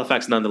 Shout out to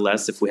Halifax,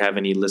 nonetheless. If we have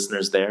any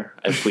listeners there,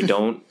 if we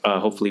don't,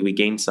 hopefully we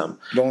gain some.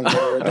 Don't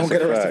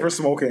get arrested for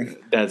smoking.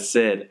 That's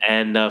it.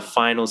 And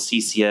final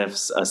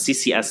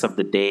CCS of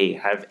the day.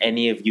 Have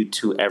any of you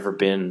two ever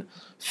been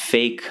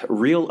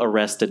real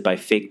arrested by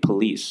fake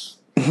police?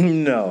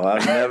 No,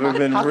 I've never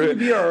been real. How can you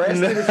be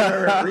arrested if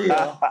you're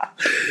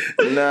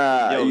real?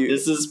 Nah.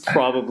 This is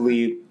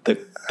probably the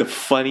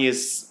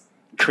funniest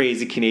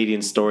crazy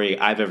Canadian story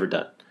I've ever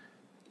done.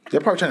 They're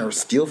probably trying to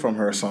steal from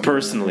her or something.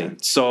 Personally.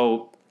 Right?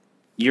 So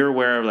you're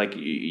aware of, like,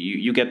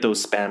 you get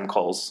those spam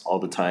calls all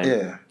the time.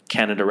 Yeah.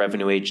 Canada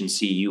Revenue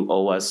Agency, you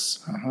owe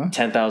us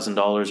 $10,000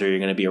 or you're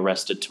going to be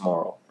arrested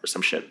tomorrow or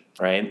some shit,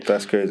 right?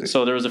 That's crazy.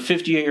 So there was a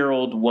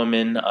 58-year-old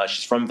woman.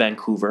 She's from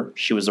Vancouver.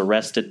 She was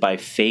arrested by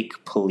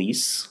fake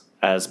police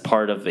as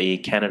part of a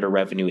Canada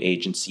Revenue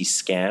Agency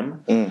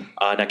scam.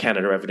 Not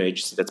Canada Revenue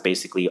Agency, that's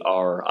basically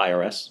our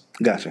IRS.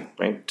 Gotcha.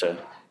 Right? To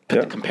put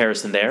the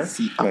comparison there.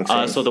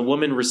 So the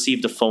woman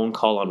received a phone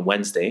call on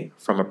Wednesday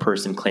from a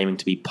person claiming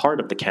to be part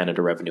of the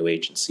Canada Revenue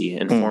Agency,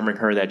 informing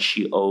her that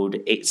she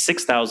owed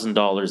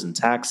 $6,000 in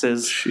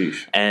taxes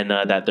and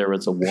that there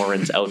was a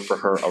warrant out for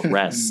her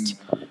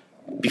arrest.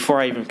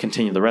 Before I even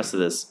continue the rest of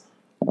this,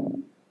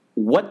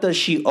 what does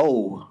she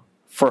owe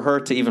for her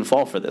to even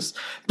fall for this?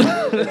 You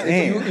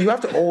have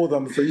to owe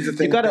them for you to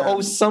think. You got to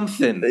owe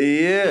something.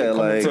 Yeah,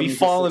 like to be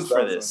falling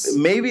for this.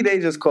 Maybe they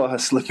just caught her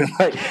slipping.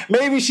 Like,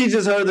 maybe she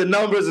just heard the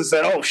numbers and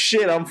said, "Oh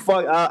shit, I'm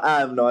fucked." I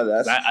have no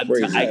idea.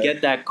 I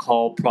get that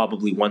call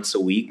probably once a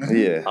week.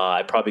 Yeah,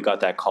 I probably got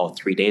that call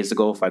 3 days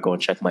ago. If I go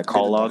and check my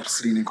call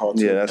logs, yeah,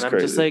 that's and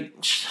crazy. I'm just like,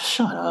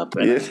 shut up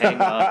and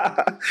hang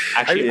up.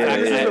 Actually, have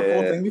you seen the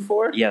whole thing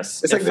before?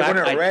 Yes, it's like they're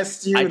going to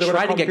arrest you. I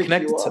try to get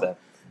connected to them.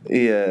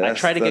 Yeah, I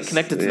try to get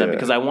connected to them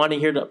because I want to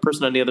hear the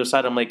person on the other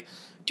side. I'm like,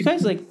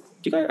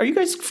 are you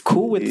guys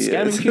cool with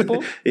scamming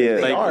people?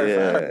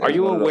 Are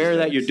you aware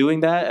that you're doing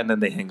that? And then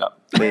they hang up.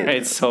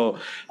 Right. So,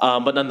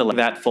 but nonetheless,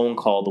 that phone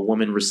call, the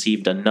woman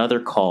received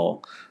another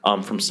call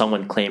from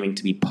someone claiming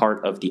to be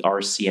part of the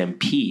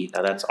RCMP.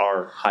 Now, that's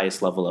our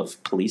highest level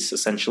of police,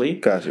 essentially.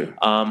 Gotcha.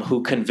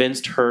 Who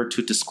convinced her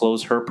to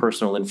disclose her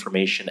personal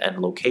information and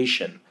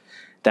location.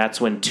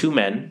 That's when two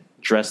men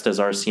dressed as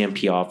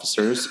RCMP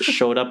officers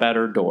showed up at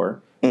her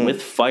door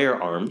with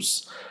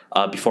firearms.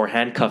 Before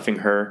handcuffing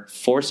her,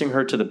 forcing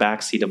her to the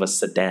backseat of a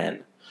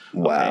sedan.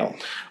 Wow.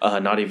 Okay?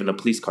 Not even a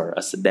police car,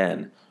 a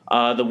sedan.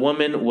 The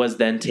woman was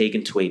then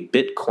taken to a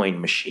Bitcoin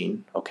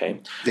machine. Okay.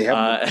 They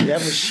have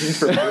machines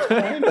for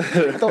Bitcoin?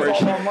 I thought it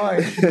was all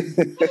online.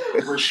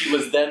 Where she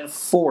was then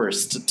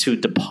forced to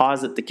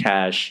deposit the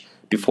cash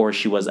before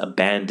she was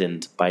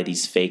abandoned by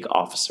these fake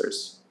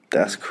officers.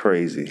 That's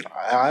crazy.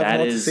 I have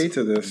what to say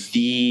to this.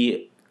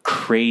 The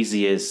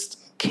craziest...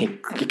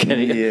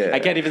 I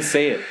can't even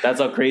say it.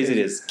 That's how crazy it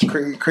is.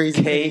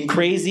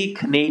 Crazy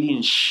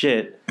Canadian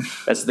shit.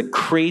 That's the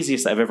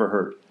craziest I've ever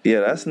heard.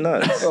 Yeah, that's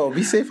nuts. Oh,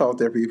 be safe out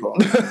there, people.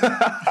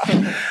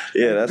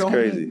 Yeah, that's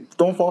crazy.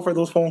 Don't fall for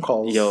those phone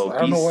calls. Yo,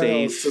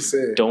 be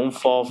safe. Don't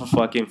fall for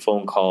fucking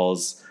phone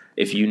calls.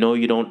 If you know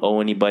you don't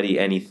owe anybody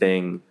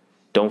anything,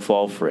 don't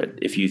fall for it.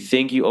 If you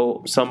think you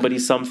owe somebody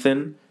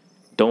something,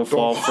 don't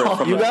fall for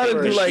it. You got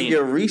to do like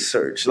your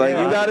research. Like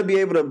you got to be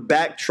able to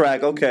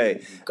backtrack.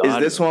 Okay, is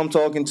this who I'm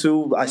talking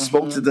to? I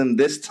spoke to them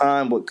this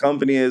time. What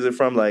company is it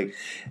from? Like,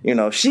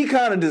 she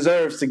kind of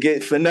deserves to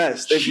get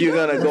finessed if you're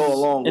gonna go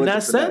along. In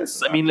that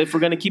sense, I mean, if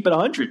we're gonna keep it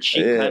 100,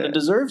 she kind of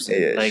deserves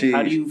it. Like,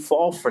 how do you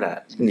fall for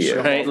that? Yeah,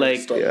 right.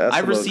 Like,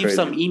 I've received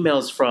some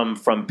emails from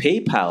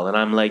PayPal, and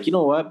I'm like, you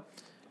know what?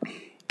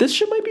 This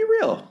shit might be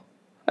real.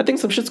 I think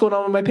some shit's going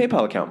on with my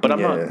PayPal account, but I'm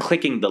not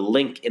clicking the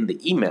link in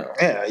the email.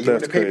 Yeah, I'm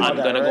going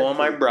to go on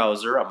my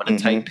browser. I'm going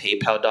to type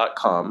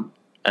paypal.com,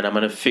 and I'm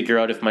going to figure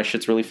out if my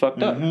shit's really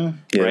fucked up.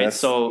 Yeah, right?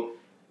 So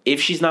if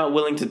she's not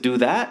willing to do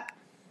that,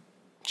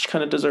 she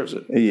kind of deserves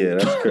it. Yeah,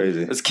 that's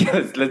crazy.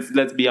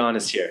 let's be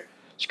honest here.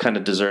 She kind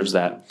of deserves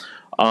that.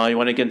 You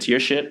want to get into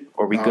your shit,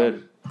 or are we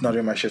good? Not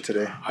doing my shit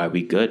today. Are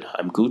we good?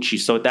 I'm Gucci.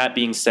 So with that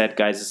being said,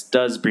 guys, this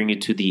does bring you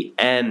to the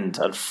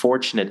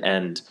unfortunate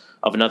end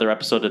of another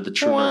episode of the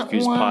True North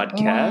Views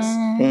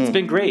podcast. It's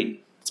been great.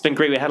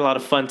 We had a lot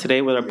of fun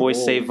today with our boy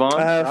Savon.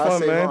 I had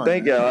fun, man.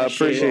 Thank you. I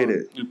appreciate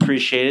it. We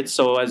appreciate it.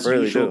 So as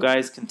usual,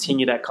 guys,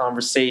 continue that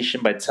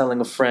conversation by telling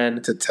a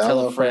friend to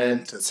tell a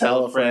friend to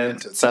tell a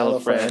friend to tell a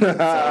friend to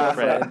tell a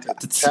friend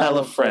to tell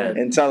a friend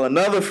and tell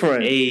another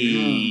friend.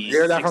 Hey,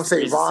 hear that from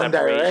Savon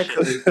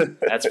directly.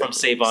 That's from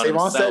Savon.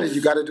 Savon said it.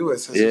 You got to do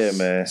it. Yeah,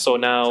 man. So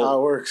now that's how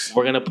it works.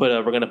 We're gonna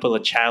put a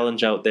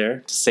challenge out there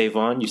to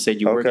Savon. You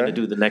said you were gonna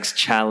do the next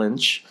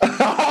challenge.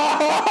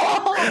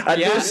 I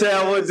did say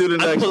I would do the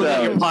next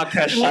challenge.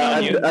 Podcast shit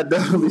on you. I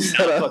definitely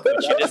said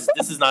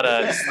this is not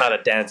a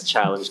dance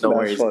challenge, no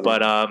worries. Funny.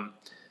 But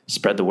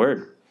spread the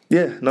word.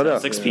 Yeah, no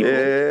doubt. 6 people.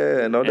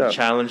 Yeah, no doubt.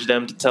 Challenge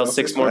them to tell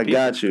 6 more people.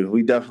 I got you.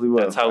 We definitely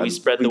will. That's how we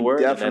spread the word.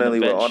 Definitely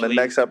will. On the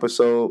next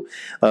episode,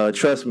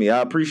 trust me,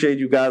 I appreciate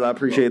you guys. I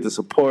appreciate the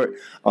support.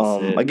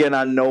 Again,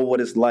 I know what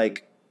it's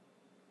like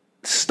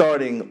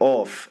starting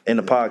off in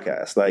the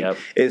podcast. Like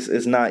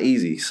it's not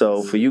easy.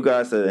 So for you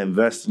guys to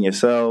invest in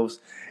yourselves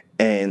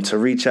and to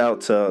reach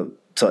out to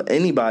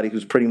anybody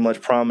who's pretty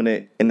much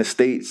prominent in the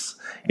States,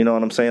 you know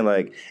what I'm saying?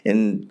 Like,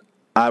 and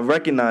I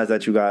recognize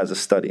that you guys are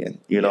studying,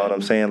 you know what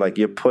I'm saying? Like,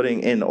 you're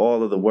putting in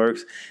all of the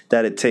works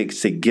that it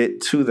takes to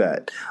get to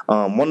that.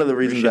 One of the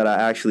reasons that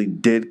I actually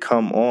did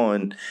come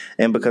on,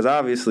 and because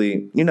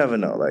obviously, you never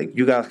know, like,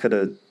 you guys could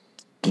have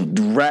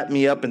wrapped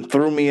me up and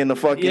threw me in the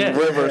fucking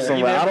river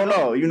somewhere. I don't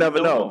know. You never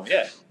know.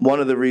 Yeah. One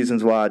of the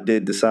reasons why I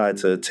did decide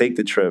to take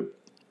the trip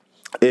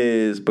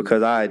is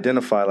because I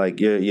identify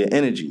like your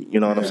energy, you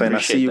know what I'm saying? I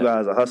see you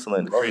guys are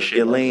hustling.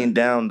 You're laying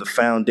down the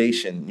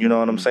foundation, you know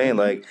what I'm saying?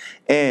 Like,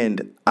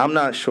 and I'm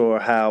not sure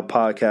how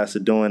podcasts are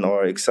doing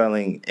or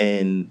excelling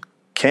in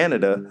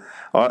Canada.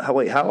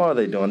 How are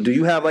they doing? Do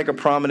you have like a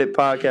prominent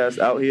podcast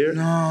out here?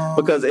 No.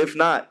 Because if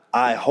not,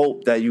 I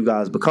hope that you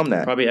guys become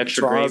that. Probably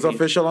Extra Gravy.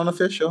 Official,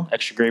 unofficial.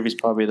 Extra Gravy's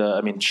probably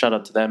shout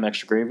out to them,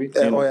 Extra Gravy.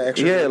 Extra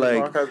Gravy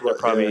like podcast,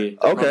 probably.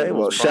 Okay,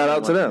 well, shout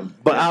out to them.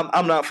 But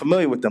I'm not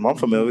familiar with them. I'm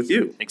familiar with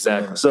you.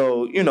 Exactly.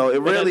 So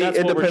it really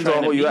depends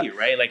on who you are,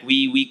 right? Like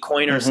we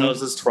coin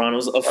ourselves as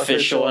Toronto's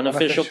official,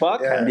 unofficial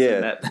podcast. Yeah,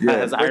 that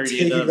has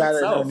irony in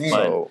itself.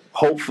 So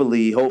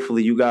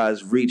hopefully you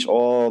guys reach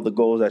all the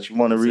goals that you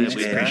want to reach.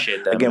 We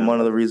appreciate that. Again, one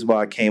of the reasons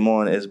why I came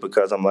on is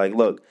because I'm like,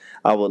 look,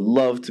 I would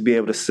love to be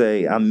able to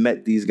say I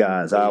met these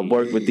guys. I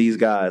worked with these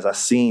guys. I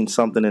seen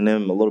something in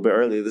them a little bit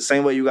earlier. The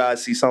same way you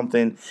guys see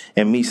something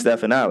in me,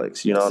 Steph, and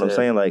Alex. You know what I'm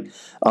saying? Like,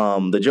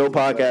 the Joe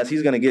podcast,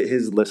 he's going to get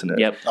his listeners.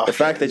 Yep. The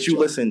fact that you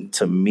listen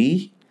to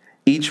me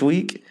each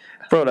week,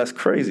 Bro, that's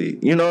crazy.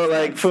 You know,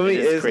 like for me,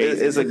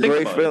 it's a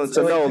great feeling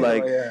to know,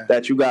 like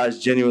that you guys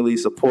genuinely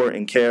support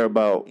and care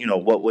about, you know,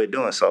 what we're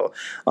doing. So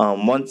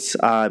once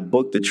I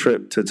booked the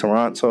trip to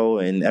Toronto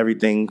and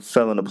everything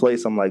fell into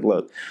place, I'm like,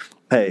 look,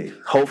 hey,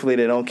 hopefully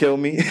they don't kill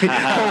me.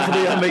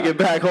 Hopefully I'll make it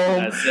back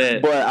home. That's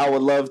it. But I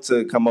would love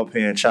to come up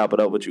here and chop it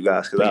up with you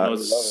guys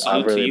because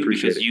I really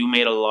appreciate it. You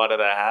made a lot of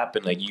that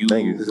happen. Like you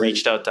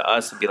reached out to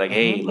us and be like,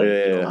 hey,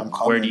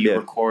 like, where do you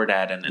record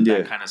at and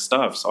that kind of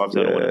stuff. So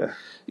obviously I don't want to,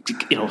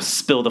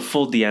 spill the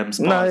full DMs.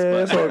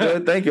 It's all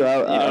good. Thank you.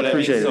 I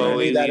appreciate it. So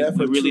we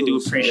really do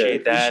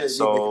appreciate that.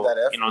 So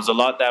there's a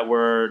lot that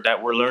we're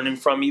learning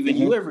from even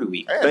you every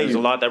week. There's a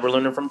lot that we're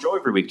learning from Joe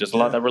every week. There's a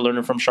lot that we're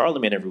learning from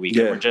Charlamagne every week.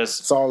 And we're just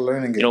it's all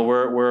learning.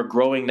 We're a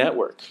growing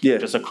network.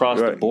 Just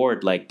across the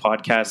board. Like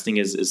podcasting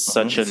is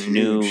such a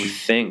new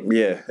thing.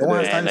 Yeah. No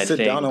one has time to sit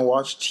down and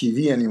watch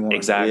TV anymore.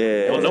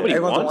 Exactly. Well, nobody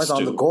wants to.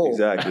 On the go.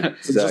 Exactly.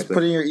 So just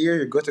put it in your ear.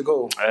 You're good to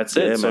go. That's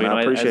it. So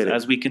I appreciate it.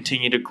 As we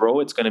continue to grow,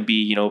 it's going to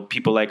be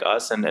people like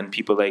us and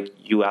people like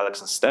you,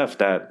 Alex and Steph,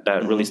 that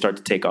really start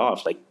to take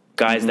off. Like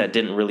guys that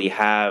didn't really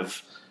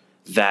have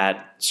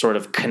that sort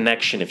of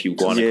connection, if you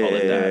want to call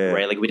it that,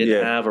 right? Like we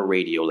didn't have a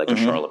radio like a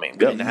Charlamagne. We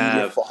didn't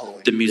have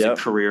the music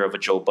career of a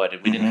Joe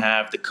Budden. We didn't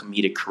have the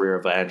comedic career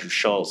of Andrew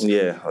Schulz.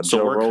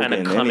 So we're kind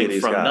of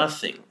coming from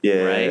nothing,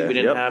 right? We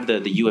didn't have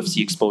the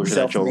UFC exposure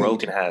that Joe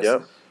Rogan has.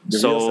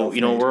 So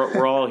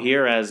we're all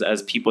here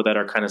as people that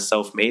are kind of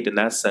self-made in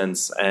that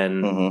sense,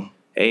 and.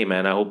 Hey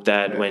man, I hope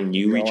that when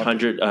you reach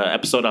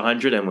episode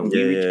 100, and when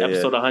we reach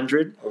episode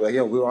 100,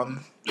 we're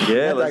on.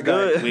 Yeah, let's do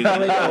it. We met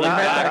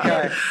that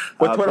guy.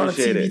 We put on a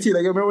TBT.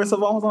 Like, remember when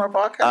Savon was on our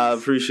podcast? I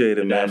appreciate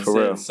it, man. For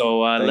real. So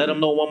let them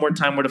know one more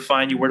time where to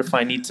find you. Where to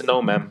find Need to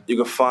Know, man. You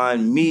can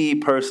find me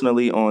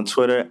personally on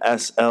Twitter,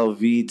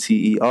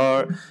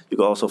 SLVTER. You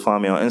can also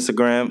find me on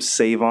Instagram,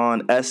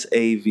 Savon,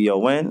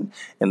 SAVON,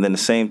 and then the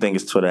same thing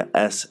is Twitter,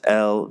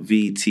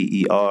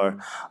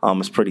 SLVTER.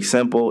 It's pretty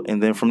simple,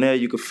 and then from there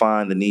you can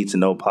find the Need to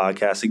Know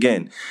podcast.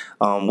 Again,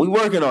 we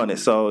working on it,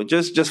 so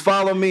just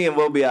follow me and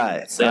we'll be all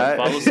right.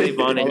 Follow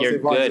Savon and you're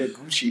good.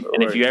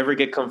 And if you ever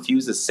get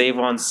confused, it's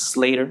Savon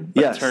Slater,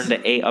 but turn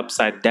the A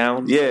upside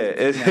down.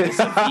 It's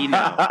a V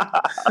now.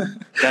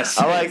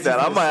 I like that.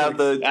 I might have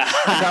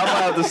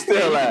to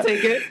steal that. You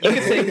can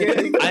take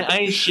it. I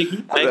ain't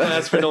shiggy. I ain't gonna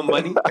ask for no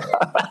money.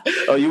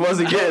 Oh, you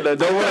wasn't getting that.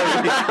 Don't worry.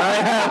 I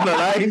ain't have none.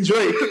 I ain't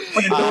Drake.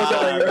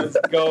 Let's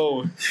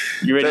go.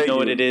 You already know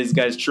what it is,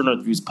 guys. True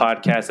North Views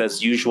podcast.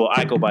 As usual,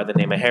 I go by the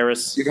name of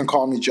Harris. You can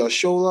call me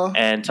Joshola.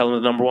 And tell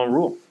them the number one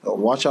rule.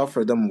 Watch out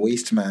for them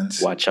wastemans.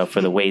 Watch out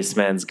for the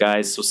wastemans,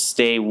 guys. So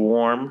stay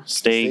warm,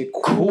 stay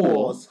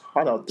cool. It's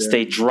hot out there.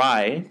 Stay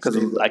dry, because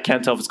I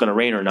can't tell if it's going to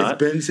rain or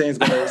not. It's been saying it's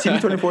going to rain.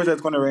 CP24 said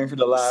it's going to rain for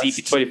the last...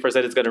 CP24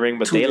 said it's going to rain,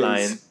 but they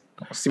lying.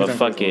 But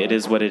fuck it. It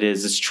is what it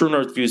is. It's True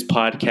North Views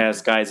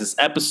podcast, guys. It's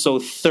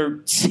episode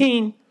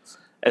 13.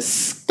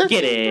 Let's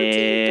get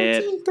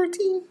it.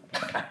 13.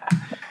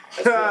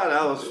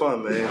 That was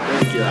fun, man.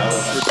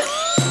 Thank you.